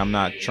saying? Like, I'm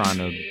not trying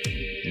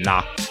to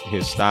knock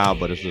his style,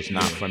 but it's just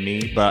not for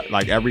me. But,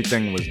 like,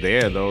 everything was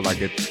there, though.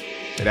 Like, it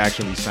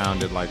actually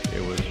sounded like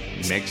it was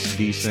mixed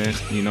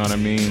decent. You know what I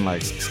mean?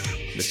 Like,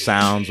 the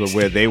sounds were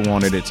where they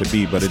wanted it to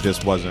be, but it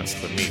just wasn't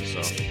for me.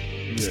 So,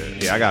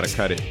 yeah, I gotta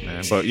cut it,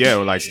 man. But yeah,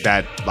 like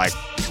that, like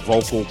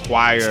vocal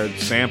choir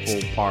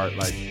sample part,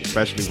 like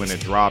especially when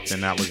it dropped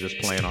and that was just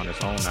playing on its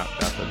own.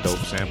 That's a dope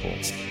sample.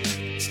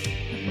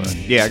 But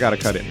yeah, I gotta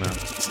cut it, man.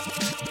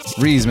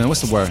 Reeves, man, what's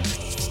the word?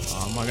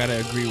 I gotta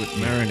agree with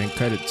Marin and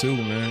cut it too,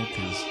 man,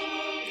 because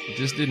it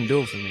just didn't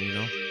do it for me, you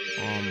know.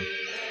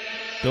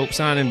 Dope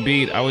sounding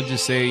beat. I would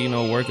just say, you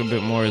know, work a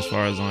bit more as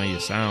far as on your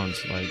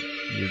sounds, like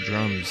your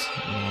drums,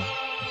 you know.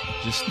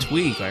 just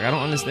tweak. Like, I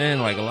don't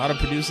understand. Like, a lot of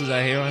producers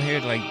I hear on here,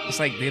 like, it's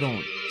like they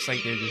don't. It's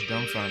like they're just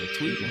dumbfounded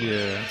tweaking.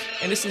 Yeah.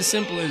 And it's as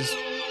simple as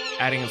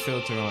adding a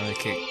filter on a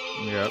kick.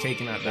 Yeah.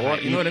 Taking out the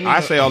height. You know what I mean?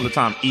 I say all the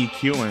time,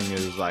 EQing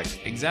is like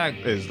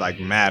exactly is like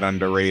mad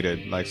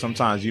underrated. Like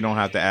sometimes you don't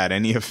have to add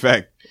any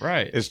effect.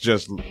 Right. It's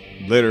just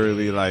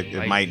literally like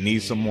it might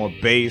need some more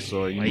bass,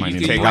 or you like might you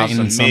need to could take out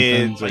use some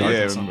mids, or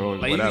like, or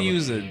like you whatever. can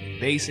use a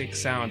basic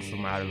sound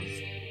from out of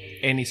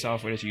any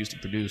software that you use to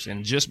produce,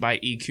 and just by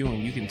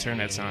EQing, you can turn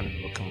that sound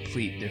into a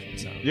complete different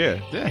sound. Yeah.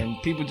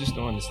 And people just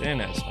don't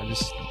understand that. So I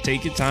just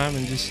take your time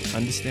and just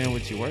understand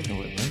what you're working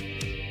with, man.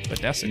 But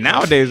that's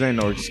Nowadays ain't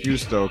no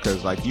excuse though,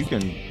 because like you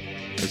can,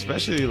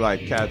 especially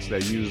like cats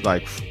that use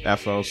like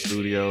FL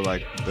Studio,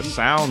 like the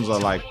sounds are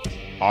like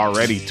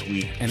already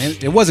tweaked. And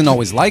it wasn't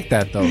always like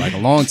that though. Like a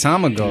long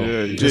time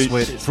ago, just yeah.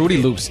 with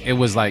Fruity Loops, it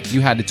was like you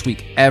had to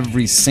tweak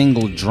every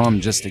single drum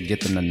just to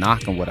get them to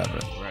knock and whatever.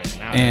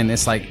 Right. And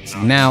it's like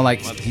now,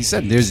 like he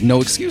said, there's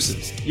no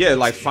excuses. Yeah,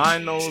 like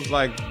find those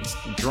like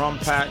drum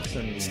packs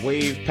and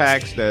wave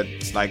packs that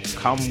like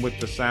come with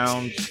the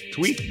sounds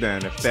tweaked.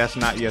 Then, if that's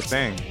not your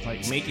thing,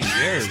 like make it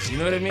yours. You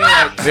know what I mean?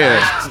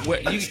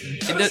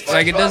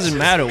 Like, it doesn't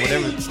matter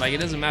whatever. Like, it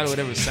doesn't matter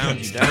whatever sound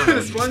you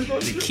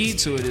download. The key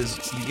to it is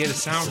you get a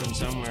sound from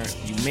somewhere,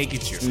 you make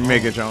it your own. You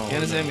make it your own. You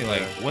understand me?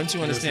 Like, once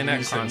you understand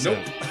that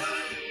concept,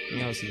 you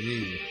know, it's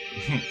easy.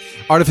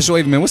 Artificial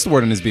Wave, man. What's the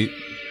word on this beat?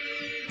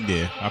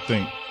 Yeah, I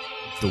think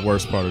the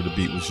worst part of the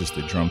beat was just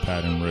the drum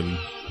pattern, really.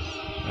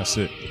 That's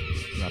it.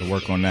 Got to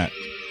work on that.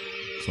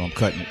 So I'm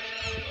cutting it.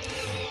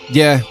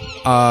 Yeah,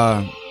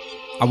 I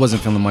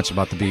wasn't feeling much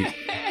about the beat.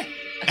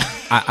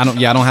 I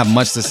don't have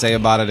much to say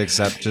about it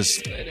except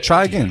just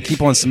try again.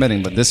 Keep on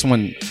submitting. But this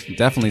one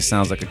definitely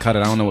sounds like a cut it.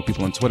 I don't know what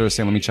people on Twitter are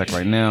saying. Let me check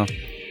right now.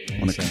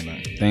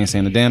 They ain't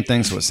saying the damn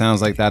thing, so it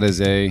sounds like that is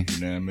a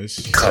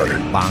unanimous cut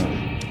it.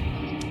 Bang.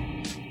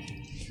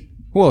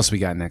 Who else we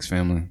got next,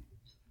 family?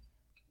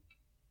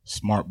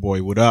 Smart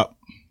Boy, what up?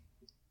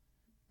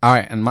 All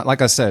right, and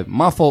like I said,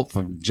 my fault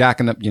for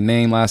jacking up your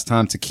name last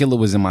time. Tequila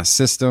was in my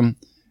system,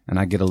 and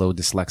I get a little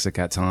dyslexic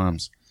at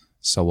times.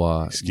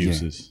 So,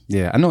 excuses.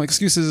 Yeah, I know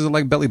excuses are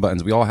like belly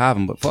buttons. We all have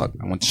them, but fuck,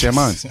 I want to share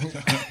mine.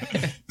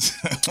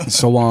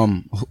 So,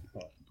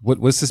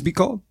 what's this beat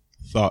called?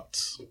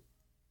 Thoughts.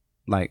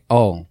 Like,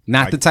 not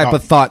like the type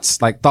of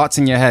thoughts, like thoughts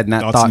in your head,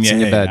 not thoughts in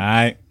your head, bed. All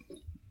right.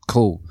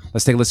 Cool.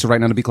 Let's take a listen right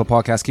now to Beat Club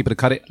Podcast. Keep it or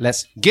cut it.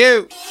 Let's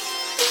go.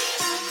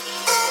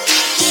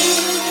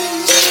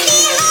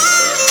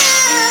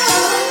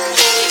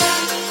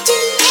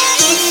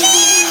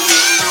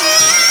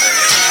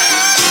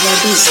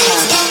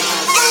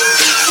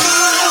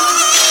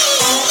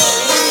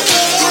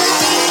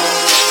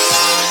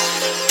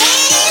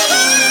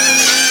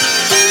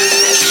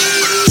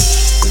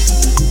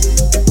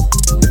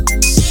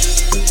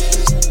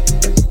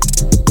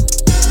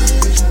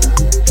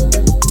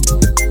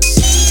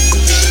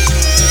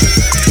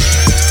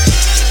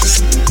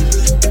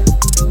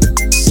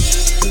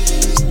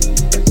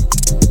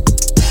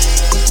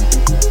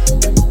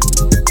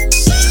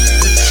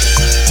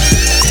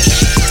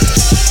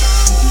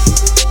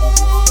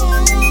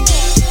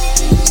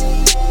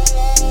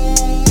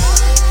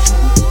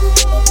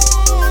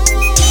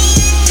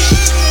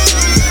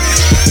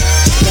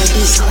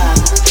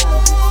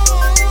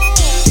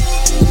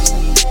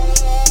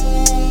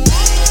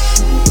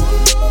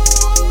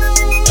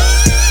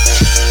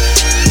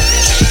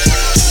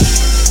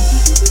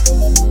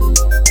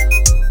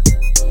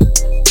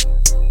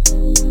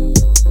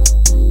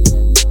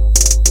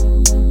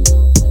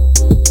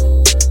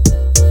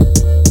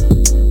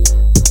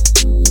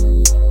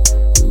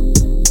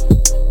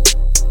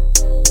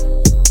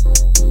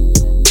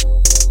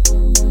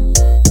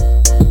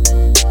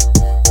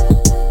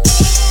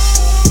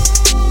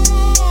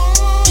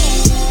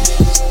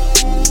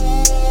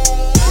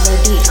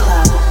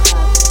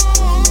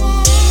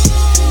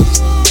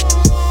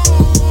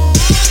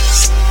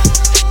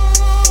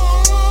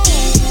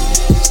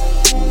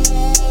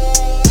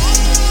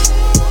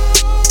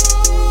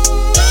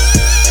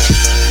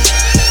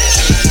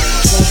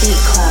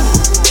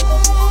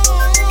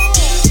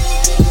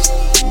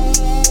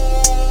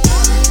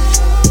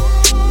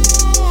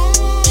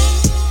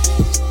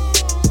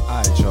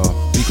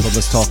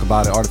 Talk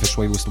about it.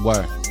 Artificial Wave, what's the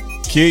word?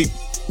 Keep.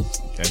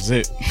 That's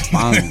it.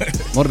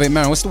 Motivate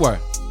Marin, what's the word?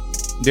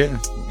 Yeah,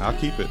 I'll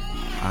keep it.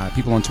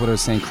 People on Twitter are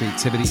saying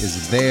creativity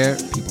is there.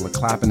 People are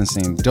clapping and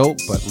saying dope.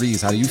 But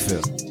Reese, how do you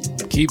feel?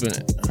 Keeping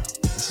it.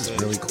 This is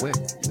really quick.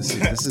 This is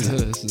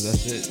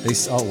that's it.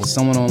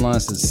 Someone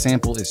online says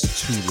sample is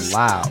too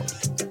loud.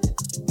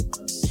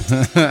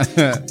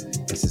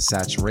 This is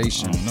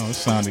saturation. No, it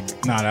sounded.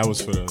 Nah, that was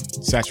for the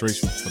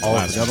saturation for the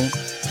last the other one.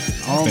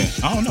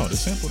 I don't know. The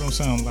sample don't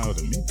sound loud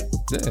to me.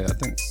 Yeah, I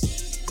think.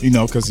 You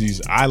know, because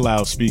these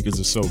iLoud speakers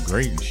are so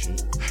great and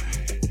shit.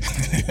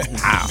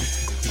 Wow.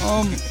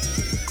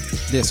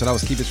 Yeah, so that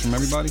was keep it from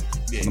everybody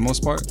for the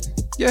most part.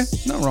 Yeah,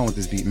 nothing wrong with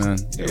this beat, man.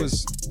 It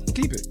was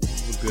keep it.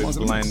 It's a good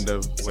blend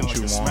of what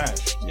you want.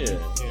 Smash. Yeah.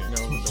 You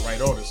know, the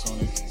right artist on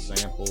it.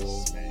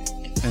 Sample.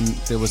 and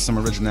there was some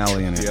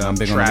originality in it. Yeah, I'm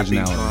big on trappy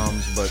originality.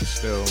 drums, but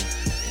still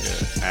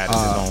added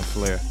his own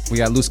flair. We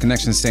got Loose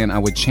Connection saying I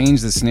would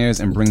change the snares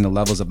and bring the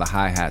levels of the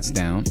hi-hats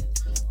down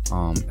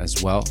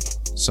as well.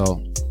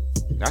 So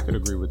I could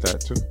agree with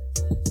that too.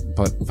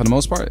 but for the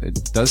most part, it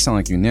does sound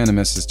like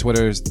unanimous. Is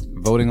Twitter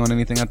voting on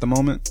anything at the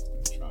moment?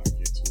 I'm trying to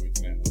get to it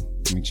now.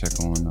 Let me check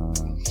on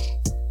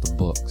the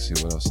book, see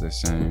what else they're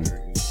saying.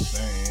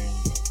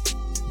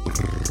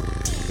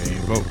 They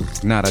ain't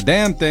vote. Not a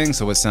damn thing,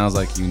 so it sounds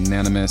like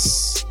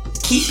unanimous.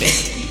 Keep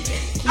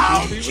it.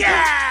 Oh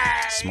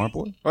yeah! Smart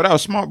boy? Oh, that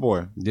was Smart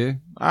Boy. Yeah.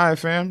 All right,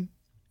 fam.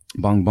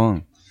 Bong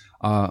bong.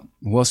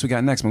 Who else we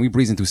got next, man? We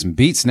breezing through some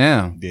beats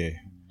now. Yeah.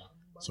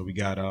 So we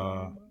got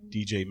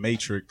DJ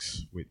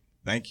Matrix with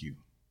Thank You.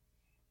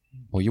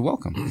 Well, you're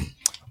welcome.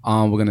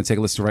 We're gonna take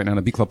a listen right now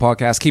to the Beat Club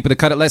Podcast. Keep it a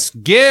cut it. Let's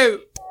go.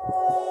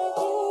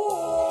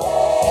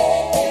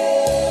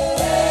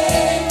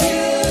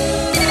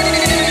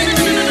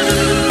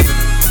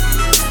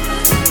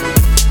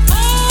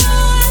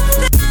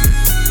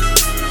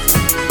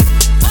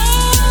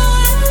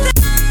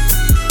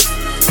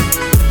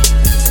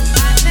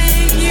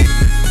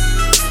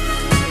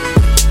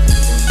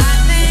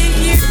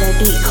 The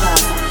Beat Club.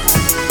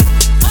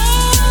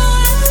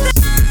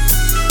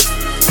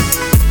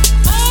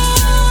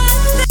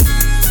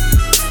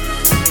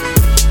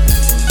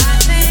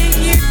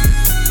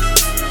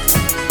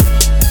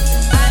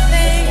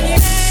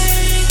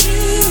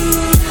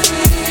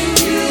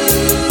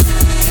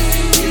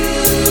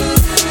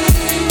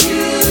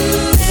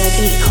 The Beat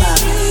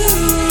Club.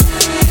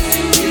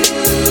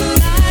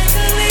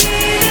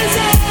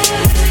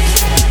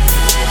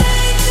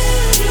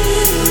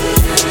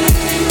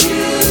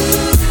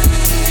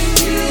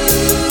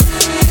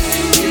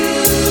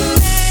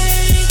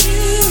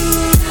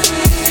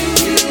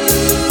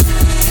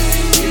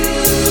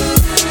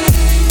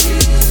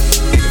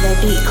 The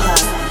Beat Club.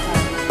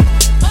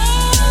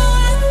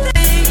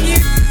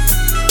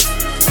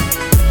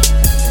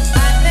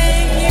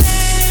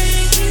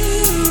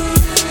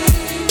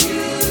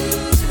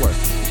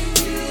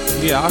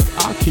 Yeah,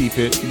 I'll keep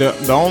it.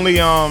 The only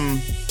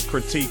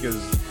critique is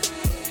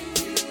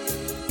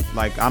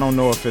like I don't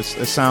know if it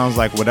sounds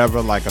like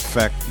whatever like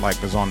effect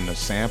like is on the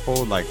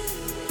sample like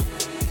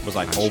was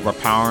like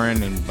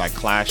overpowering and like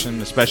clashing,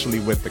 especially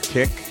with the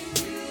kick.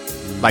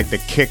 Like the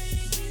kick,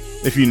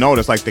 if you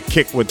notice, like the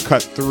kick would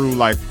cut through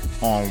like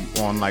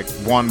on like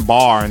one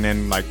bar and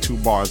then like two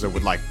bars it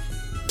would like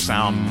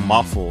sound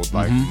muffled,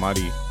 like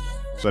muddy.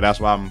 So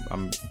that's why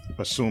I'm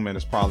assuming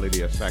it's probably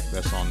the effect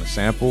that's on the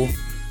sample.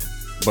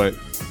 But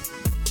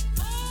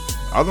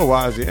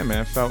otherwise, yeah,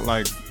 man, felt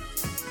like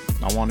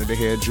I wanted to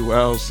hear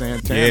Joel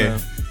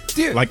Santana.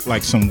 Yeah.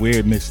 Like some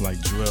weird mix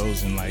like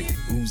drills and like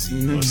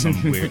Uzi or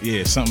something weird.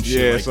 Yeah, some shit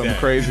Yeah, like something that.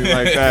 crazy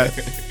like that.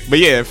 But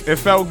yeah, it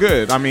felt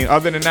good. I mean,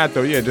 other than that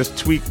though, yeah, just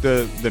tweak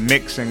the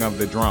mixing of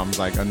the drums.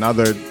 Like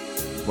another,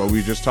 what we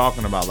were just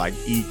talking about, like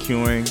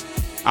EQing.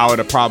 I would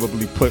have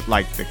probably put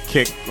like the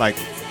kick, like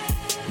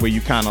where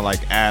you kind of like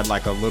add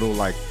like a little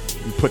like,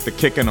 you put the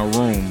kick in a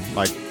room,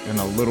 like in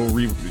a little,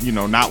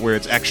 not where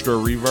it's extra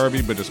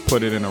reverby, but just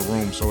put it in a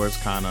room so it's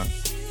kind of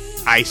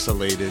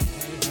isolated.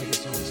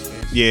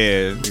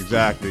 Yeah,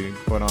 exactly.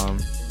 But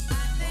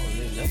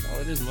That's all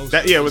it is. Most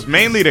it was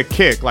mainly the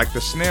kick. Like the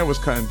snare was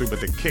cutting through, but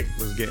the kick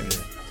was getting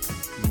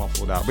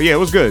muffled out. But yeah, it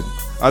was good.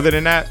 Other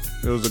than that,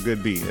 it was a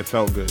good beat. It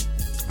felt good.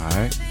 All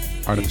right.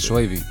 Artificial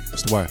AV.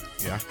 What's the word?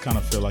 Yeah, I kind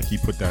of feel like he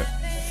put that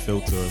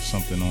filter or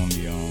something on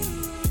the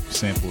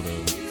sample to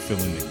fill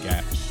in the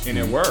gaps. And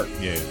it worked.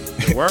 Yeah,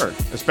 It worked.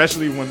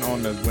 Especially when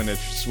it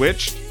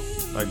switched.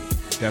 Like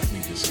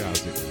definitely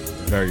disguised it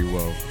very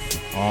well.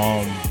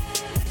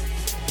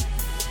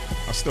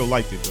 I still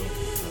liked it though.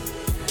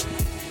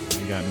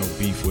 Ain't got no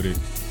beef with it.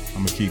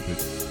 I'm gonna keep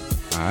it.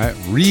 All right.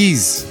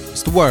 Reese.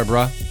 What's the word,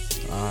 bro? I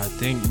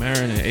think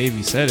Marin and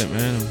Avi said it,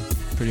 man.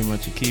 I'm pretty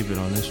much a keep it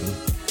on this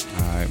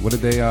one. All right. What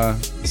did they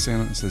say?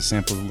 It says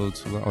samples a little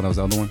too low. Oh, that was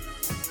the other one?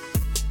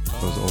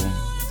 Those old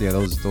ones? Yeah,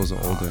 those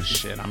are older. oh,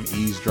 shit, I'm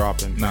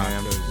eavesdropping. Nah,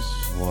 man.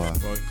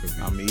 What? Well, it could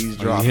be. I'm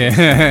eavesdropping.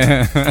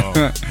 Yeah.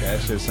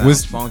 That shit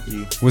sounds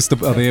funky. What's the?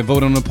 Are they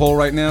voting on the poll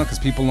right now? Because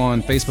people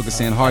on Facebook are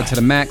saying hard to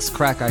the max.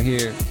 Crack. I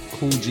hear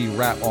Cool G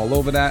rap all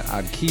over that.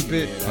 I'd keep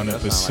it. Yeah, that sound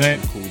 100%. like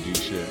some Cool G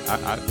shit.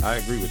 I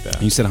agree with that.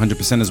 And you said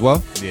 100% as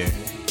well. Yeah.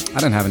 I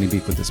didn't have any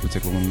beef with this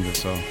particular one either,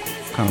 so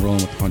kind of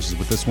rolling with the punches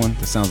with this one.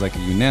 This sounds like a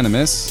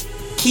unanimous.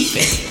 Keep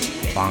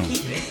it. Bang.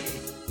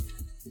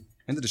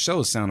 End of the show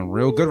is sounding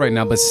real good right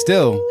now, but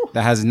still,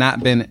 that has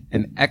not been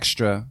an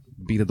extra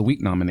Beat of the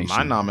Week nomination.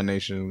 My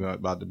nomination is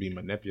about to be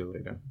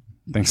Manipulator.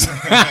 Thanks. All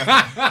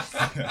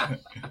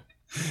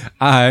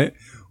right.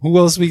 Who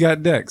else we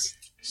got next?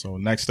 So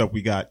next up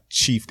we got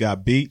Chief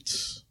Got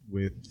Beats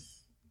with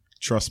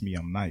Trust Me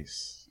I'm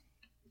Nice.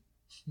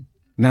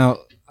 Now,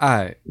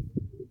 I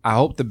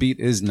hope the beat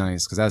is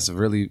nice because that's a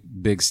really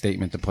big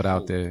statement to put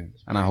out there,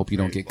 and I hope you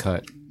don't get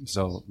cut.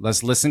 So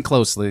let's listen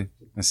closely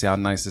and see how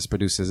nice this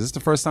producer is. Is this the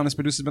first time this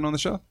producer's been on the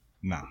show?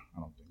 Nah, I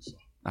don't think so.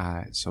 All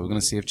right, so we're gonna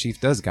see if Chief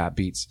does got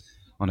beats.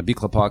 on the Beat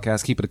Club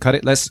podcast. Keep it or cut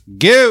it. Let's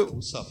go.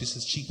 What's up? This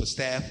is Chief of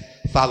Staff.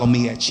 Follow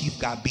me at Chief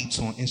Got Beats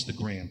on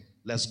Instagram.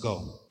 Let's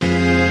go.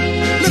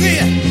 Look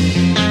here.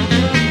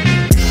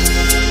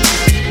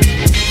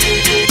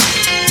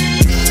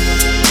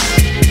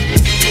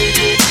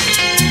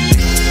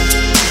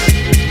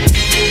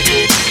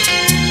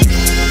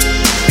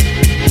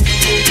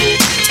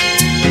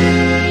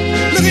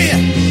 Look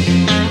here.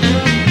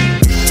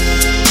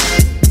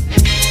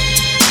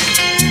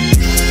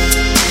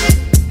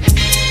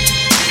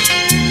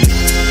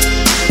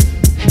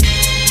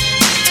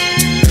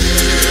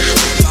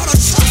 Gotta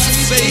trust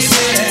me,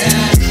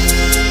 baby.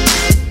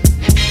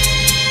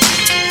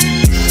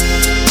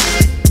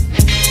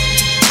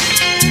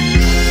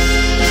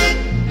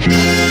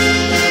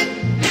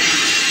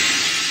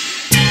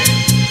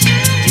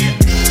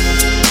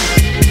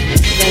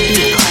 The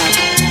Beat Club.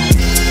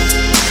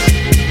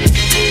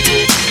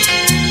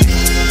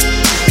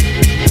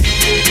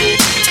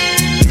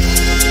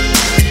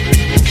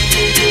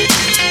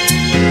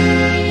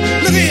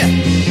 Look here.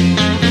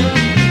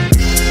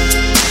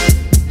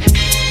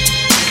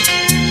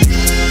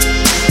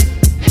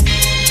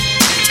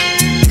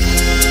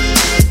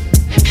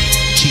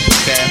 Chief of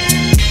Staff.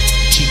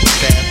 Chief of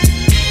Staff.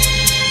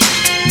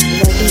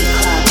 The Beat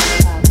Club.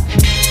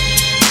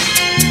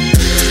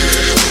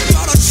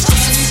 Gotta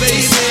trust me,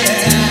 baby.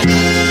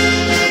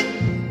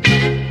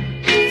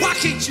 Why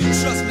can't you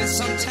trust me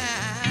sometimes?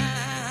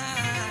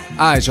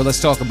 All right, so let's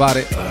talk about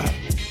it.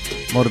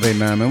 Motivate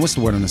man. What's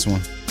the word on this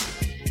one?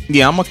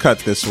 Yeah, I'm gonna cut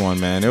this one,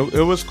 man.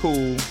 It was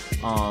cool.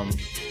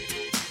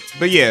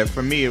 But yeah,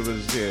 for me, it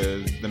was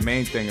the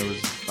main thing.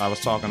 I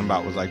was talking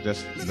about was like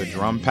just the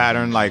drum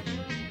pattern, like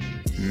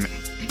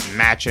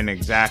matching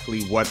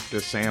exactly what the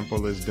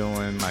sample is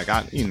doing. Like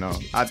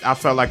I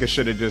felt like it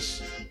should have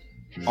just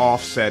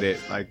offset it,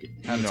 like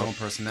Had its own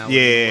personality.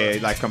 yeah,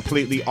 like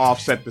completely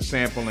offset the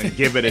sample and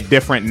give it a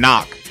different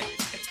knock.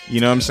 You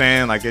know what I'm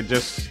saying? Like it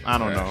just, I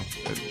don't know.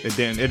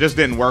 It just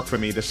didn't work for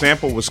me. The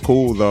sample was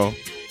cool though,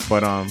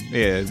 but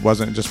yeah, it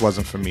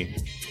wasn't for me.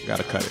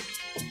 Gotta cut it.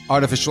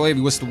 Artificial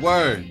Avy, what's the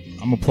word?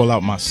 I'm gonna pull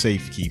out my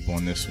safe keep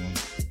on this one.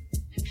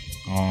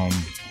 I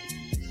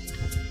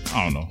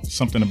don't know.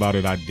 Something about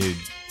it I did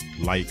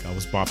like. I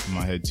was bopping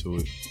my head to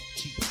it.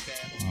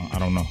 I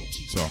don't know.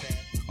 So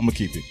I'm gonna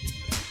keep it.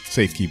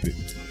 Safe keep it.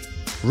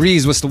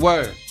 Reese, what's the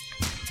word?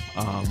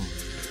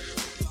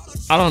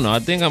 I don't know. I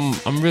think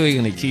I'm really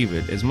gonna keep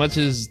it. As much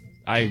as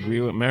I agree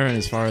with Marin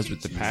as far as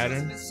with the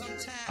pattern,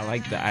 I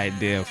like the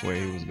idea of where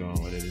he was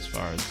going with it as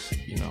far as,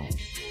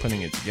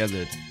 putting it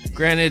together.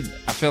 Granted,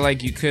 I feel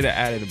like you could have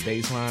added a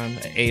bass line,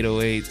 an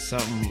 808,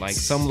 something like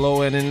some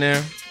low end in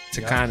there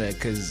to kind of,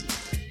 because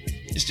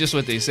it's just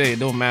what they say. It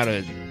don't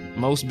matter.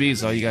 Most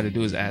beats, all you got to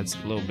do is add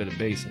a little bit of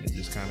bass and it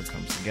just kind of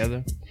comes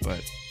together.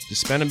 But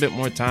just spend a bit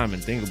more time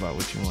and think about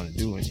what you want to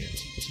do when you're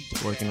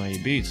working on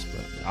your beats.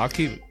 But I'll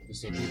keep it.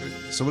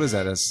 So what is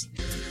that? That's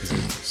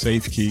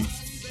Safe keep,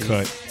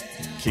 cut,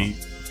 keep.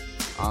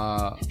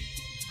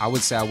 I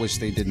would say I wish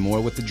they did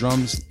more with the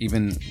drums,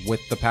 even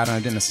with the pattern. I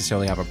didn't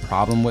necessarily have a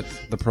problem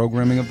with the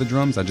programming of the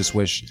drums. I just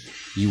wish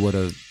you would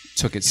have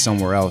took it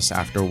somewhere else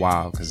after a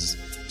while, because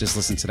just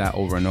listening to that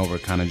over and over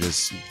kind of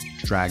just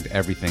dragged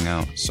everything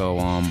out. So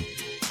I'm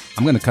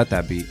gonna cut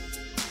that beat.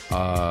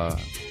 So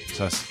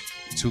that's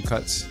 2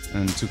 cuts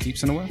and 2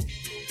 keeps in a way.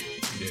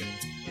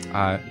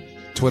 Yeah.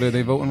 Twitter,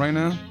 they voting right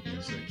now?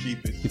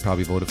 Keep it. He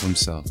probably voted for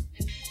himself,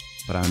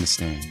 but I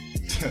understand.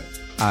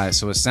 Alright,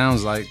 so it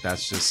sounds like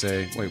that's just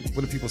say, wait,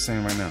 what are people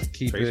saying right now?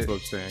 Keep it.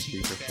 Facebook saying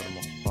keep it for the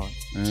most part.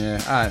 Yeah,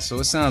 alright, so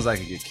it sounds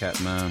like it get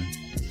kept, man.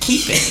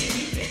 Keep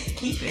it.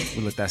 Keep it.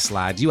 We'll let that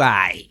slide. You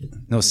alright?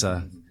 No,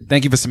 sir.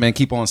 Thank you for submitting.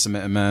 Keep on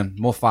submitting, man.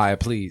 More fire,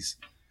 please.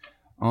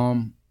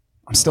 I'm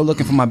still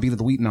looking for my Beat of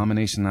the Week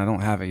nomination. I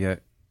don't have it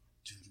yet.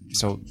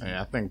 So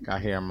Yeah, I think I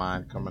hear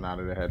mine coming out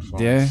of the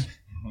headphones. yeah.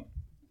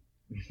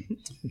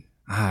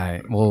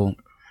 Alright, well,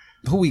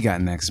 who we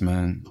got next,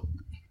 man?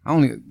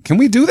 Can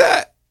we do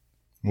that?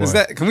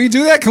 Can we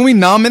do that? Can we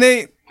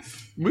nominate?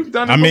 We've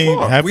done it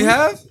before. Have We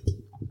have?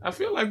 I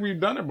feel like we've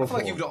done it I before.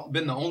 feel like you've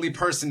been the only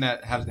person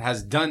that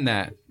has done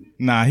that.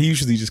 Nah, he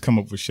usually just come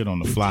up with shit on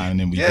the fly and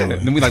then we do Yeah, it.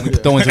 and then we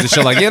throw into the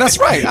show like, yeah, that's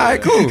right. All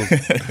right, cool.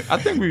 I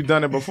think we've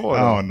done it before. I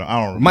though. don't know. I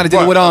don't remember. Might have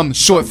did it with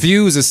Short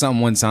Fuse or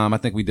something one time. I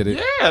think we did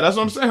it. Yeah, that's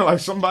what I'm saying. Like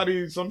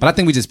somebody. But I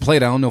think we just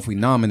played it. I don't know if we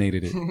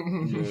nominated it.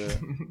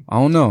 I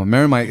don't know.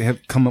 Mary might have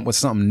come up with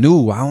something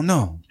new. I don't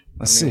know.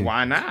 Let's see.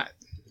 Why not?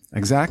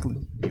 Exactly.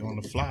 Be on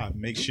the fly,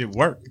 make shit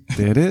work.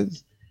 There it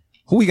is.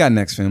 Who we got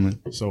next, family?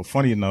 So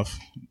funny enough,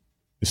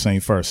 this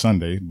ain't first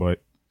Sunday,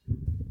 but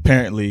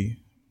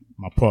apparently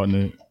my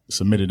partner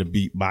submitted a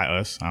beat by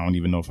us. I don't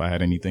even know if I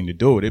had anything to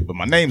do with it, but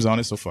my name's on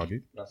it, so fuck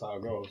it. That's how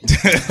it goes.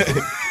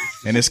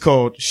 And it's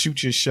called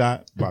Shoot Your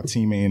Shot by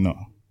Team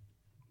A&R.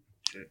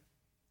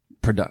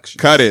 Production.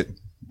 Cut it.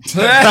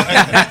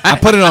 I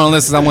put it on a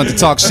list because I wanted to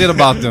talk shit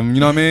about them. You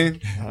know what I mean?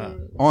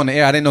 On the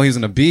air. I didn't know he was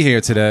going to be here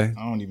today.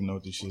 I don't even know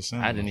what this shit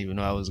sounds I didn't even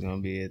know I was going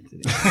to be here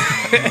today.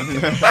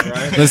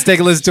 Let's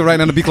take a listen to it right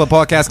now on the B Club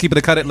Podcast. Keep it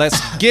or cut it. Let's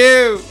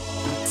go.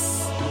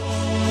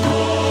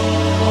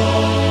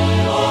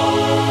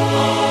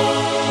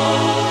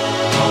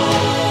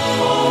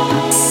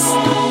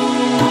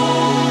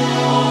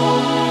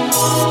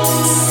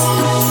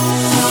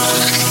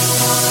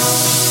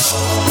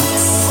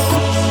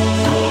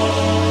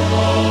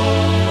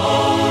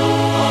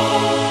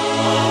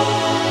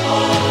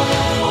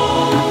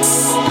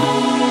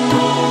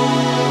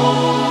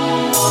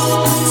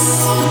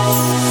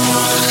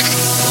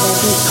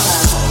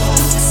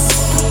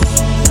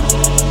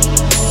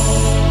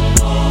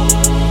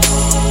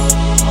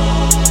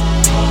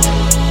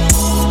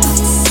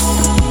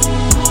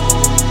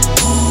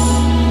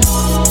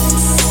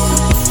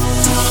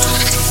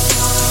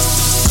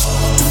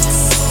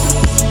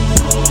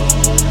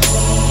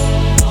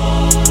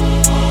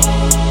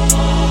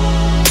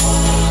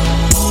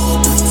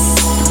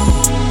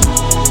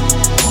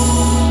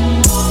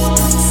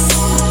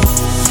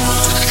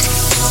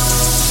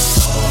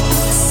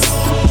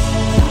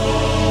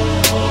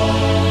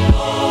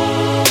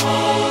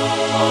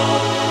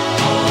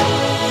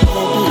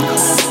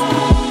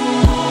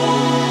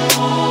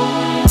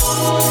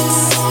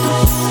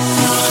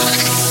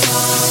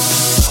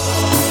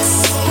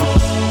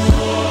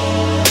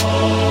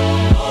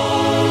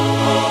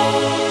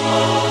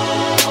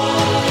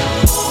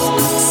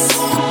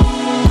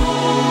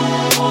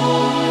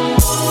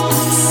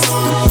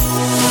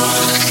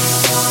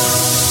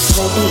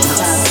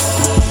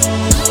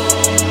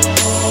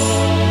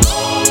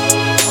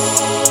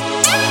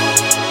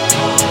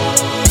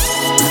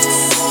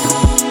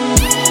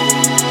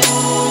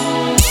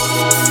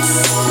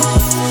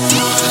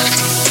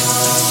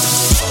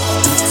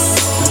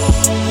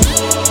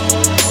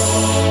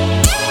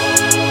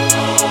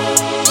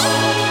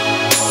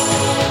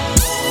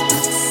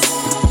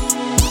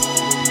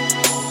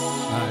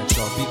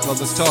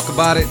 talk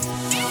about it.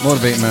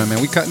 Motivate, man.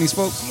 We cutting these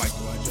folks.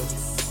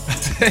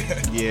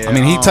 Yeah. I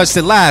mean, he touched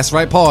it last,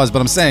 right? Pause. But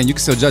I'm saying you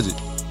can still judge it.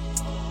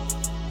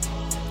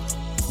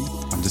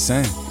 I'm just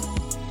saying.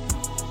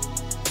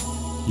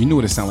 You knew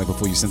what it sounded like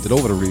before you sent it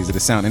over to Reeves. Did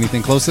it sound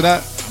anything close to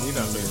that? He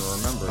doesn't even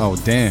remember. Oh,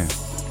 damn.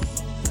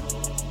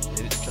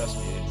 Trust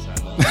me, it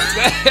sounded like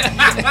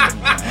that.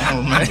 I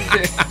don't remember.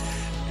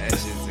 That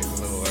shit took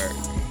a little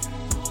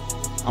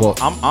work.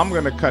 I'm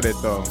gonna cut it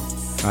though,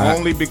 right.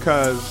 only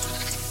because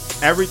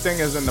everything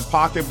is in the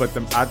pocket, but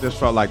I just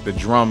felt like the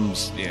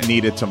drums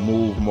needed to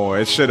move more.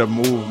 It should have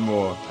moved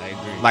more. I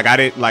agree. Like I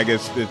didn't like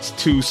it's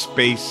too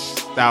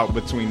spaced out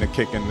between the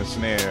kick and the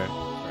snare.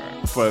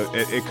 For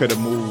it could have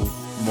moved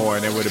more,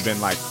 and it would have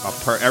been like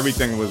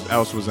everything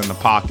else was in the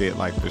pocket,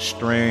 like the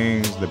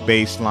strings, the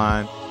bass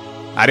line.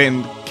 I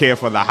didn't care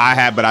for the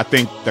hi-hat, but I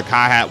think the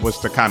hi-hat was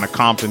to kind of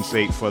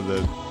compensate for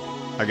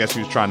I guess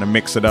he was trying to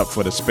mix it up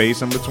for the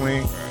space in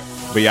between.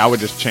 But yeah, I would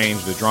just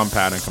change the drum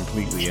pattern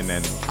completely, and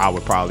then I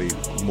would probably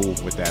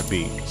move with that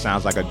beat.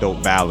 Sounds like a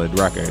dope ballad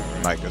record.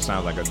 Like it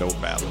sounds like a dope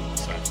ballad.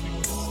 That's actually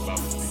what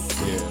it's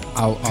about.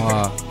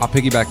 Yeah. I'll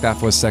piggyback that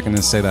for a second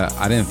and say that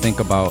I didn't think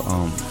about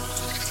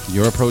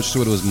your approach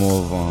to it. It was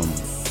more of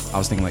I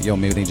was thinking like, yo,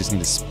 maybe they just need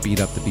to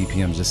speed up the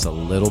BPM just a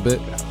little bit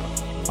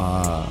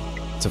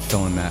to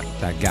fill in that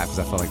gap, because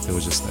I felt like there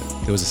was just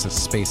a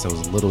space that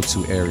was a little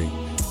too airy.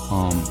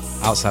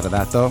 Outside of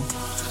that though,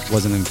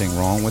 wasn't anything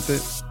wrong with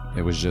it.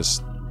 It was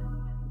just,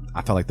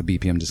 I felt like the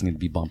BPM just needed to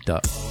be bumped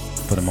up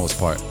for the most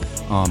part.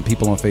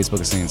 People on Facebook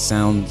are saying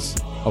sounds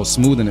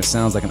smooth, and it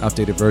sounds like an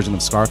updated version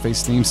of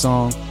Scarface theme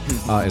song.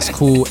 It's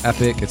cool,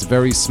 epic, it's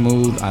very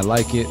smooth, I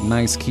like it,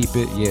 nice, keep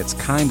it. Yeah, it's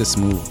kinda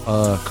smooth,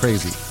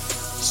 crazy.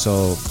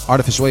 So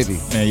Artificial Wavy,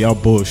 Man, y'all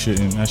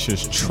bullshitting. That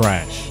shit's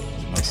trash.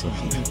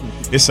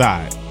 It's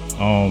alright.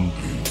 The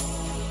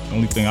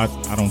only thing I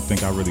don't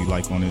think I really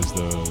like on is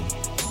the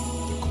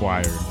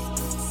choir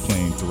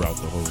playing throughout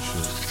the whole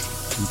shit.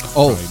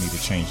 Oh, Probably need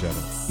to change that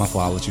up. my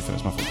fault, I'll let you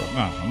finish. My fault, bro.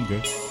 Nah, I'm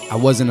good. I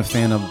wasn't a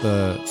fan of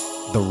the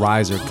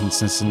riser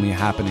consistently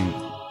happening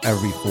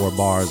every 4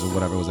 bars or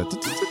whatever it was,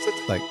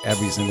 like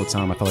every single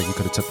time. I felt like you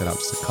could have took that out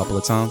just a couple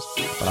of times,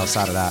 but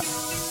outside of that,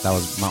 that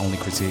was my only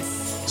critique.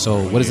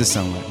 So what does it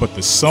sound like? But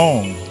that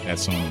song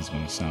is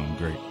gonna sound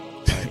great.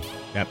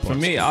 That For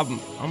part's me, good.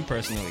 I'm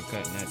personally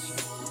cutting that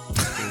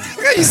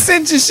shit. You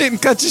send your shit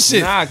and cut your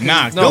shit.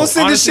 Nah, don't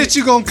send the shit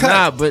you gonna cut.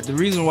 Nah, but the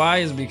reason why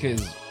is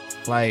because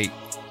like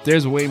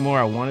there's way more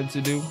I wanted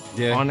to do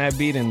on that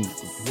beat, and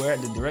where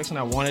the direction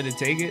I wanted to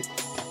take it,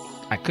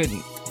 I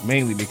couldn't.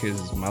 Mainly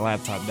because my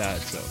laptop died.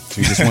 So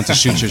you just want to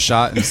shoot your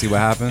shot and see what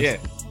happens? Yeah,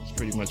 it's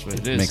pretty much what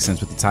it is. Makes sense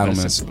with the title,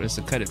 man. But it's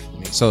a cut it for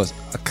me. So it's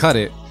a cut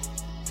it.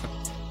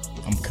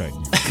 I'm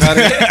cutting. Cut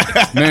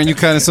it. Man, you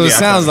cutting. So it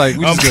sounds like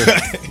we just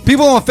good.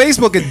 People on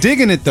Facebook are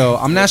digging it though.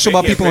 I'm not sure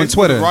about people on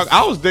Twitter.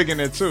 I was digging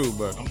it too,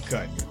 but I'm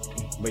cutting.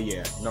 But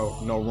yeah, no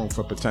room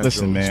for potential.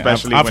 Listen, man,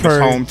 especially I've when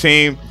heard, it's home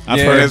team. I've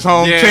When heard it's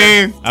home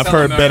team. I've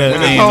heard better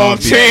When it's A&R home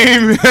beats.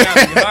 team.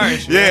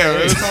 Harsh, Yeah,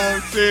 when it's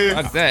home team.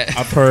 Fuck that.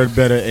 I've heard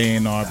better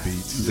A&R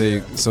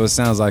beats. So it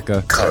sounds like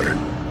a cutter.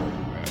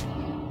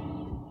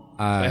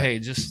 But hey,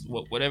 just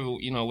whatever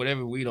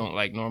we don't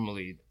like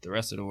normally, the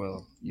rest of the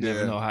world, you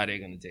never know how they're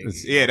gonna take it.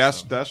 Yeah,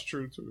 that's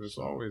true too. It's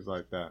always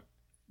like that.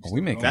 We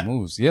making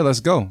moves. Yeah,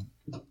 let's go.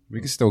 We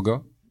can still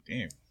go.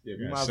 Damn. Yeah,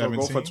 we might as well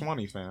go for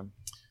 20, fam.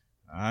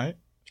 All right.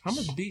 How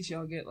much beats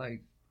y'all get?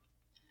 Like,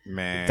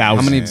 Man,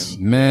 How many?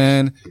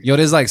 Man, yo,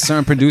 there's like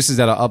certain producers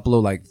that'll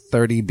upload like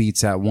 30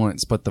 beats at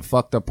once. But the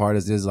fucked up part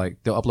is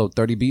like they'll upload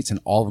 30 beats and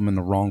all of them in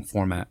the wrong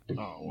format.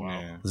 oh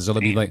wow. So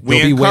it'll be like We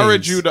there'll be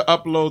encourage waves. you to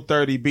upload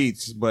 30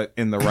 beats, but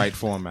in the right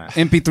format.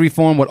 MP3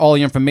 form with all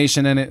your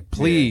information in it,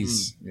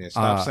 please. Yeah,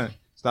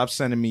 stop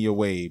sending me your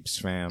waves,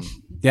 fam.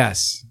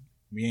 Yes.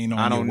 We ain't on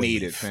I your don't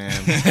need wave. it,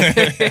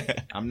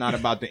 fam. I'm not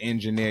about to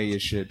engineer your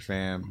shit,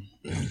 fam.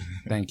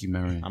 Thank you,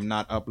 Marion. I'm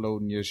not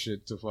uploading your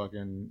shit to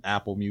fucking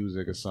Apple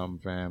Music or something,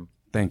 fam.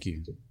 Thank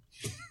you.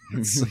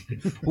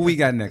 Who we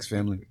got next,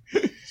 family?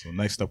 So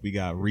next up, we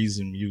got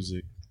Reason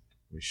Music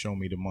with Show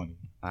Me the Money.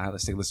 All right,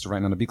 let's take a listen to right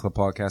now on the B Club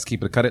podcast.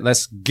 Keep it, cut it.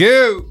 Let's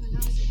go.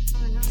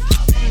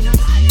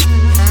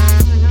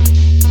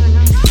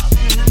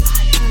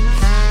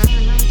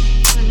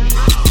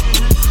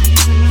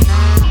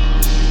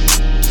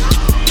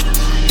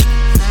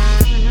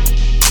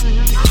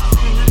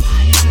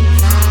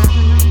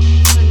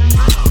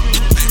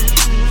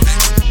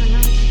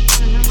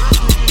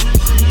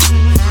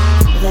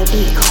 The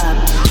Beat Club.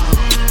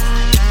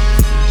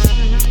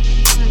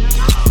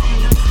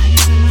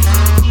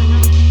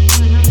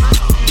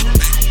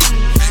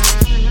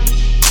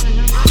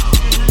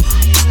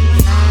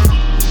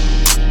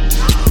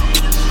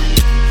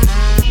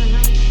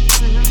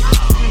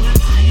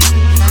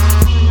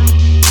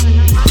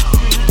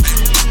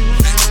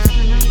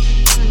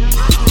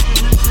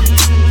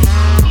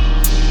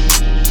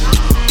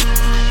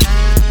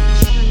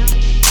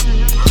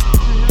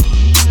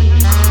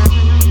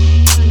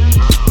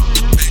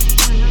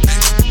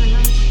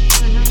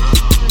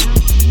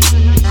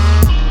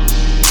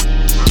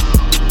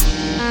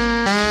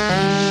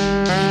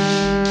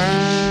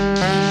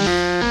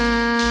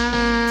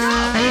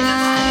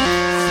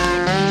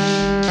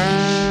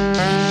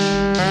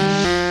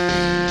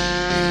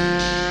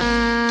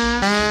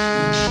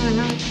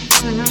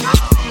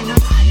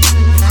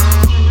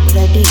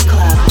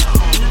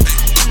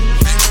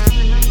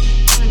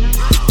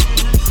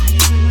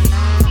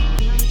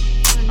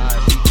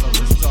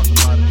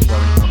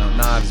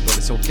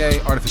 Okay,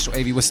 Artificial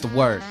AV, what's the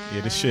word? Yeah,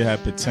 this shit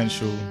had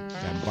potential.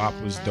 That bop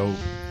was dope.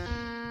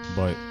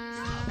 But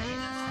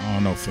I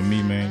don't know, for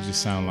me, man, it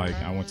just sounded like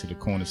I went to the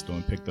corner store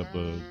and picked up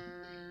a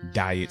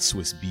Diet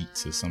Swiss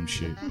Beats or some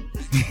shit.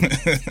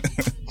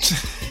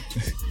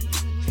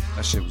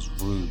 That shit was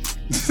rude.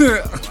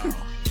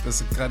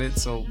 Let's cut it.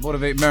 So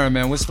motivate Mary,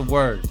 man. What's the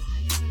word?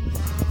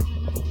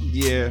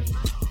 Yeah,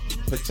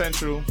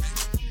 potential.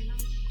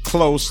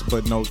 Close,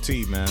 but no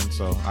T, man.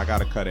 So I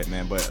gotta cut it,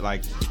 man. But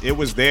like, it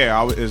was there.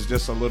 It's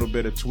just a little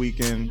bit of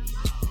tweaking.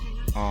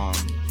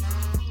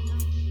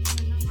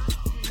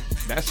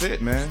 That's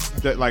it, man.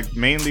 That, like,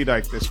 mainly,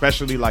 like,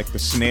 especially like the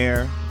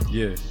snare.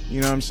 Yeah. You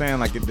know what I'm saying?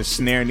 Like, the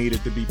snare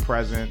needed to be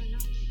present.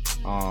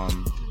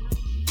 And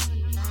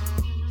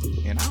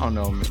I don't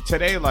know, man.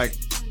 Today, like,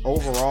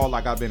 overall,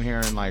 like, I've been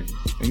hearing, like,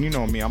 and you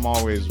know me, I'm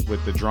always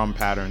with the drum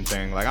pattern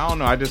thing. Like, I don't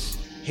know, I just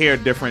hear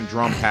different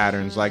drum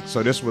patterns. Like,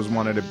 so this was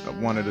one of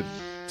the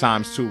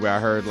times too where I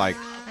heard like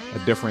a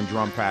different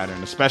drum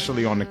pattern,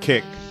 especially on the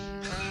kick.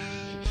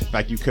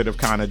 Like, you could have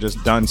kind of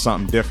just done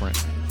something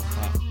different.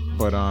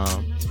 But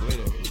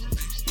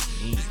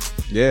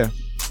yeah.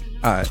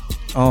 All right.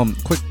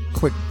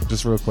 Quick,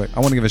 just real quick. I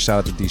want to give a shout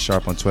out to D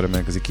Sharp on Twitter,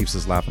 man, because he keeps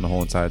us laughing the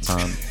whole entire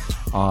time.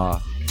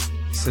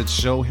 He said,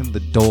 "Show him the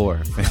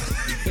door."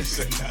 He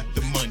said, "Not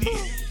the money."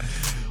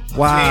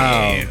 Wow.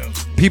 Damn.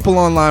 People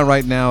online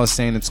right now are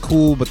saying it's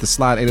cool, but the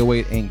Slide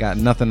 808 ain't got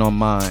nothing on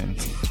mine.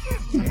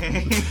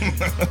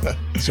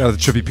 Shout out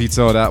to Trippy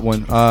Pizza on that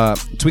one.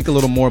 Tweak a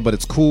little more, but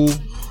it's cool.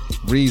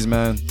 Reese,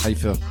 man, how you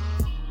feel?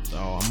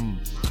 Oh, I'm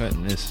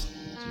cutting this.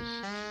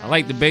 I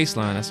like the bass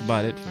line. That's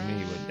about it for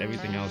me. But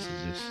everything else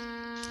is just.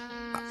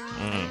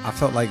 I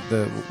felt like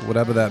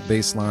whatever that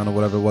bass line or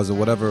whatever it was, or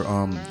whatever,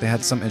 they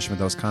had some instrument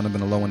that was kind of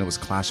in a low and it was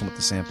clashing with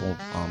the sample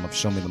of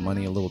Show Me the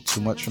Money a little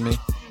too much for me.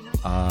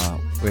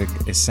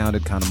 It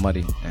sounded kind of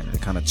muddy and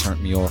it kind of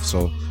turned me off.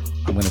 So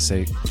I'm gonna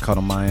say cut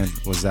on my end.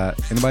 Was that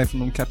anybody from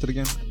them kept it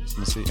again? Let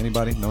me see.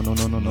 Anybody? No.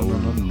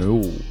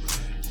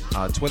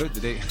 Twitter,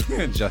 did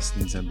they?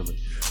 Justin Timberlake.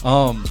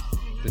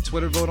 Did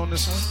Twitter vote on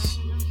this one?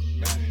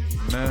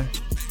 Nah.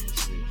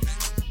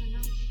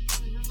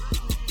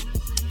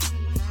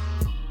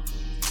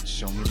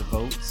 Show me the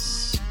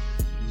votes.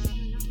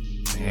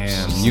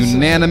 Damn,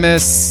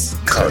 unanimous.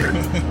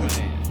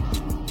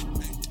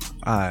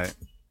 All right,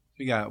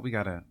 we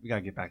gotta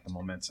get back the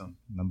momentum.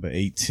 Number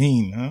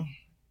 18, huh?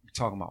 We're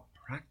talking about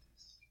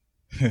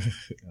practice.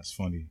 That's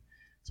funny.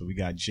 So we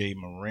got Jay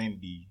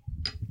Morandi.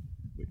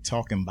 We're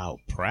talking about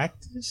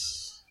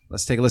practice.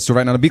 Let's take a listen to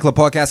right now the B Club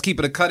podcast. Keep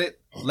it or cut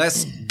it.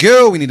 Let's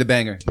go. We need a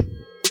banger.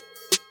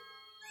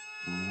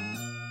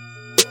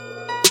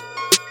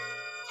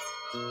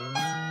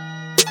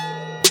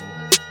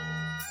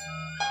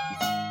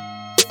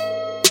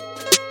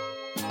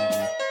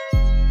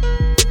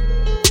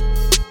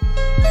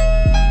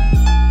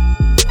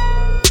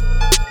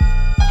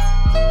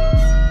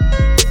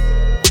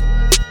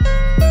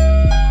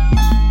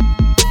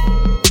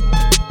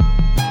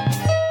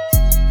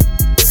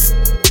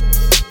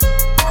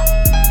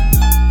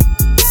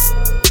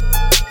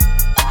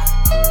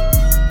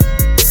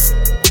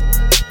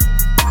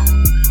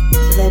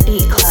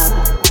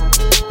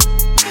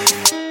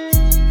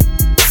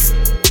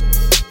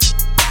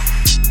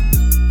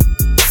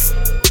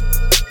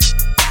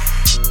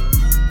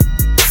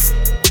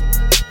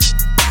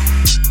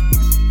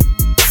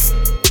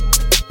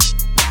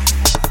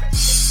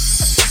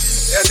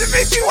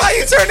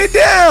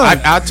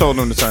 I told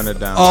him to turn it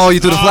down. Oh, you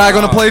threw the flag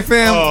on the play,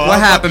 fam? What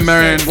happened,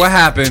 Marion? What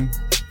happened?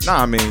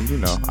 Nah, I mean, you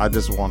know, I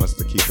just want us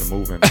to keep it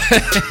moving.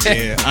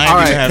 Yeah, all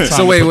right.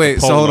 So wait.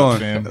 So hold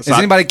on. Is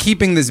anybody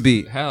keeping this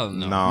beat? Hell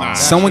no. Nah.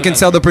 Someone can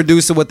tell the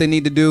producer what they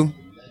need to do.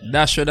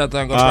 That's sure that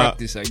I'm gonna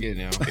practice again,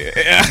 yo.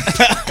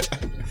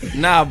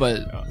 Nah,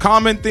 but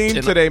common theme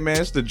today,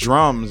 man. It's the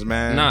drums,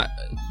 man. Nah,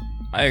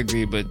 I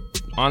agree, but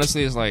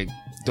honestly, it's like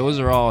those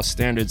are all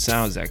standard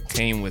sounds that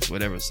came with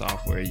whatever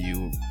software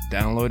you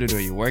downloaded or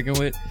you're working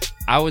with.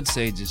 I would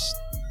say just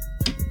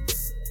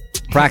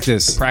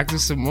practice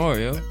some more,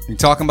 yo. We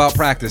talking about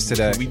practice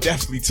today. We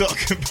definitely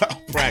talking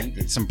about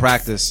practice. Some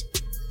practice,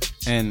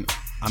 and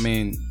I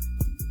mean,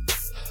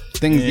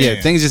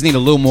 things just need a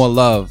little more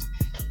love.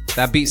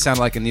 That beat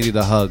sounded like it needed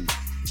a hug.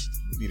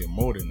 It needed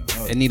more than a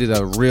hug. It needed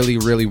a really,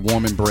 really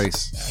warm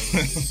embrace.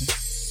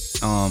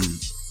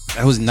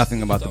 There was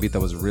nothing about the beat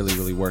that was really,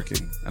 really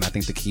working, and I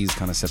think the keys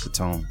kind of set the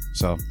tone.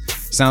 So,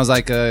 sounds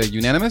like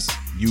unanimous.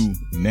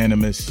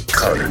 Unanimous.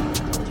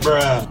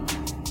 Bruh.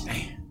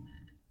 Damn.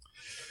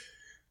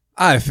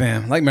 All right,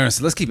 fam. Like Mary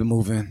said, let's keep it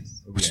moving.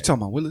 What you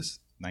talking about, Willis?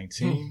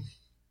 19.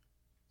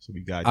 So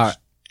we got. All right.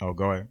 Oh,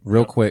 go ahead.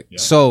 Real quick. Yep.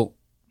 So,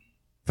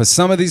 for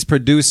some of these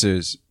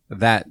producers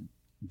that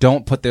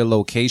don't put their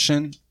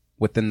location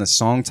within the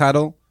song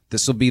title,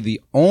 this will be the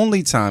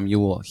only time you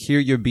will hear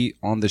your beat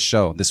on the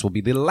show. This will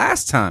be the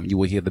last time you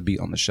will hear the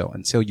beat on the show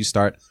until you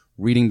start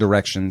reading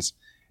directions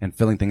and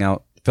filling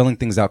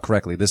things out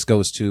correctly. This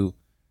goes to,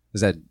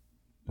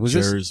 who's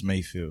Jers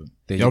Mayfield.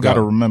 There Y'all you go. got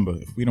to remember,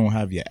 if we don't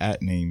have your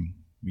 @ name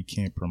we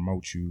can't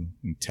promote you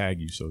and tag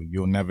you, so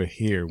you'll never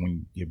hear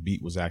when your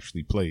beat was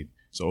actually played.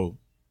 So,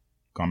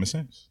 common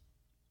sense.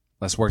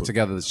 Let's work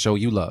together to show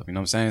you love. You know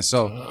what I'm saying?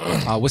 So,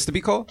 what's the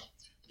beat called?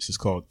 This is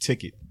called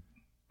Ticket.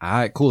 All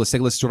right, cool. Let's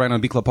take a listen to it right on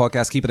the Beat Club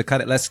podcast. Keep it or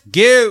cut it. Let's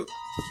go.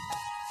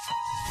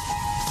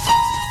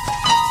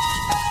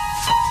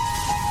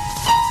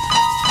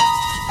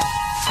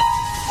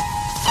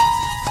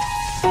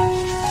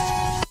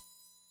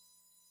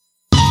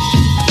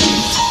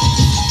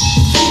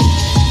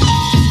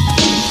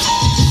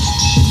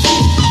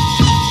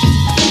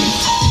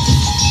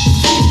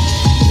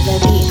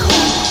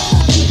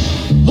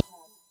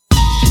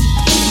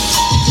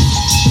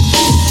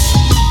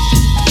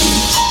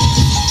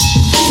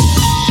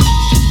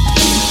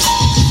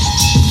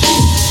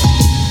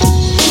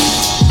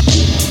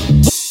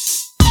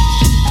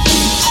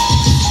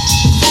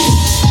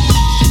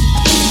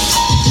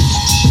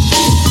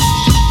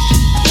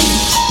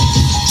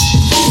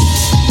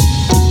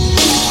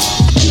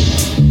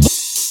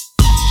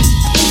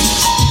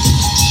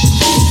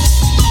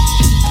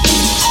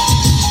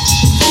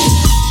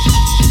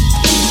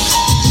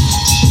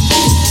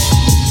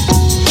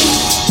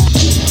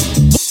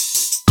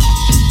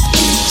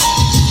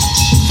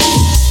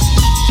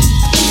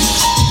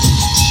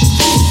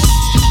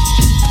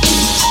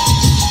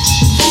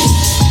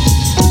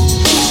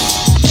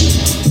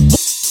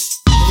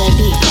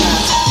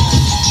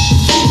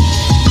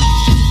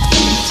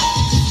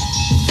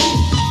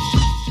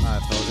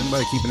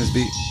 Keeping this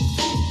beat?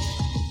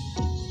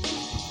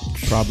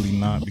 Probably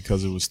not,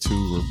 because it was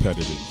too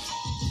repetitive.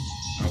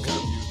 Okay.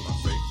 I'm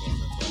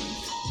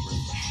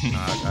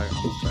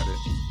credit.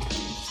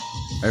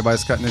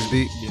 Everybody's cutting this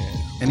beat? Yeah.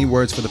 Any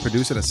words for the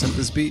producer that sent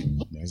this beat?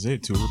 That's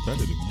it. Too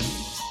repetitive, man.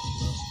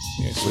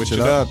 Yeah, switch it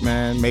up,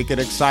 man. Make it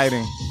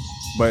exciting.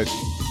 But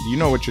you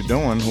know what you're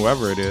doing,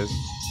 whoever it is.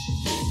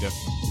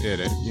 Yeah,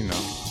 definitely. Yeah,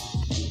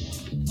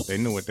 they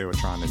knew what they were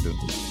trying to do.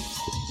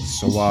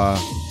 So,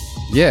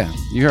 yeah,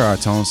 you hear our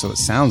tone, so it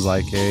sounds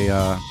like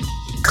a,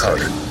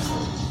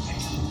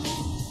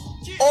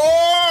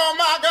 Oh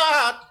my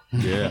God!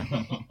 Yeah.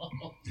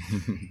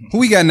 Who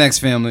we got next,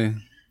 family?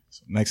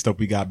 So next up,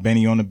 we got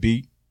Benny on the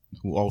beat,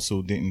 who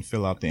also didn't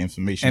fill out the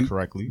information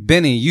correctly.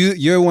 Benny,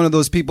 you're one of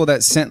those people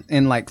that sent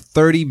in like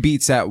 30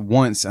 beats at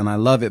once, and I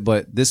love it,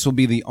 but this will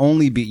be the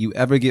only beat you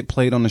ever get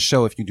played on the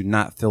show if you do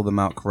not fill them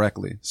out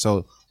correctly.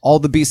 So all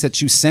the beats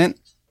that you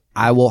sent,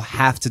 I will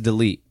have to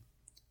delete.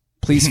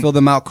 Please fill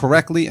them out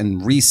correctly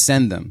and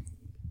resend them,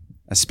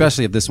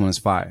 especially if this one is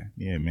fire.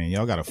 Yeah, man,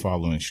 y'all got to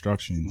follow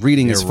instructions.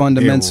 Reading is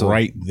fundamental. They're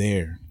right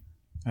there.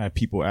 I had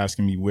people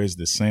asking me, where's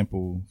the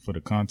sample for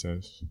the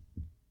contest?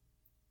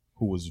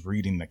 Who was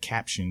reading the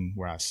caption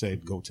where I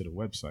said, go to the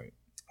website.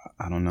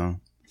 I don't know.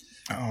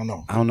 I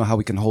don't know how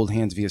we can hold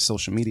hands via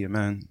social media,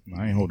 man.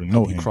 I ain't holding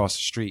no hand. Cross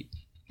the street.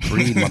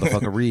 Read,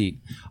 motherfucker,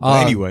 read.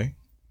 Anyway,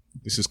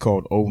 this is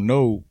called Oh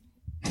No.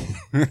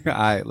 All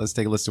right, let's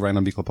take a listen to right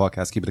on Beat Club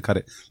podcast. Keep it or cut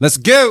it. Let's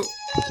go.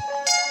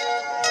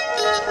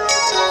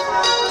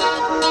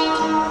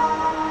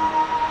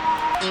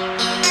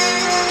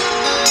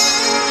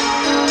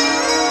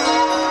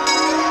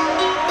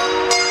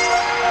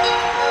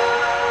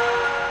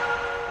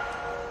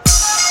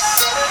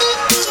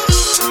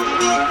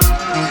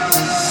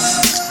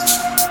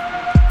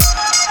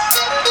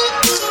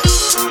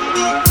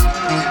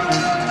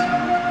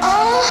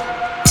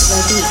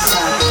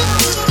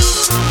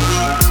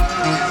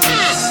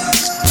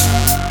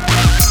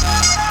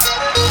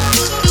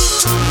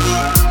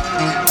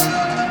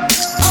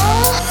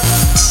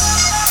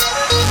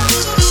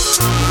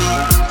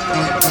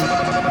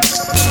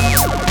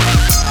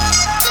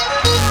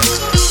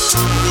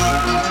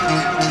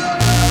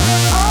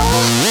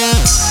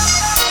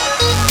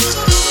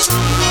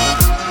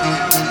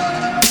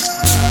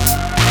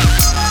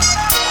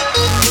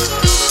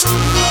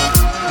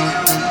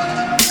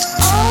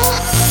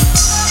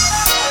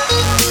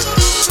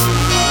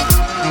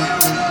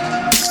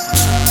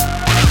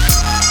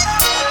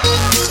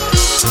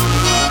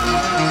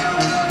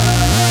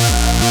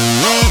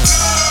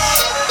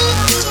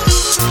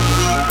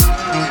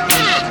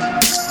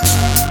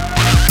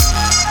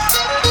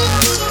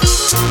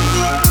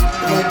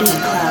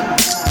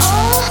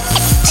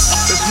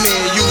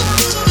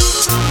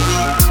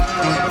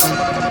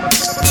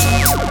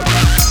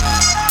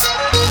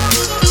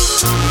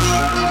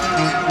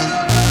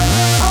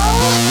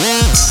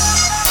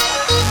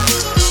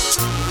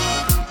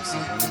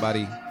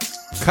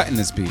 Cutting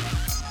this beat.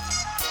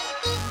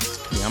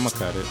 Yeah, I'm gonna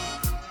cut it.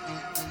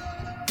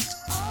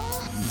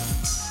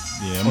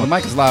 Yeah, the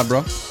mic is live, bro.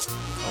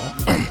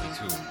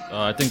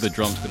 I think the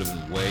drums could have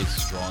been way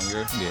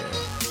stronger. Yeah.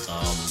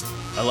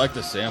 I like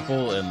the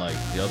sample and like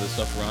the other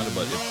stuff around it,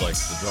 but it's like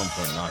the drums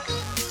are knocking.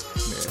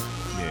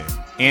 Yeah.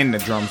 And the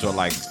drums are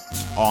like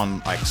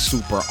on, like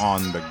super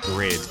on the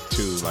grid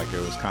too. Like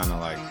it was kind of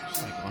like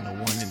on the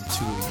 1 and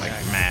 2, like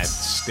mad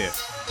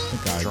stiff. I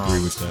think I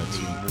agree with that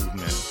too.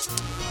 Movement.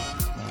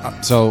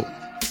 So,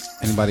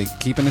 anybody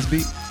keeping this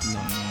beat? No.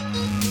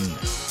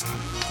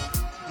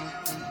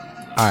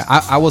 All right,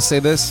 I will say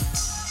this.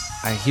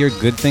 I hear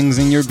good things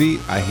in your beat.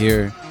 I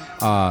hear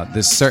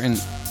there's certain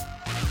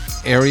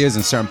areas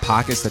and certain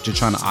pockets that you're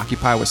trying to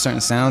occupy with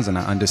certain sounds, and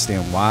I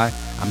understand why.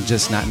 I'm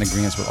just not in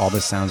agreement with all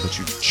the sounds that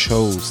you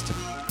chose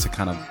to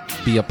kind of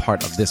be a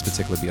part of this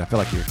particular beat. I feel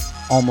like you're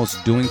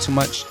almost doing too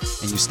much,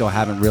 and you still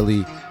haven't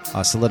really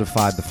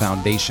solidified the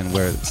foundation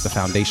where the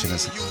foundation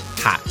is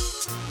hot.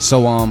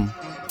 So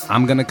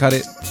I'm gonna cut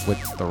it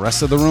with the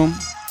rest of the room,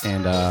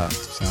 and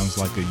sounds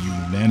like a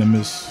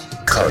unanimous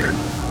cut.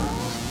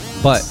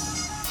 But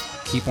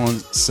keep on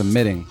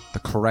submitting the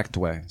correct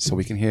way so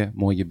we can hear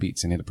more of your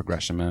beats and hear the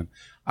progression, man.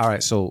 All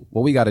right, so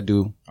what we got to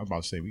do? I was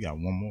about to say we got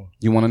one more.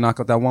 You want to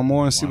knock out that one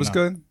more and see what's not?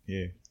 good?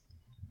 Yeah.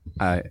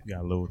 All right. We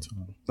got a little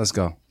time. Let's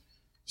go.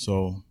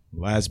 So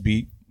last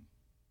beat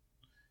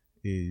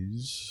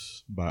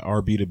is by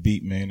RB the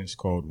Beat Man. It's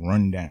called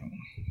Rundown.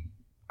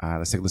 All right,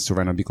 let's take a listen to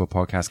right now. Beatco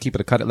Podcast. Keep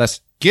it a cut it.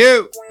 Let's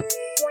go.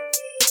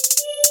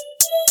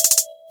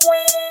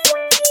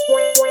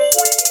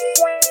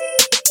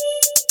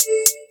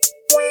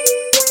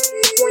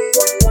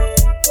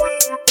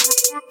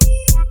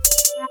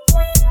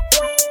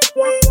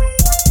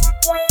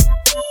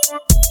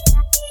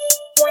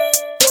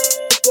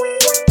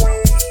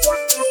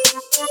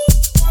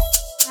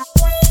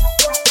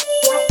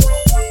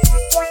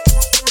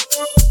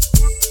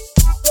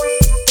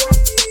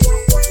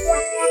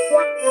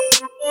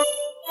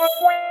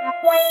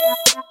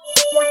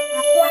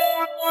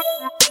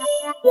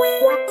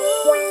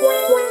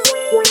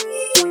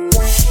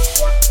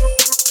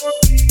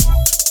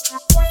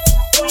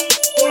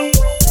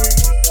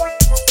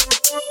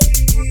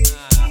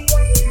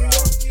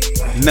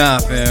 Nah,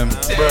 fam.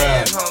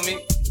 Damn, homie.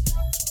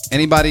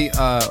 Anybody,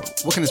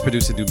 what can this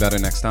producer do better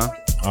next time?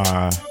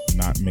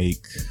 Not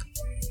make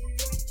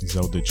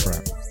Zelda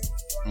trap.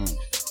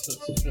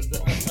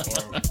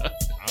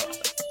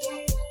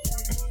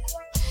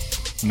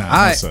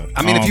 Nah, sir.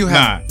 I mean, if you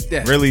have,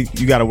 really,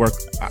 you got to work.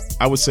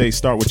 I would say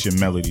start with your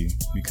melody,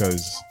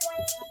 because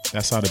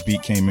that's how the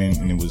beat came in,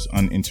 and it was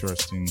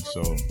uninteresting.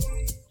 So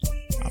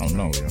I don't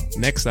know, yo.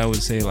 Next, I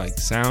would say like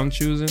sound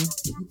choosing,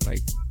 like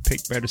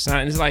pick better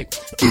sound. It's like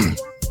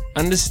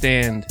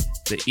understand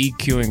the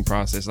EQing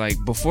process. Like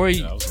before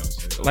you,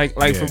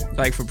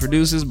 for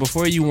producers,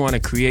 before you want to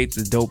create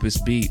the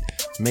dopest beat,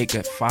 make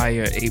a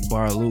fire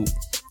 8-bar loop.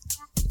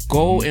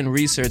 Go and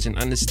research and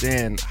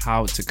understand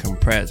how to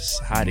compress,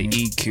 how to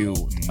EQ,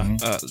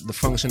 the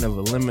function of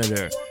a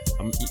limiter.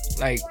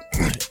 Like,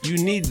 you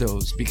need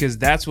those, because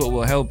that's what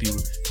will help you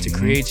to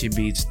create your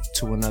beats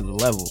to another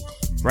level.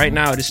 Right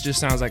now, this just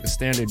sounds like a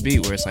standard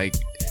beat where it's like,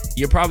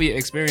 you're probably an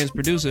experienced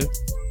producer,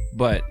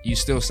 but you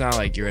still sound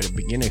like you're at a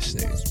beginner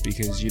stage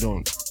because you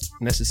don't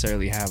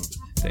necessarily have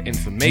the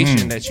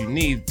information that you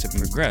need to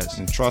progress.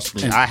 And trust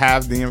me, I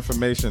have the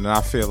information, and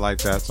I feel like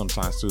that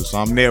sometimes too. So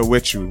I'm there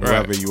with you,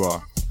 wherever you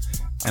are.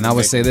 And I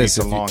would say this: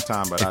 it's a long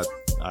time, but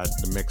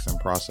the mixing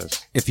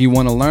process. If you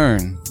want to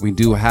learn, we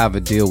do have a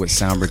deal with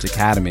Soundbridge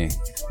Academy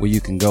where you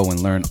can go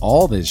and learn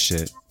all this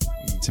shit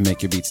to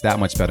make your beats that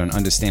much better and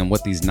understand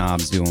what these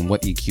knobs do and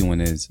what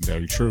EQing is.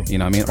 Very true. You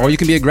know what I mean? Or you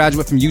can be a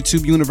graduate from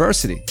YouTube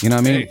University, you know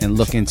what I mean? And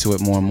look into it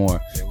more and more.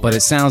 But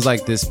it sounds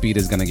like this beat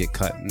is going to get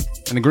cut.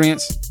 In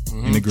agreement?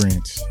 In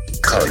agreement.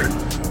 Cut it.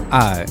 All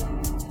right.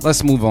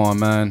 Let's move on,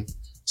 man.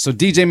 So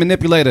DJ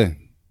Manipulator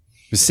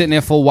been sitting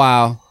there for a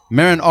while.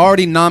 Marin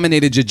already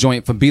nominated your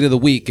joint for Beat of the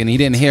Week, and he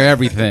didn't hear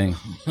everything.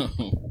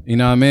 You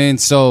know what I mean?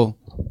 So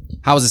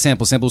how was the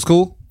sample? Sample was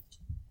cool?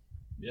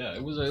 Yeah,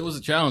 it was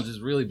a challenge. It's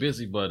really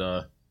busy, but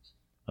I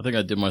think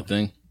I did my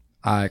thing.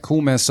 All right,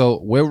 cool, man. So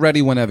we're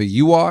ready whenever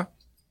you are.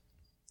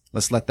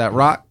 Let's let that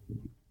rock.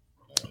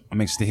 I'm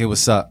anxious to hear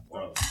what's up.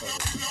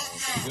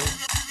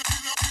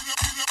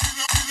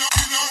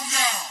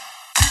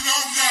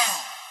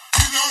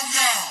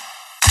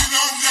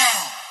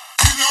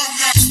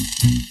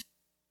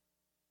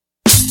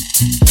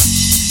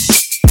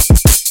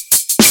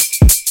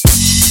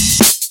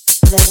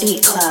 The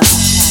Beat Club.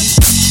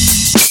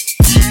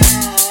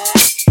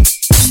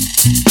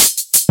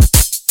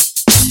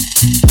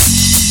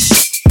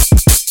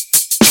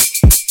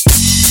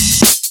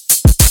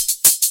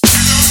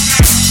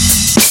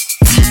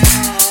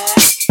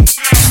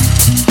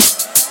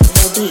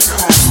 The Beat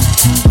Club.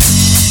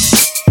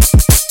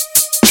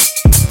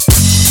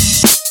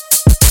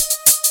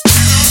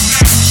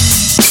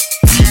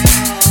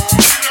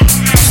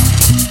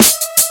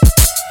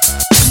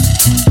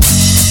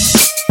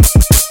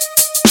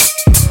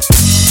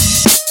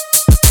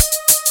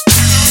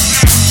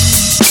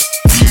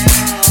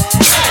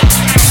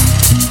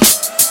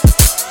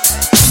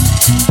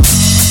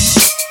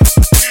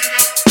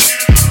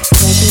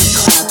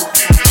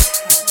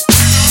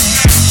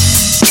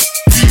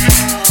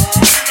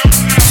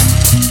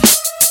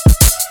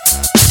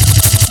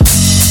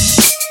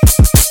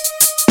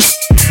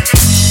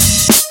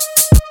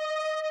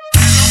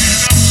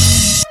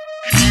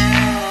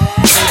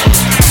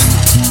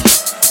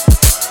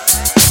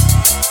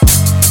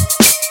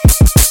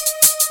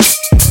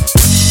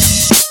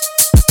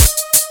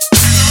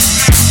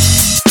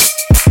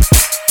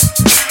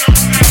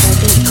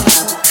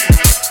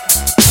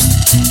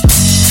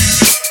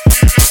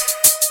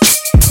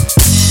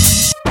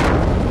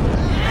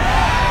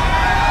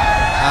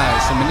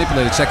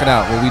 Manipulator, check it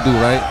out. What we do,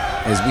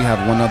 right, is we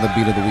have one other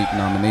Beat of the Week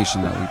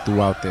nomination that we threw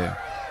out there.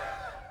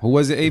 Who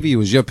was it, AV? It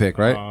was your pick,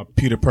 right?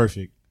 Peter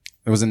Perfect.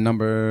 It was a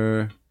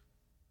number...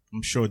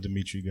 I'm sure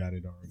Dimitri got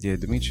it already. Yeah,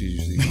 Dimitri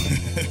usually...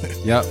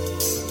 Yep.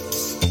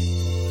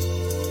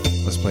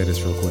 Let's play this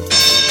real quick.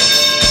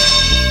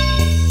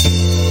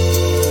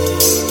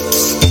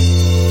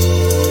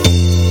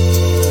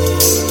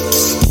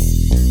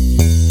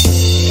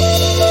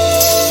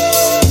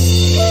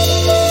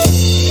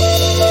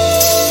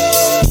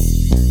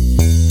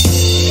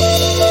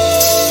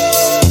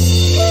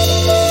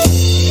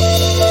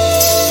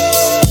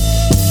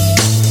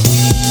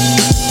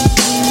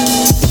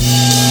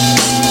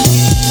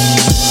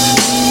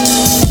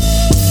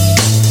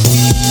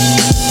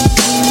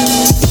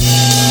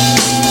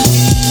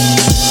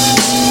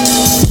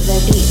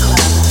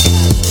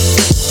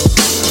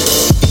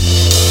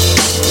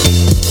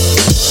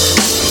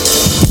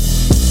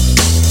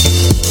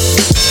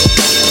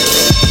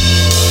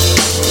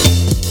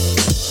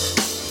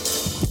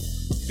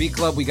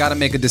 Club, we got to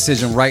make a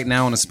decision right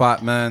now on the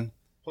spot, man.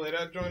 Play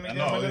that joint again,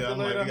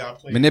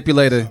 Manipulator.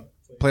 Manipulator,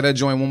 play that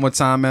joint one more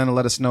time, man, and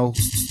let us know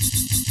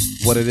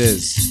what it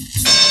is.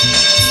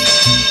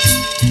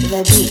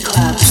 The Beat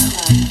Club.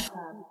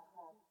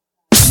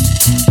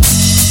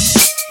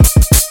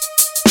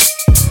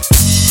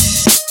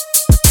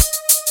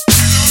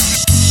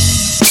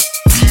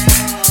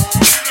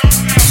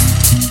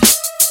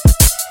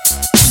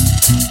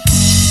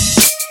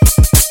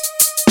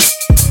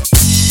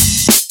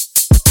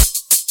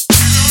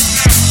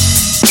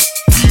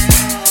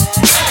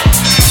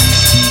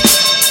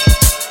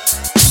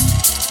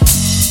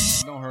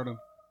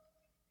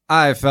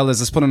 All right, fellas,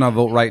 let's put in our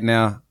vote right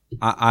now.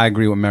 I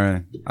agree with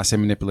Marion. I say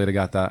Manipulator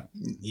got that.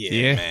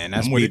 Yeah, man,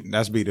 that's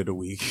beat of the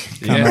week.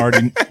 Kind of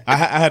already. I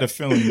had a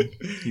feeling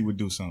he would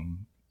do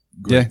something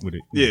great with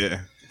it.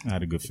 Yeah, I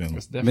had a good feeling.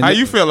 How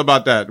you feel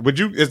about that? Would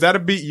you? Is that a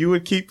beat you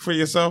would keep for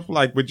yourself?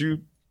 Like, would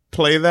you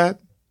play that?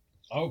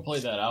 I would play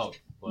that out.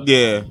 But,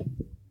 yeah,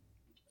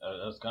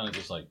 that's kind of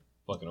just like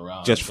fucking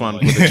around. Just fun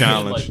with the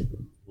challenge. Like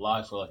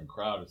live for like a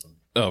crowd or something.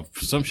 Oh,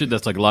 some shit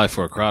that's like live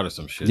for a crowd or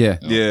some shit. Yeah,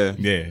 yeah.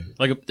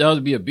 Like that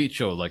would be a beat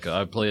show. Like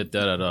I play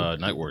that at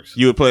Nightworks.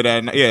 You would play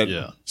that?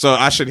 Yeah. So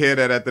I should hear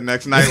that at the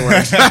next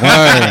Nightworks. Word.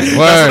 That's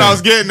what I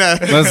was getting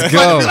at. Let's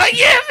go. Be like,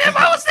 yeah, man,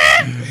 I was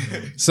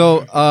there.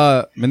 So,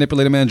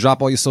 Manipulator, man,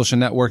 drop all your social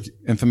network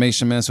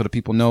information, man, so the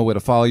people know where to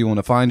follow you and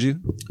to find you.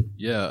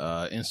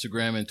 Yeah,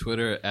 Instagram and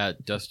Twitter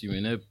at Dusty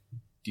Manip,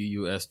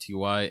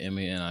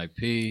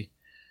 DUSTYMANIP.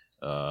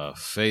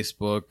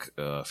 Facebook,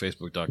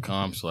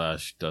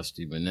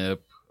 facebook.com/DustyManip,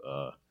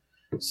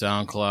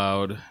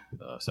 SoundCloud,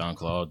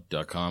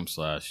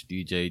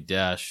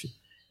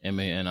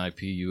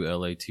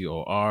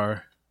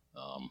 soundcloud.com/DJ-MANIPULATOR,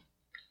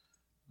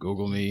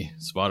 Google me,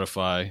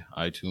 Spotify,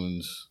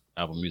 iTunes,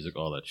 Apple Music,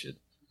 all that shit.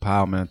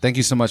 Pow, man. Thank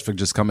you so much for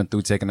just coming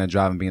through, taking that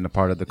drive and being a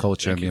part of the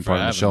culture and being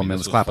part of the show, man.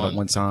 Let's clap it up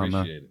one time,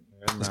 man.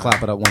 Let's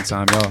clap it up one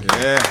time, y'all.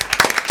 Yeah.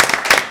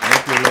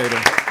 Thank you later.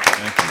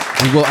 Thank you.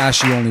 We will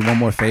ask you only one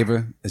more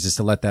favor, is just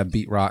to let that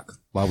beat rock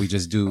while we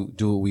just do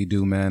what we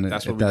do, man.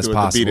 That's if what that's we do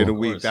possible. at the beat of the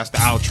week. That's the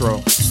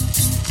outro.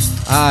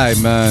 All right,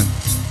 man.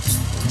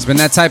 It's been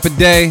that type of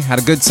day. Had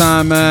a good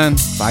time, man.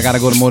 But I got to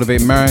go to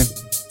Motivate Marion.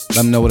 Let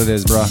them know what it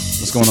is, bro.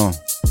 What's going on?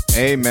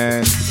 Hey,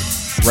 man.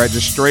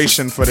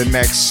 Registration for the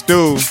next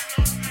Stew.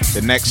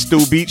 The next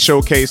Stew Beat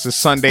Showcase is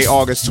Sunday,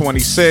 August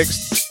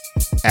 26th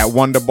at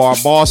Wonder Bar,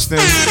 Boston.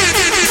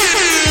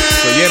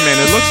 So yeah, man,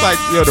 it looks like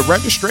the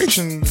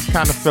registration is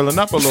kind of filling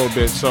up a little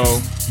bit.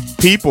 So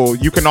people,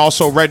 you can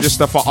also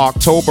register for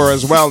October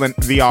as well. And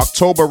the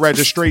October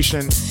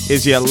registration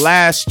is your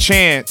last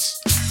chance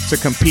to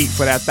compete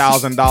for that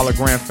 $1,000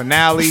 grand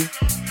finale.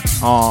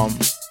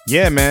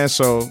 Yeah, man.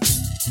 So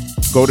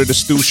go to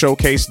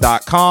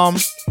thestewshowcase.com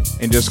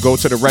and just go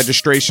to the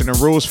registration and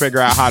rules,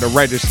 figure out how to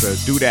register.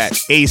 Do that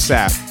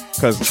ASAP.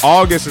 Because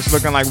August is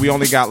looking like we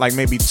only got like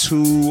maybe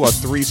 2 or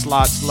 3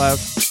 slots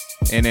left.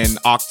 And then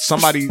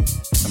somebody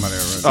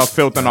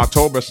filled an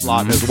October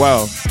slot as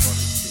well.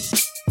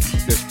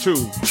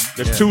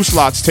 There's 2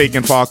 slots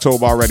taken for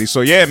October already.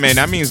 So yeah, man,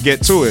 that means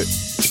get to it.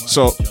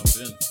 So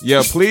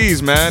yeah,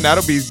 please, man,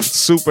 that'll be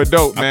super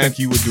dope, man. I think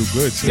you would do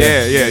good too.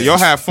 Yeah, you'll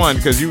have fun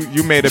because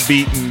you made a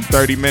beat in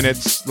 30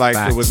 minutes like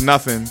it was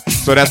nothing.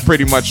 So that's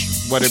pretty much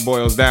what it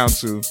boils down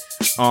to.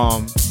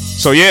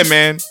 So yeah,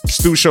 man,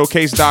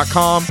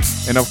 stewshowcase.com.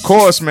 And of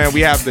course, man,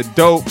 we have the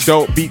dope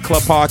Beat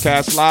Club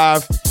Podcast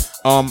live.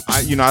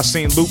 I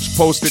seen Loops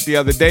posted the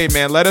other day,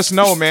 man. Let us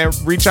know, man.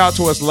 Reach out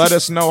to us. Let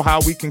us know how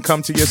we can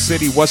come to your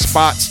city, what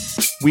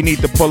spots we need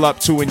to pull up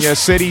to in your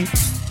city.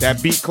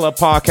 That Beat Club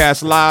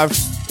Podcast live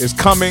is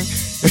coming.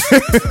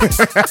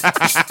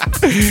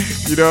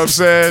 You know what I'm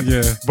saying?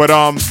 Yeah. But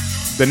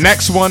the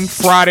next one,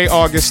 Friday,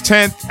 August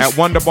 10th at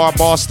Wonder Bar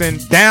Boston,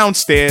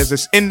 downstairs.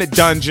 It's in the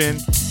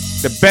dungeon.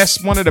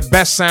 One of the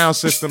best sound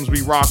systems we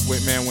rock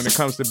with, man, when it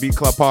comes to Beat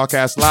Club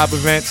Podcast live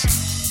events.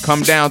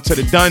 Come down to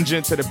the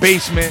dungeon, to the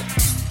basement,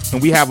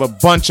 and we have a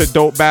bunch of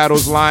dope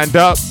battles lined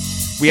up.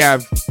 We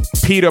have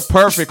Peter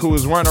Perfect, who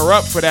is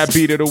runner-up for that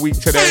Beat of the Week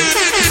today.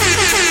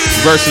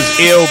 versus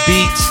Ill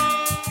Beats.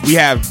 We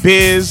have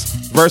Biz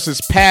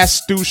versus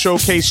past Stew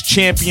Showcase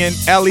champion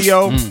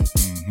Elio.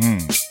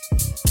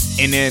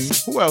 And then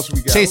who else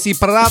we got? Chasey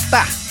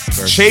Peralta.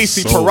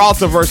 Chasey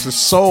Peralta versus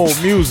Soul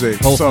Music.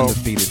 Both so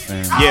undefeated,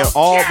 fam. yeah,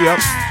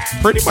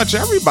 pretty much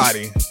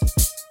everybody.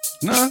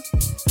 Nah.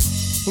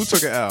 Who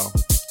took an L?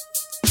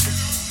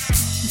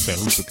 You said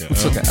who took an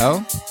L? Took an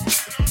L.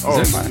 Oh,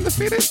 Is everybody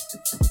undefeated?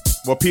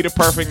 well, Peter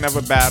Perfect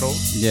never battled,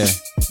 Yeah.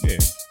 Yeah.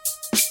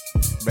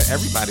 but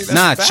everybody. That's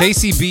Nah, back.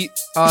 Chasey beat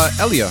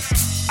Elio.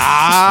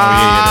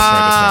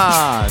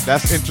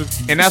 That's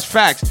interesting, and that's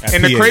facts. At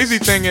And the PAs. crazy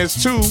thing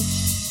is too,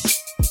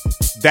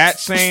 that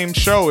same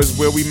show is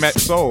where we met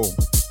Soul.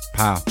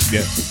 How?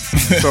 Yes.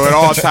 So it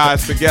all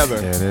ties together.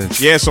 Yeah, it is.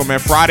 Yeah, so man,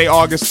 Friday,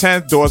 August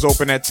 10th, doors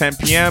open at 10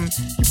 p.m.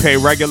 You pay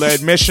regular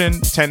admission,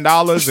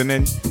 $10, and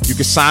then you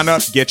can sign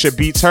up, get your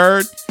beats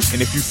heard.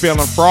 And if you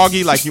feeling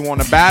froggy, like you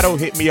want to battle,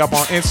 hit me up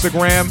on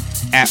Instagram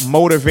at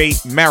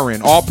Motivate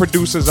Marin. All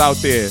producers out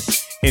there.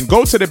 And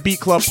go to the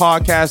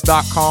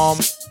beatclubpodcast.com.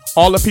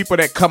 All the people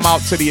that come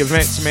out to the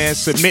events, man,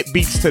 submit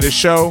beats to the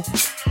show.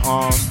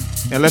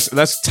 And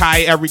let's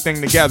tie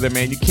everything together,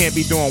 man. You can't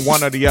be doing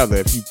one or the other.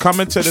 If you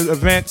come into the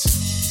events,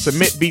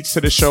 submit beats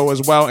to the show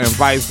as well, and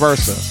vice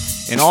versa.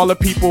 And all the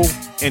people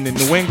in the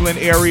New England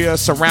area,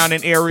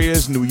 surrounding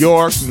areas, New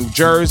York, New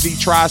Jersey,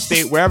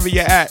 Tri-State, wherever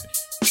you're at,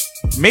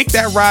 make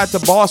that ride to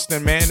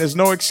Boston, man. There's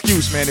no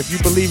excuse, man. If you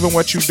believe in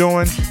what you're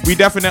doing, we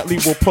definitely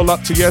will pull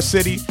up to your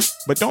city.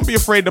 But don't be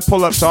afraid to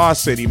pull up to our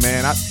city,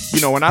 man.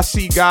 When I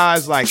see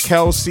guys like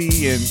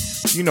Kelsey and,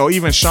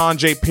 even Sean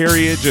J.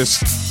 Period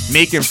just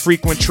making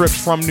frequent trips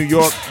from New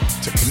York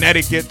to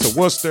Connecticut, to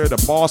Worcester, to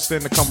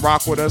Boston to come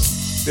rock with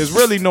us, there's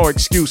really no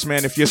excuse,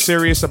 man. If you're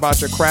serious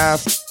about your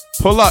craft,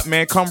 pull up,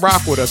 man. Come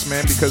rock with us,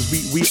 man, because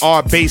we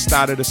are based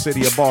out of the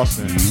city of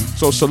Boston.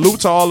 So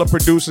salute to all the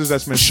producers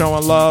that's been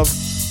showing love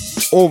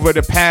over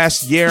the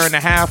past year and a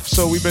half.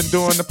 So we've been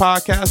doing the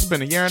podcast. It's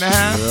been a year and a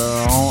half.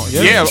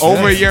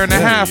 Over a year and a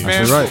half,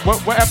 man. Right.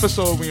 What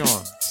episode we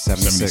on?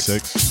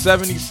 76.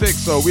 76.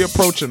 So we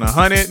approaching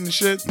 100 and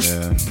shit.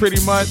 Yeah. Pretty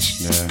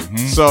much. Yeah.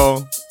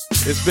 So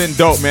it's been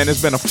dope, man.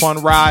 It's been a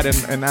fun ride,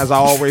 and as I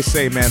always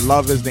say, man,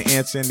 love is the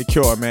answer and the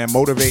cure, man.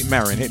 Motivate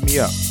Marin. Hit me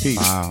up. Peace.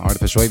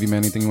 Artificial Wavy, man.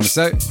 Anything you want to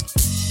say?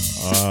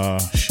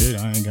 Shit,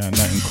 I ain't got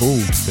nothing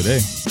cool today.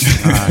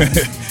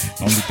 The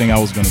only thing I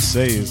was gonna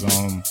say is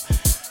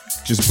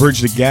just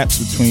bridge the gaps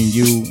between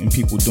you and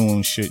people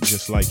doing shit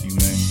just like you,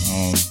 man.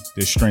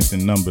 There's strength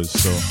in numbers,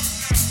 so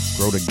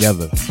grow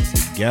together.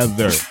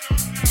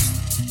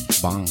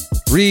 Bang.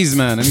 Breeze,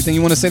 man. Anything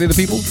you want to say to the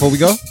people before we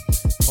go?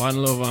 One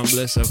love, one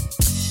bless up.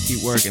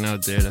 Keep working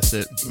out there. That's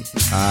it.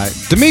 All right.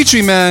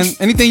 Dimitri, man.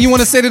 Anything you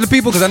want to say to the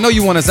people? Because I know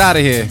you want us out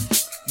of here.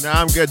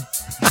 Nah, I'm good.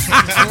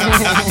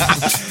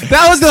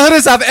 That was the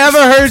hoodest I've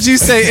ever heard you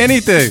say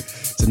anything.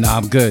 So, nah,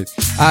 I'm good.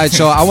 All right,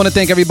 y'all. I want to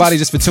thank everybody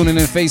just for tuning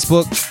in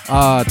Facebook.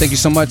 Thank you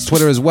so much.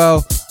 Twitter as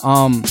well. I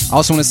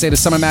also want to say the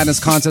Summer Madness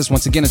contest,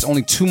 once again, it's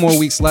only 2 more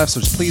weeks left. So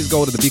just please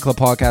go to the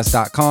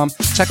beatclubpodcast.com.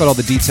 Check out all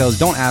the details.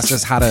 Don't ask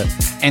us how to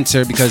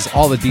enter because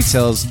all the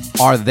details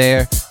are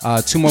there.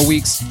 2 more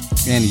weeks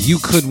and you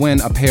could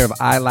win a pair of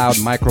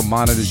iLoud micro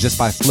monitors just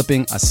by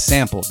flipping a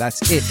sample. That's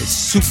it. It's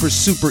super,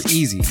 super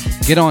easy.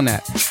 Get on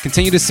that.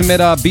 Continue to submit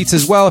beats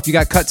as well. If you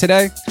got cut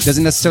today,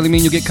 doesn't necessarily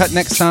mean you'll get cut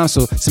next time.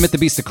 So submit the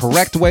beats the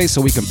correct way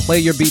so we can play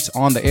your beats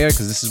on the air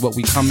because this is what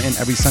we come in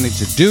every Sunday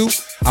to do.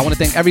 I want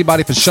to thank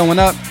everybody for showing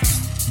up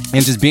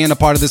and just being a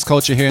part of this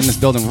culture here in this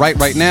building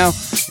right now.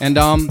 And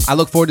I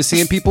look forward to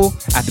seeing people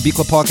at the Beat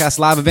Club Podcast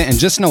live event. And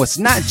just know it's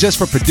not just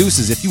for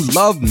producers. If you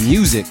love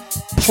music,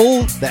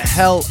 pull the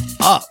hell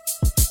up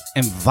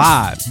and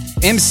vibe.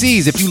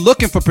 MCs, if you're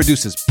looking for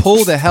producers,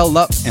 pull the hell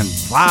up and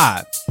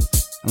vibe.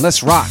 And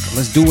let's rock.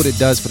 Let's do what it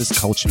does for this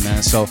culture,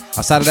 man. So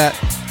outside of that,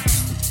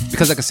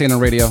 because I can say it on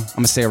the radio, I'm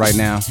going to say it right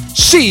now.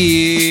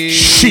 We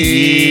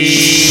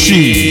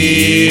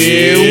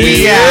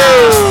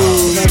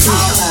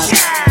out.